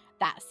Boys.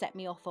 That set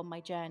me off on my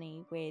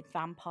journey with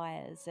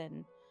vampires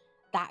and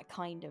that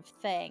kind of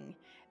thing.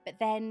 But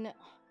then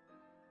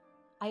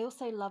I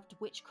also loved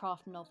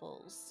witchcraft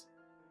novels.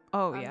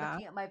 Oh I'm yeah.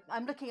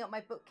 looking at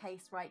my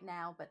bookcase right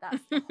now, but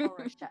that's the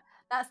horror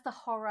that's the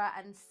horror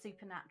and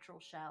supernatural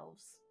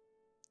shelves.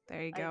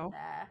 There you Over go.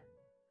 there.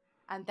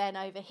 And then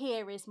over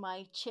here is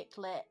my chick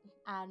lit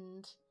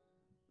and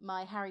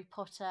my Harry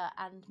Potter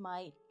and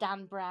my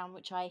Dan Brown,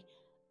 which I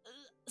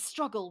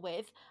struggle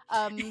with.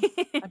 I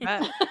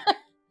bet.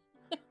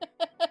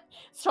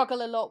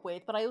 Struggle a lot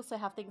with, but I also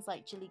have things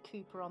like Jilly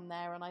Cooper on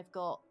there, and I've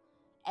got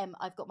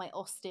my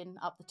Austen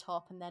up the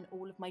top, and then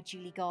all of my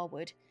Julie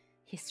Garwood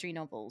history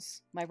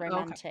novels, my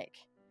romantic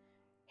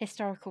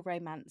historical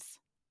romance.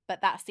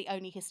 But that's the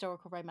only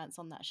historical romance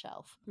on that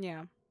shelf,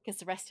 Yeah. because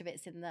the rest of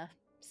it's in the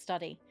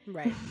study.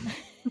 Right.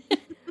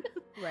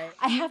 Right.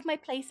 I have my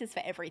places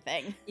for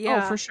everything.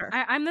 Yeah, Oh, for sure.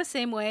 I'm the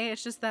same way.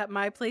 It's just that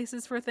my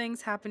places for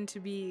things happen to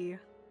be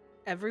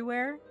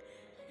everywhere.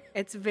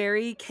 It's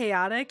very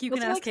chaotic. You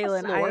can ask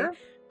Kaylin.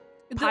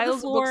 Piles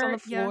of books on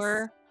the yes.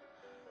 floor.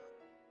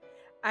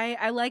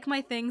 I like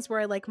my things where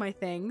I like my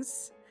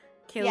things.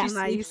 Kaylin Yes. and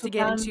I Sleeps used to with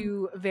get them.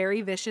 into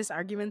very vicious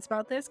arguments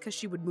about this because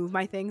she would move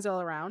my things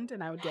all around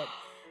and I would get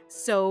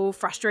so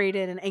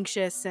frustrated and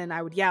anxious and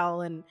I would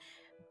yell. And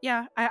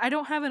yeah, I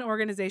don't have an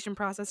organization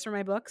process for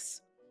my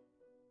books.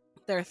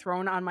 They're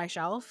thrown on my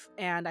shelf,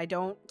 and I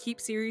don't keep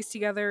series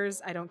together.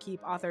 I don't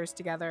keep authors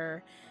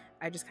together.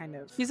 I just kind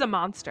of She's a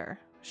monster.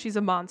 She's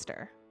a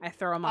monster. I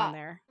throw them on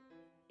there.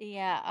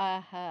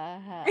 Yeah.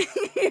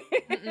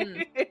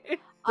 Mm-mm.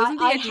 Doesn't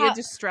the idea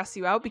just stress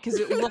you out because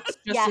it looks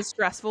just Yeah. as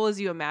stressful as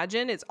you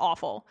imagine? It's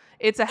awful.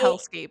 It's a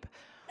hellscape.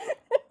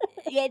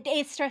 Yeah,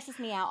 it stresses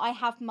me out. I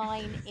have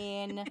mine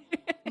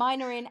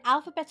are in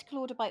alphabetical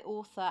order by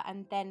author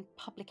and then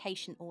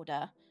publication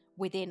order,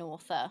 within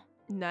author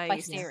by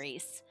Nice.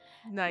 series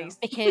Nice.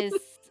 because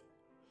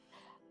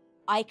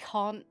I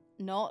can't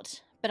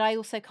not, but I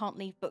also can't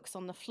leave books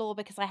on the floor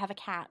because I have a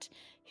cat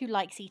who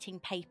likes eating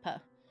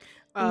paper.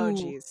 Oh, Ooh.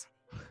 geez.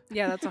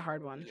 Yeah, that's a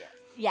hard one.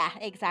 Yeah,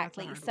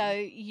 exactly. hard So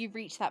one. you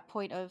reach that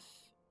point of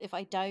if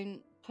I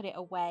don't put it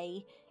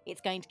away,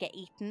 it's going to get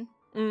eaten.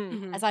 Mm.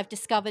 Mhm. As I've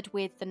discovered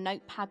with the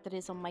notepad that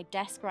is on my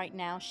desk right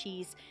now,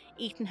 she's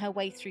eaten her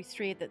way through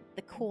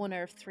the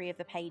corner of 3 of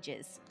the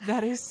pages.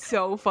 That is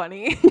so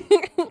funny.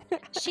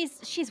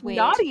 She's weird.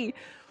 Naughty.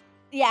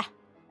 Yeah,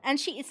 and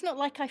it's not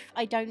like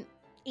I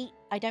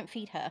don't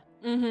feed her.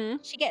 Mm-hmm.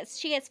 She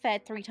gets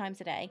fed 3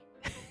 times a day.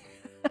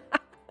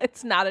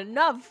 It's not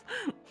enough.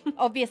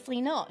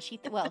 Obviously not. She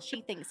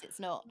thinks it's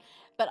not.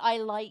 But I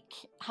like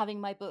having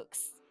my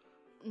books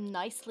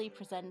nicely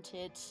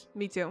presented,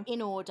 Me too.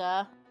 in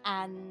order,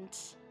 and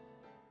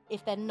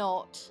if they're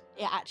not,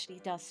 it actually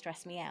does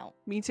stress me out.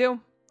 Me too.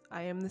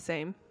 I am the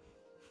same.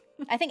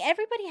 I think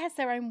everybody has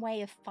their own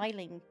way of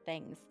filing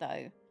things,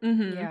 though.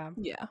 Mm-hmm. Yeah.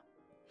 Yeah.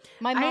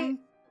 My mum,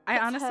 I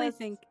puts honestly hers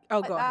think. Oh,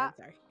 like go ahead.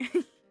 that.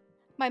 Sorry.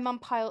 my mum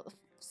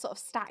sort of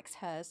stacks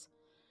hers.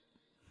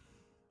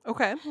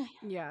 Okay.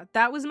 Yeah,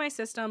 that was my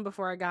system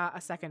before I got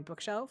a second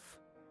bookshelf.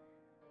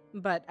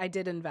 But I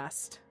did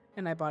invest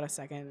and I bought a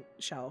second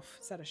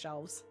set of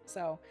shelves.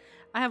 So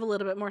I have a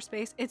little bit more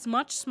space. It's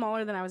much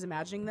smaller than I was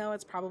imagining, though.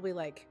 It's probably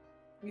like,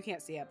 you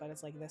can't see it, but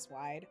it's like this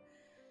wide.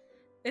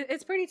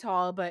 It's pretty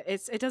tall, but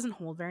it doesn't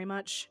hold very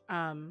much.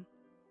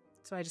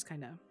 So I just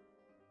kind of,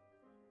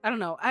 I don't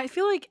know. I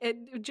feel like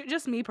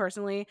just me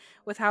personally,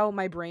 with how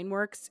my brain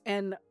works,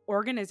 an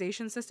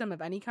organization system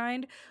of any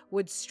kind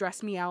would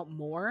stress me out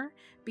more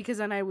because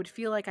then I would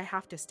feel like I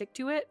have to stick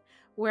to it.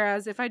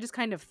 Whereas if I just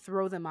kind of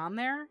throw them on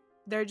there,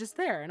 they're just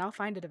there and I'll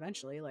find it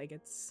eventually. Like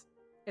it's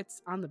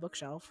on the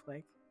bookshelf.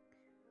 Like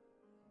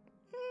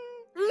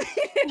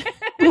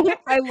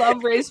I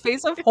love Ray's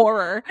face of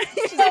horror.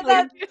 She's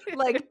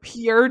like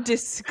pure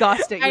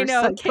disgust at your I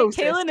know. psychosis,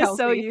 Kaylin is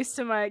so Kelsey.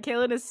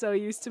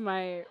 used to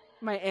my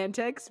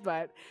antics,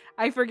 but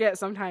I forget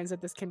sometimes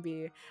that this can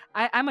be.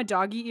 I'm a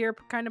doggy ear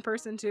kind of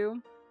person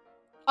too.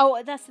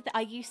 Oh, that's the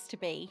I used to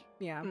be,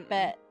 Yeah.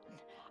 but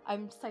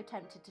I'm so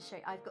tempted to show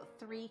you. I've got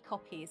 3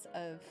 copies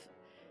of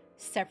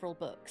several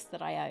books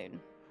that I own.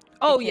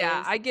 Oh yeah,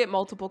 because- I get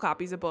multiple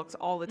copies of books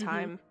all the Mhm.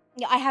 time.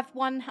 Yeah, I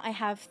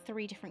have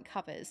 3 different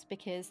covers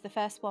because the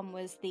first one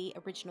was the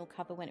original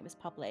cover when it was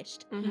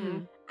published,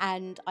 Mm-hmm.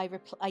 and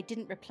I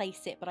didn't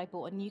replace it, but I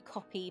bought a new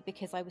copy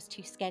because I was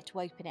too scared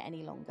to open it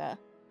any longer.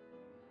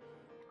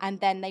 And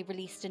then they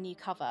released a new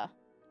cover.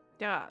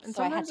 Yeah, and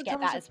So I had sometimes to the get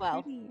that covers as are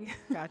well. pretty.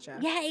 Gotcha.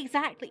 Yeah,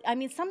 exactly. I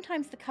mean,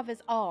 sometimes the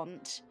covers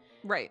aren't,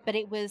 Right. but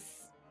it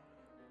was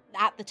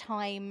at the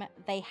time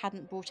they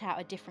hadn't brought out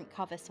a different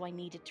cover, so I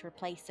needed to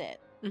replace it.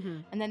 Mm-hmm.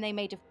 And then they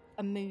made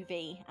a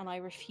movie, and I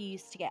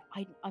refused to get.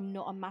 I'm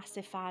not a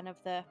massive fan of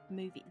the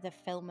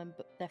film and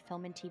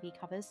TV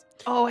covers.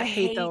 Oh, I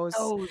hate those.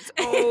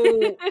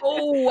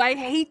 Oh, I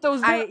hate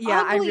those. They're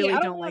I ugly. really I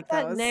don't want like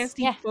that those.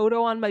 nasty Yeah.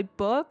 photo on my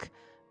book.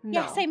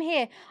 No. Yeah, same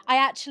here. I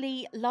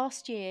actually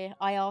last year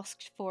I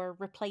asked for a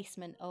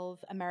replacement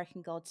of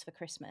American Gods for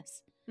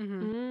Christmas.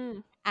 Mm-hmm.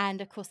 Mm.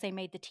 And of course, they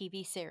made the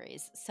TV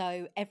series.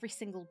 So every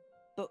single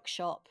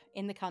bookshop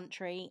in the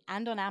country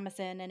and on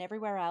Amazon and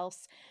everywhere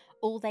else,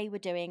 all they were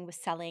doing was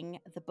selling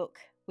the book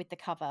with the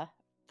cover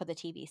for the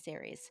TV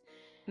series.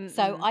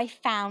 So I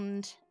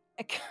found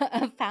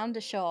found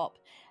a shop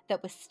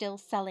that was still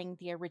selling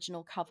the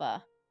original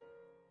cover,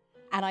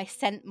 and I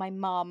sent my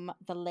mum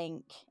the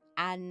link.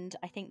 And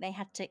I think they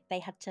had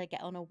to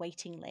get on a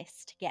waiting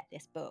list to get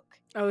this book.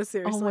 Oh,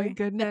 seriously? Oh my But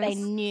goodness. they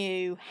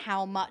knew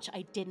how much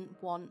I didn't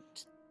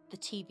want the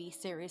TV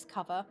series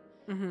cover.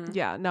 Mm-hmm.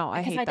 Yeah, no,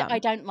 I Because hate them. I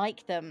don't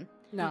like them.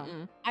 No.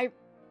 Mm-mm.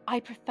 I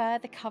prefer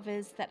the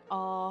covers that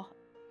are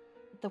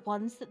the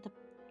ones that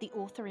the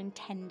author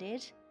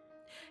intended.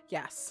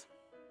 Yes.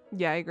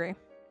 Yeah, I agree.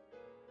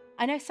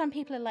 I know some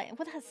people are like,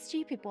 well, that's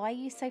stupid. Why are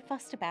you so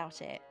fussed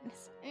about it?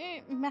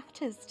 It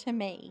matters to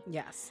me.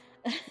 Yes.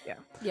 Yeah.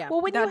 Yeah.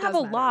 Well, when you that have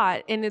does a matter.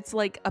 lot and it's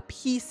like a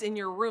piece in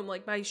your room,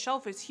 like my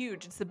shelf is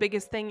huge. It's the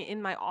biggest thing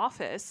in my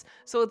office.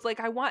 So it's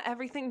like I want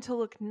everything to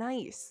look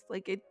nice.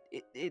 Like it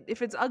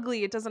if it's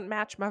ugly, it doesn't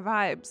match my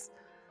vibes.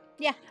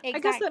 Yeah, exactly. I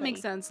guess that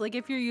makes sense. Like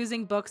if you're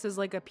using books as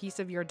like a piece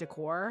of your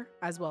decor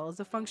as well as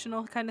a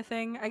functional kind of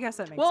thing, I guess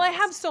that makes Well, sense. I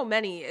have so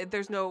many.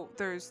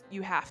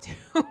 You have to.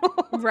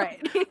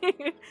 Right.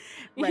 Right.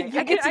 You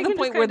I get can to the just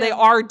point where they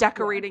kinda- are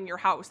decorating your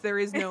house.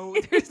 There's no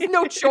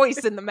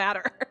choice in the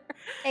matter.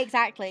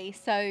 Exactly.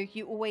 So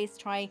you always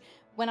try.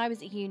 When I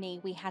was at uni,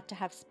 we had to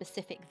have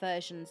specific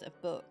versions of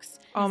books.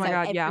 Oh my So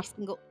God, yeah.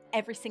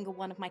 Every single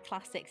one of my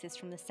classics is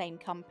from the same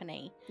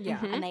company, Yeah.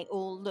 Mhm. and they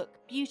all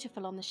look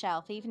beautiful on the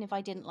shelf. Even if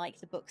I didn't like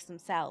the books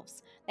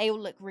themselves, they all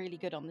look really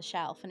good on the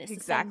shelf. And it's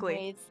Exactly. the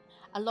same with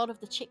a lot of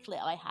the chick lit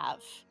I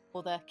have,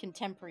 or the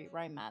contemporary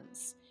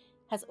romance,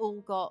 has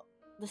all got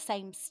the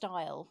same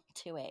style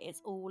to it.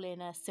 It's all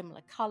in a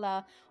similar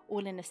color,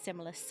 all in a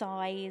similar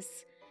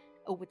size,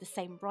 all with the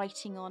same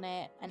writing on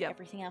it, and Yep.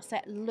 everything else. So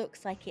it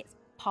looks like it's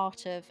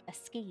part of a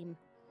scheme.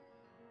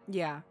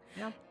 Yeah.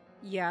 Yeah.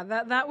 Yeah,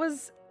 that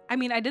was, I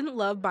mean, I didn't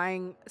love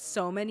buying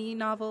so many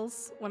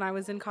novels when I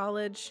was in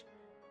college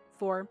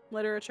for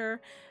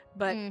literature,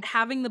 but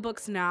having the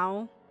books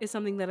now is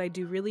something that I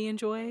do really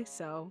enjoy,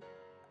 so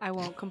I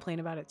won't complain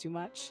about it too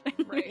much.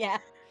 Right. Yeah.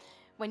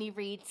 When you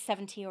read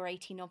 70 or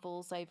 80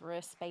 novels over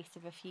a space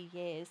of a few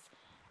years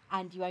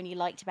and you only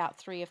liked about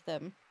 3 of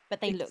them, but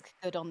they look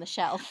good on the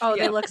shelf. Oh,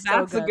 they Yeah, look so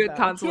that's a good, good though.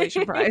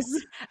 consolation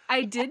prize.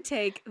 I did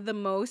take the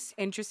most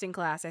interesting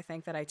class I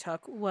think that I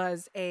took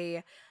was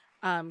a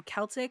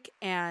Celtic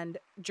and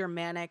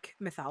Germanic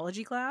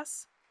mythology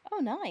class. Oh,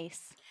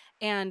 nice.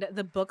 And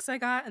the books I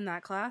got in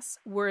that class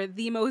were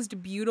the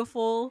most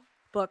beautiful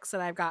books that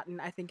I've gotten,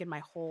 I think, in my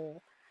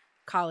whole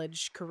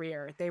college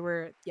career. They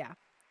were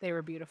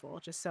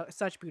beautiful. Just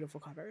such beautiful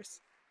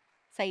covers.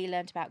 So you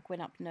learned about Gwyn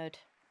ap Nudd.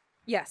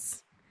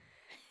 Yes.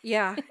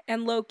 Yeah.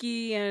 And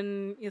Loki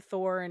and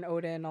Thor and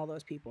Odin, all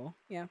those people.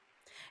 Yeah.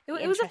 It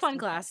was a fun Interesting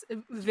class.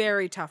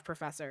 Very tough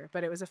professor,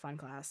 but it was a fun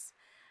class.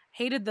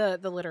 Hated the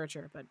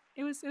literature, but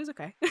it was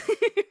okay.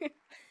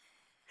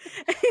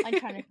 I'm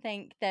trying to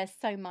think. There's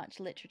so much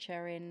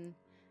literature in,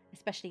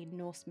 especially in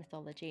Norse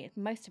mythology.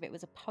 Most of it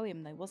was a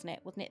poem, though, wasn't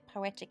it? Wasn't it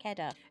Poetic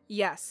Edda?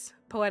 Yes,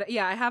 poetic.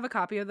 Yeah, I have a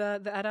copy of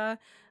the Edda,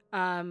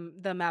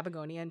 the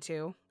Mabagonian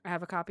too. I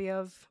have a copy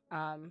of.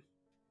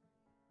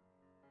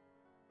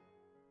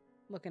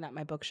 Looking at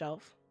my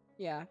bookshelf.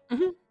 Yeah,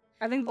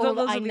 I think those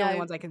are the only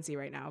ones I can see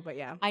right now. But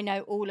yeah, I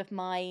know all of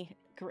my,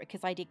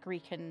 because I did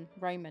Greek and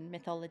Roman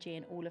mythology,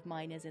 and all of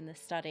mine is in the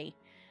study,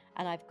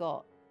 and I've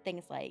got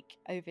things like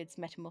Ovid's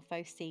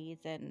Metamorphoses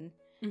and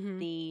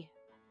the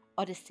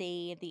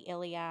Odyssey, the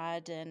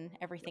Iliad, and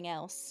everything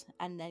else,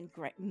 and then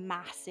great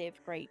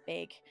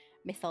big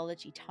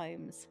mythology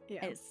tomes.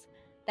 Yeah.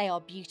 They are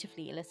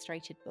beautifully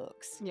illustrated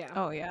books. Yeah.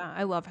 Oh yeah,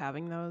 I love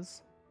having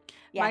those.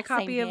 Yeah, my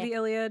copy of the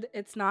Iliad,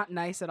 it's not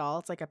nice at all.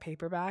 It's like a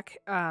paperback.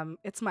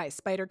 It's my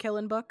spider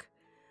killing book.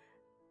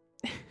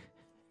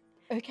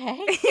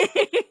 Okay.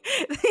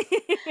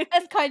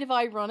 That's kind of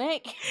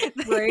ironic.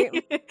 Right?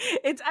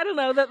 It's, I don't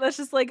know, that's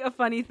just like a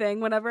funny thing.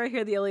 Whenever I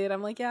hear the Iliad,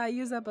 I'm like, yeah, I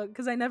use that book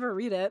because I never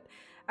read it.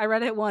 I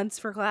read it once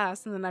for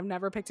class and then I've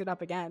never picked it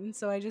up again.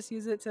 So I just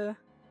use it to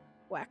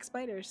whack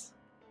spiders.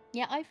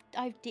 Yeah,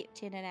 I've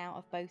dipped in and out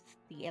of both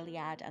the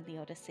Iliad and the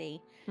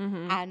Odyssey.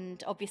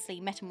 And obviously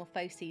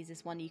Metamorphoses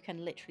is one you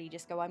can literally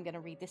just go, I'm going to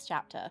read this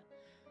chapter.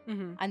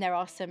 And there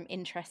are some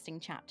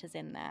interesting chapters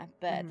in there.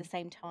 But at the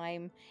same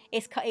time,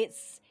 it's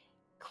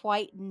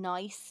quite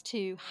nice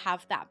to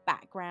have that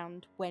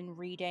background when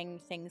reading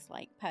things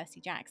like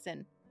Percy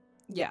Jackson.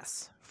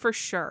 Yes, for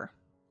sure.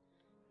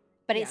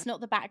 But it's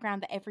not the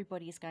background that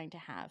everybody is going to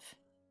have.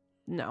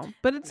 No,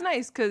 but it's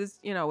nice because,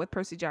 with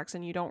Percy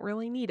Jackson, you don't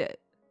really need it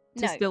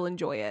to still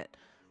enjoy it.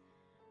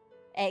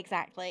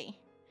 Exactly.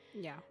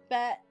 Yeah.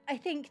 But I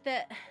think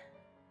that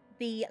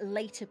the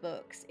later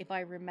books, if I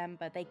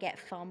remember, they get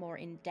far more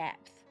in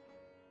depth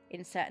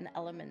in certain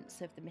elements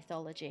of the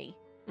mythology.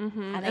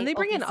 And they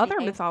bring in other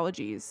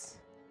mythologies.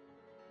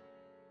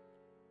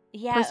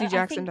 Yeah, Percy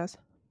Jackson does.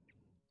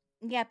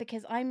 Yeah,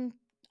 because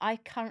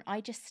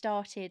I just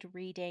started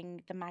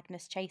reading the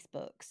Magnus Chase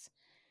books.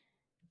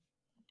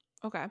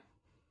 Okay.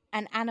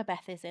 And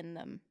Annabeth is in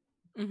them.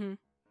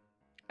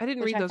 I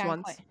didn't read those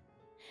ones.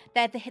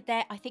 They're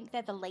I think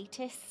they're the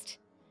latest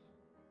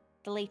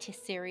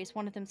series.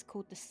 One of them's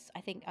called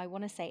I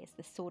want to say it's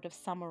the Sword of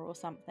Summer or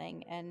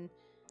something, and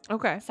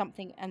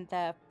something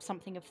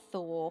of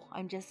Thor.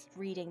 I'm just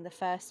reading the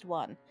first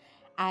one,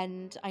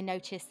 and I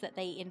noticed that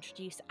they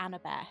introduce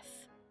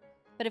Annabeth,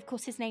 but of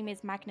course his name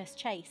is Magnus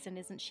Chase, and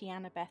isn't she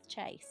Annabeth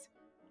Chase?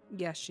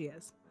 Yes, she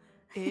is.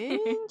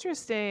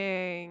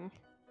 Interesting.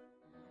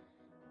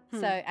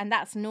 So, and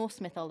that's Norse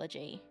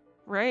mythology,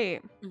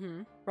 right?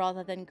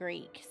 Rather than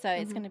Greek. So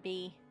it's going to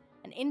be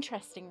an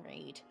interesting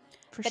read.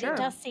 For but sure. It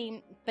does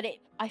seem,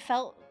 I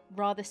felt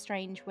rather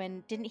strange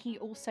when, didn't he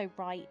also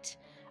write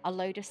a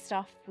load of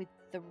stuff with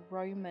the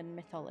Roman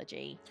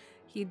mythology?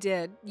 He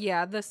did.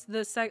 Yeah,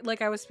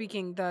 like I was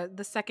speaking,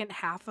 the second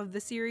half of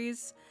the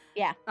series.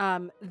 Yeah.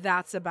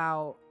 That's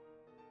about,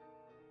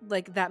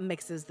 like, that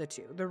mixes the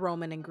two, the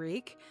Roman and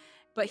Greek.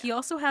 But he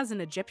also has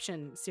an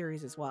Egyptian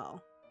series as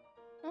well.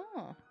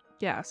 Oh.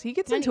 Yeah, so he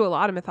gets into a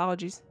lot of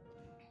mythologies.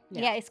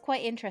 Yeah, it's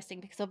quite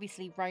interesting because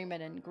obviously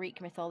Roman and Greek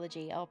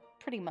mythology are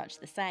pretty much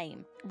the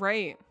same.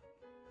 Right.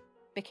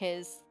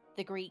 Because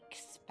the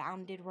Greeks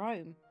founded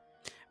Rome.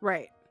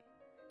 Right.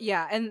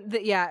 Yeah, and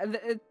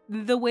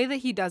the way that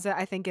he does it,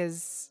 I think,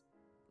 is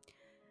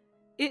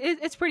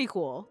it's pretty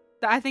cool.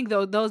 I think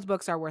those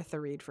books are worth the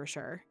read for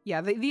sure.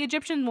 Yeah, the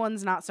Egyptian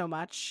ones not so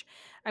much.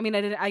 I mean,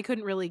 I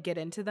couldn't really get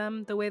into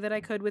them the way that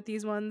I could with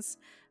these ones,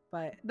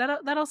 but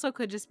that also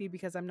could just be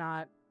because I'm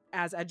not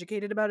as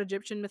educated about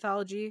Egyptian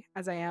mythology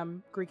as I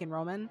am Greek and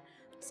Roman.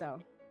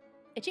 So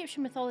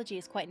Egyptian mythology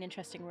is quite an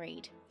interesting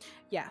read.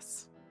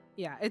 Yes.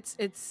 Yeah,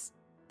 it's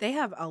they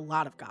have a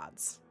lot of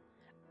gods.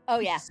 Oh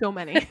yeah. So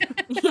many.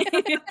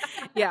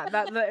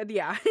 Yeah,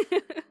 yeah.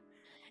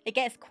 It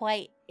gets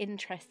quite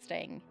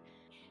interesting.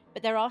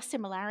 But there are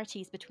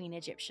similarities between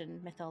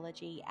Egyptian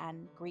mythology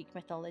and Greek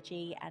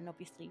mythology, and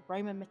obviously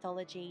Roman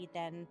mythology,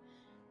 then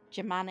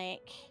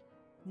Germanic,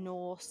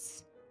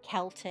 Norse,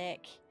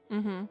 Celtic,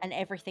 Mm-hmm. and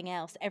everything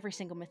else. Every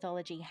single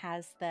mythology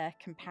has their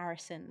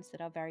comparisons that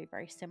are very,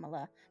 very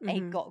similar.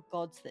 They've Mhm. got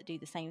gods that do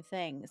the same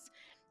things.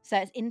 So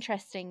it's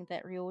interesting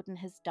that Riordan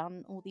has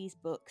done all these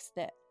books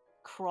that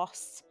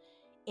cross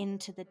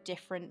into the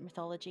different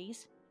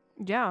mythologies.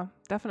 Yeah,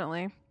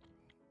 definitely.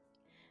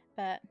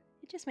 But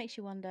it just makes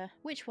you wonder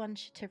which one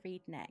to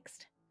read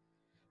next.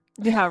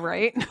 Yeah,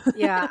 right.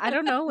 Yeah, I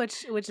don't know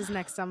which is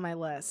next on my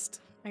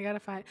list. I gotta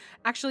find.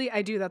 Actually,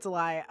 I do. That's a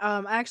lie.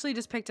 I actually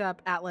just picked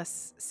up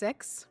Atlas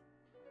 6.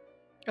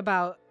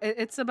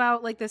 It's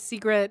about like the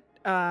secret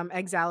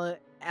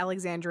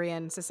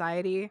Alexandrian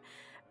society.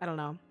 I don't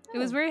know. It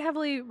was Oh. very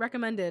heavily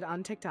recommended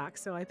on TikTok,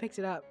 so I picked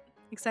it up.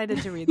 Excited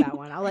to read that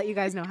one. I'll let you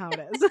guys know how it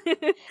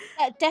is.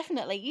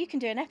 Definitely, you can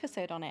do an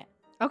episode on it.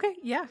 Okay,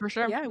 yeah, For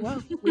sure. Yeah, I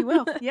will. We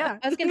will. Yeah.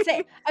 I was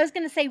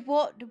gonna say,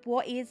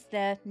 what is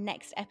the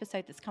next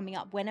episode that's coming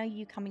up? When are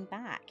you coming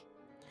back? As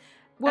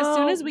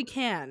soon Well, as we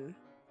can.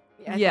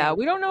 I yeah, think.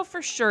 we don't know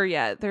for sure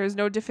yet. There is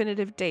no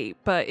definitive date,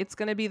 but it's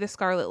going to be the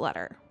Scarlet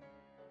Letter.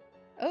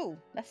 Oh,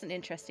 that's an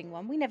interesting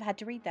one. We never had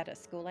to read that at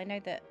school. I know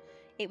that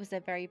it was a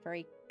very,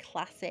 very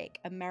classic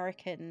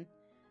American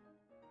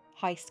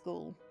high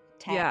school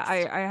text. Yeah,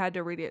 I had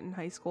to read it in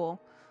high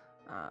school.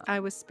 I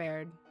was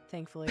spared,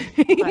 thankfully.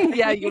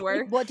 Yeah, you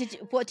were. What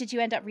did you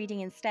end up reading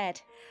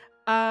instead?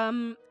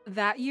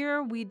 That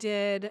year we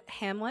did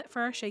Hamlet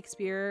for our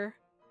Shakespeare.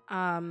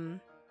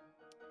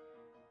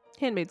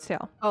 Handmaid's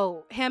Tale.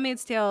 Oh,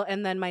 Handmaid's Tale,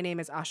 and then My Name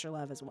is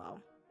Asherlev as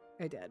well.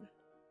 I did.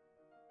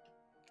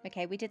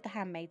 Okay, we did The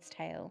Handmaid's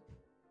Tale.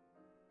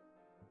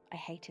 I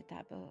hated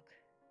that book.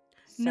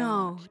 so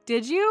No, much.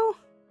 did you?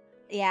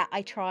 Yeah,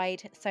 I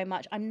tried so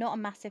much. I'm not a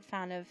massive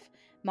fan of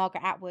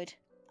Margaret Atwood.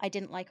 I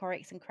didn't like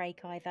Oryx and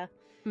Crake either.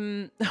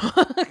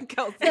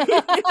 Kelsey.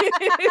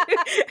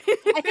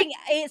 I think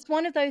it's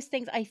one of those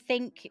things. I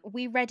think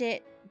we read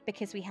it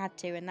because we had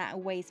to, and that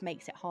always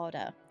makes it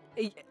harder.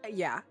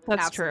 Yeah,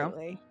 That's true.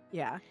 absolutely.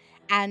 Yeah.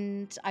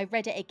 And I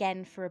read it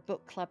again for a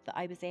book club that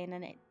I was in,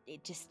 and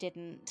it just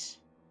didn't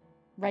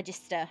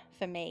register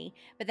for me.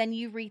 But then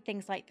you read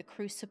things like The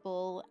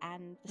Crucible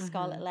and The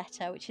Scarlet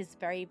Letter, which is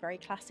very, very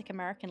classic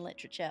American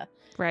literature.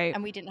 Right.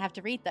 And we didn't have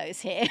to read those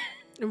here.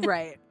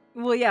 Right.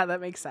 Well, yeah, that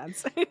makes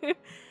sense.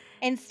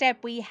 Instead,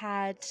 we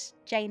had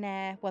Jane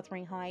Eyre,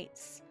 Wuthering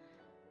Heights,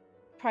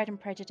 Pride and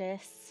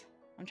Prejudice.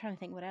 I'm trying to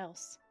think what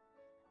else.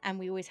 And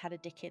we always had a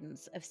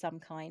Dickens of some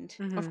kind.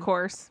 Of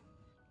course.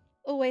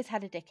 Always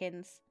had a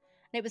Dickens.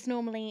 And it was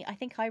normally, I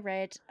think I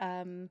read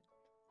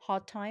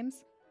Hard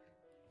Times.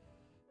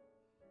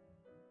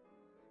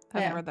 I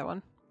haven't Yeah. read that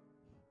one.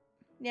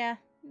 Yeah,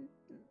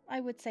 I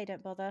would say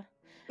don't bother.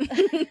 All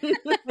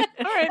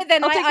right. But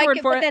then I'll take your word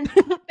for it.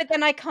 But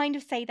then I kind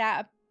of say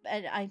that,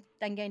 and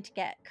I'm going to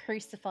get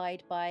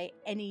crucified by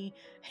any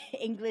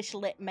English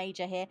lit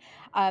major here.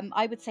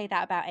 I would say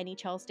that about any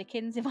Charles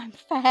Dickens, if I'm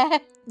fair.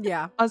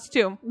 Yeah. Us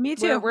too. Me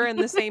too. We're in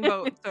the same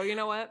boat. So you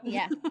know what?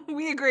 Yeah.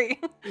 We agree.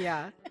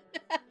 Yeah.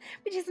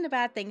 Which isn't a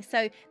bad thing.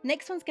 So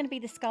next one's going to be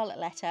The Scarlet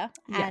Letter,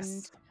 and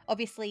Yes.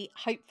 obviously,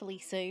 hopefully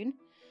soon.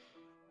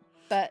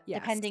 But Yes.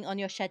 depending on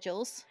your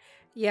schedules.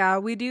 Yeah,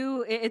 we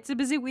do. It's a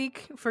busy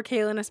week for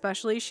Kaylin,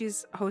 especially.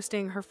 She's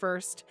hosting her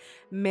first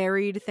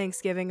married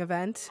Thanksgiving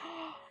event.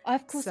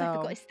 Of course, I So-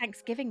 forgot it's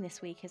Thanksgiving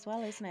this week as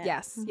well, isn't it?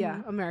 Yes, yeah,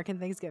 Mhm. American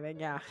Thanksgiving,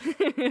 yeah.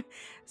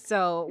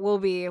 So we'll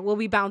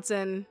be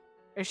bouncing.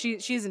 Or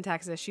she's in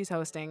Texas, she's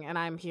hosting, and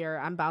I'm here.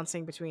 I'm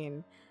bouncing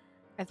between,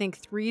 I think,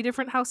 3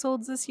 different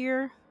households this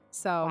year.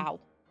 So Wow.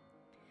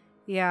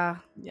 yeah,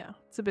 Yeah,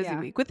 it's a busy Yeah.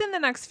 week. Within the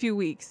next few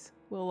weeks,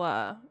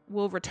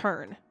 we'll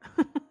return.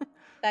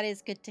 That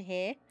is good to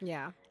hear.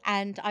 yeah,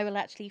 And I will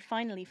actually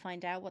finally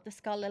find out what The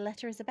Scarlet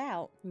Letter is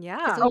about. yeah.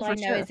 'Cause Oh, all for I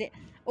know sure.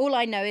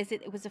 is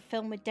it was a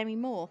film with Demi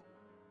Moore.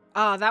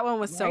 Oh, that one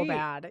was so Right.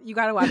 bad. You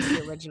got to watch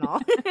the original.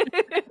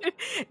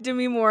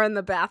 Demi Moore in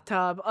the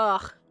bathtub.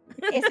 Ugh.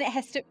 Isn't it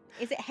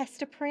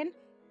Hester Prynne?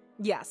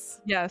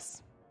 Yes.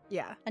 Yes.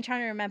 Yeah. I'm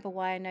trying to remember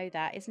why I know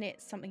that. Isn't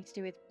it something to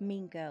do with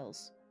Mean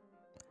Girls?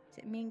 Is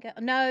it Mean Girls?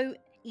 No,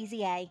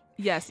 Easy A.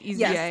 Yes. Easy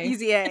Yes, A.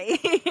 Easy A.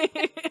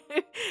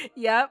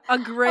 Yep, a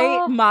great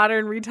Oh,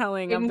 modern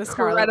retelling of the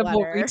Scarlet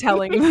Incredible Letter.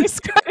 retelling of the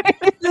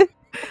Scarlet.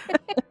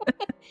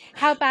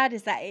 How bad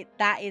is that?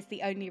 That is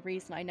the only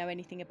reason I know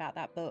anything about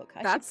that book.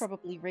 I That's- should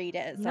probably read it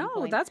at some No,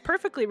 point. that's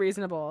perfectly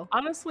reasonable.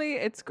 Honestly,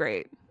 it's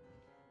great.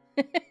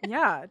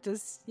 Yeah,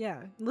 just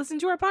listen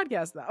to our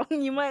podcast though.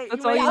 You might.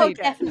 That's you all might you Oh, need. like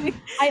it. definitely.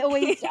 I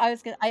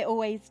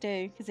always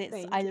do because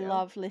Thank I you.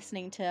 love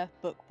listening to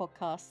book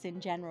podcasts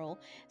in general.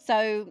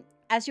 So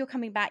as you're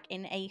coming back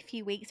in a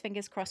few weeks,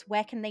 fingers crossed,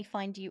 where can they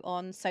find you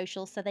on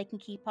social so they can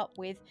keep up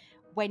with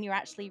when you're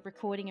actually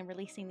recording and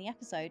releasing the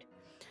episode?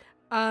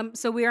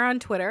 So we are on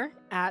Twitter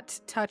at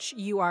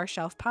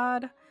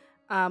TouchYourShelfPod.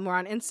 We're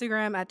on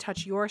Instagram at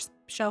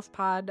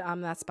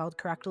TouchYourShelfPod. That's spelled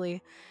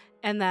correctly.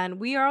 And then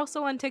we are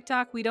also on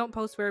TikTok. We don't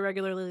post very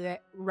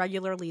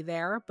regularly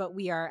there, but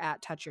we are at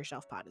Touch Your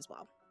Shelf Pod as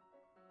well.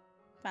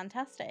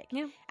 Fantastic.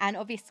 Yeah. And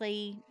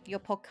obviously, your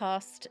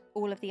podcast,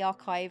 all of the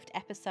archived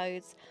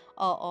episodes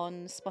are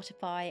on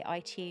Spotify,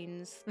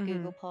 iTunes,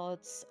 Google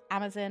Pods,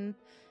 Amazon,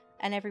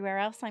 and everywhere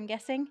else, I'm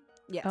guessing.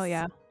 Yes. Oh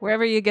yeah,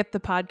 wherever you get the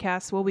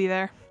podcast, we'll be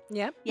there.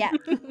 Yep. Yeah,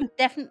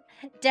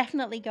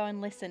 definitely go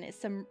and listen. It's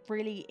some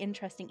really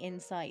interesting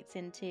insights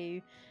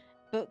into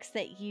books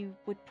that you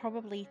would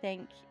probably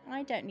think,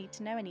 I don't need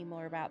to know any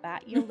more about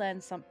that. You'll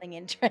learn something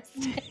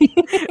interesting.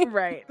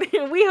 Right.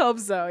 We hope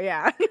so.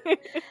 Yeah.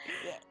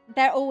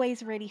 They're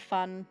always really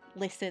fun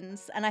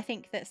listens, and I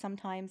think that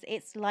sometimes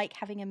it's like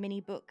having a mini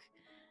book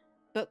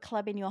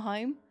club in your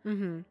home,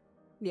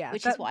 Yeah.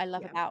 which is what I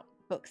love about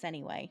books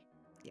anyway.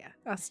 Yeah,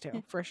 us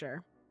too, for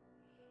sure.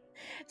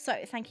 So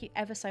thank you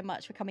ever so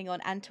much for coming on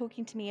and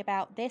talking to me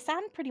about this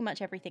and pretty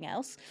much everything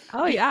else.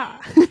 Oh yeah,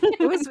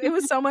 It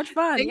was so much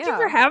fun. Thank you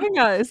for having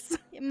us.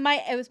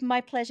 It was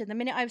my pleasure. The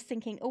minute I was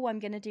thinking, oh, I'm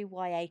going to do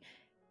YA,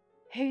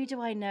 who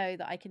do I know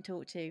that I can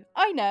talk to?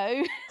 I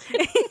know.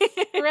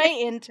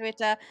 Straight in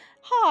Twitter.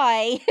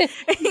 Hi.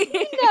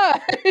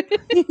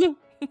 No.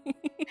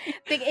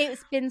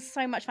 It's been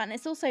so much fun.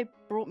 It's also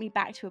brought me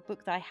back to a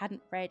book that I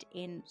hadn't read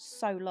in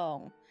so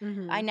long.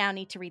 I now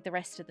need to read the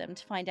rest of them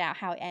to find out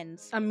how it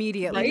ends.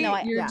 Immediately.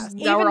 Right? Even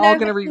Now we're all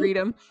going to reread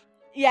them.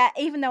 Yeah,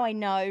 even though I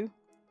know,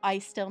 I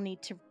still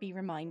need to be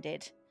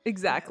reminded.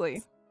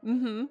 Exactly.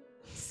 Yes.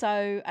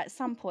 So at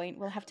some point,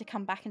 we'll have to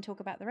come back and talk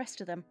about the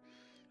rest of them.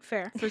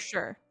 Fair. For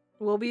sure.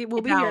 We'll be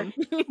here.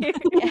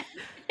 Yeah.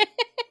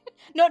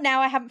 Not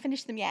now. I haven't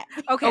finished them yet.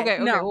 Okay.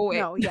 No, we'll wait.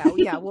 no,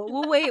 yeah.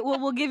 We'll wait.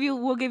 We'll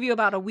give you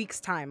about a week's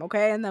time,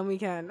 okay, and then we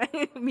can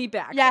meet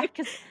back. Yeah,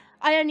 because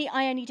I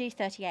only do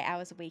 38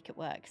 hours a week at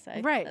work, so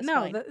right. That's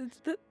No, fine.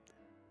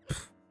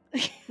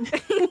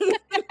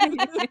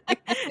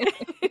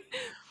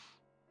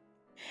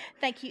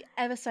 Thank you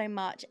ever so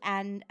much.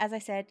 And as I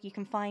said, you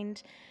can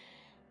find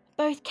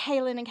both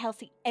Kaylin and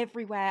Kelsey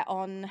everywhere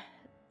on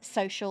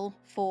social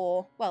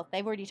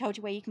they've already told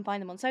you where you can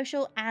find them on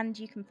social, and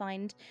you can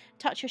find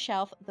Touch Your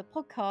Shelf, the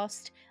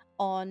podcast,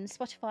 on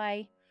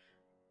Spotify,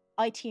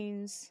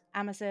 iTunes,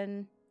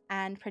 Amazon,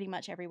 and pretty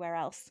much everywhere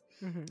else.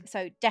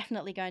 So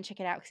definitely go and check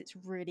it out because it's a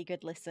really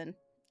good listen.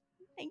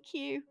 Thank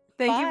you.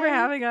 Thank Bye. you for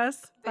having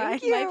us. Bye.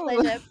 Thank you. My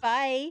pleasure.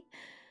 Bye.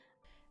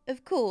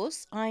 Of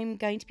course, I'm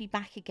going to be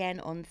back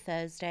again on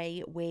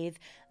Thursday with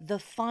the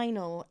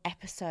final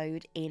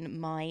episode in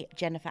my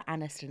Jennifer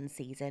Aniston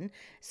season,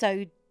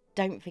 so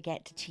don't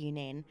forget to tune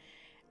in.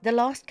 The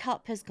last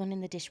cup has gone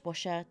in the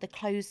dishwasher, the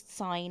closed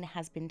sign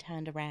has been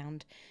turned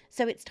around,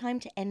 so it's time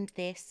to end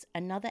this,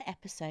 another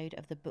episode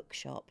of The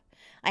Bookshop.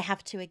 I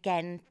have to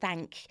again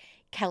thank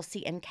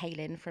Kelsey and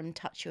Kaylin from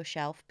Touch Your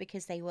Shelf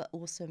because they were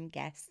awesome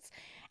guests,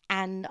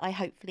 and I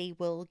hopefully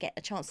will get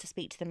a chance to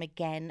speak to them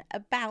again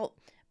about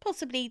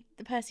possibly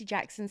the Percy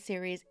Jackson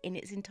series in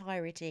its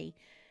entirety.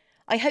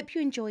 I hope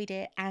you enjoyed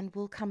it and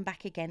will come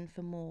back again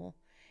for more.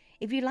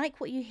 If you like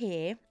what you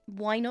hear,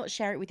 why not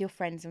share it with your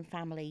friends and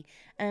family?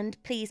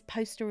 And please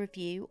post a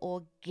review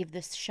or give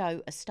this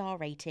show a star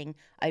rating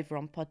over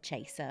on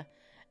Podchaser.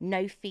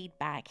 No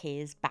feedback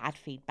is bad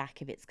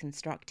feedback if it's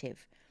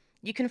constructive.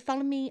 You can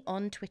follow me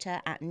on Twitter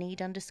at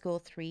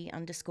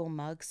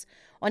need_3_mugs,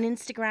 on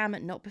Instagram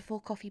at Not Before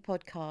Coffee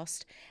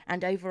Podcast,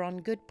 and over on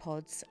Good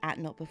Pods at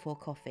Not Before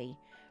Coffee.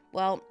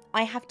 Well,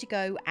 I have to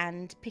go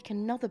and pick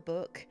another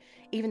book,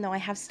 even though I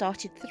have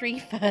started 3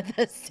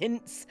 further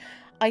since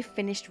I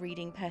finished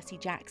reading Percy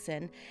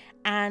Jackson,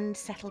 and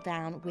settle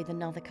down with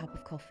another cup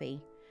of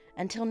coffee.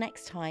 Until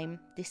next time,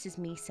 this is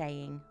me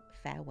saying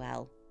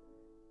farewell.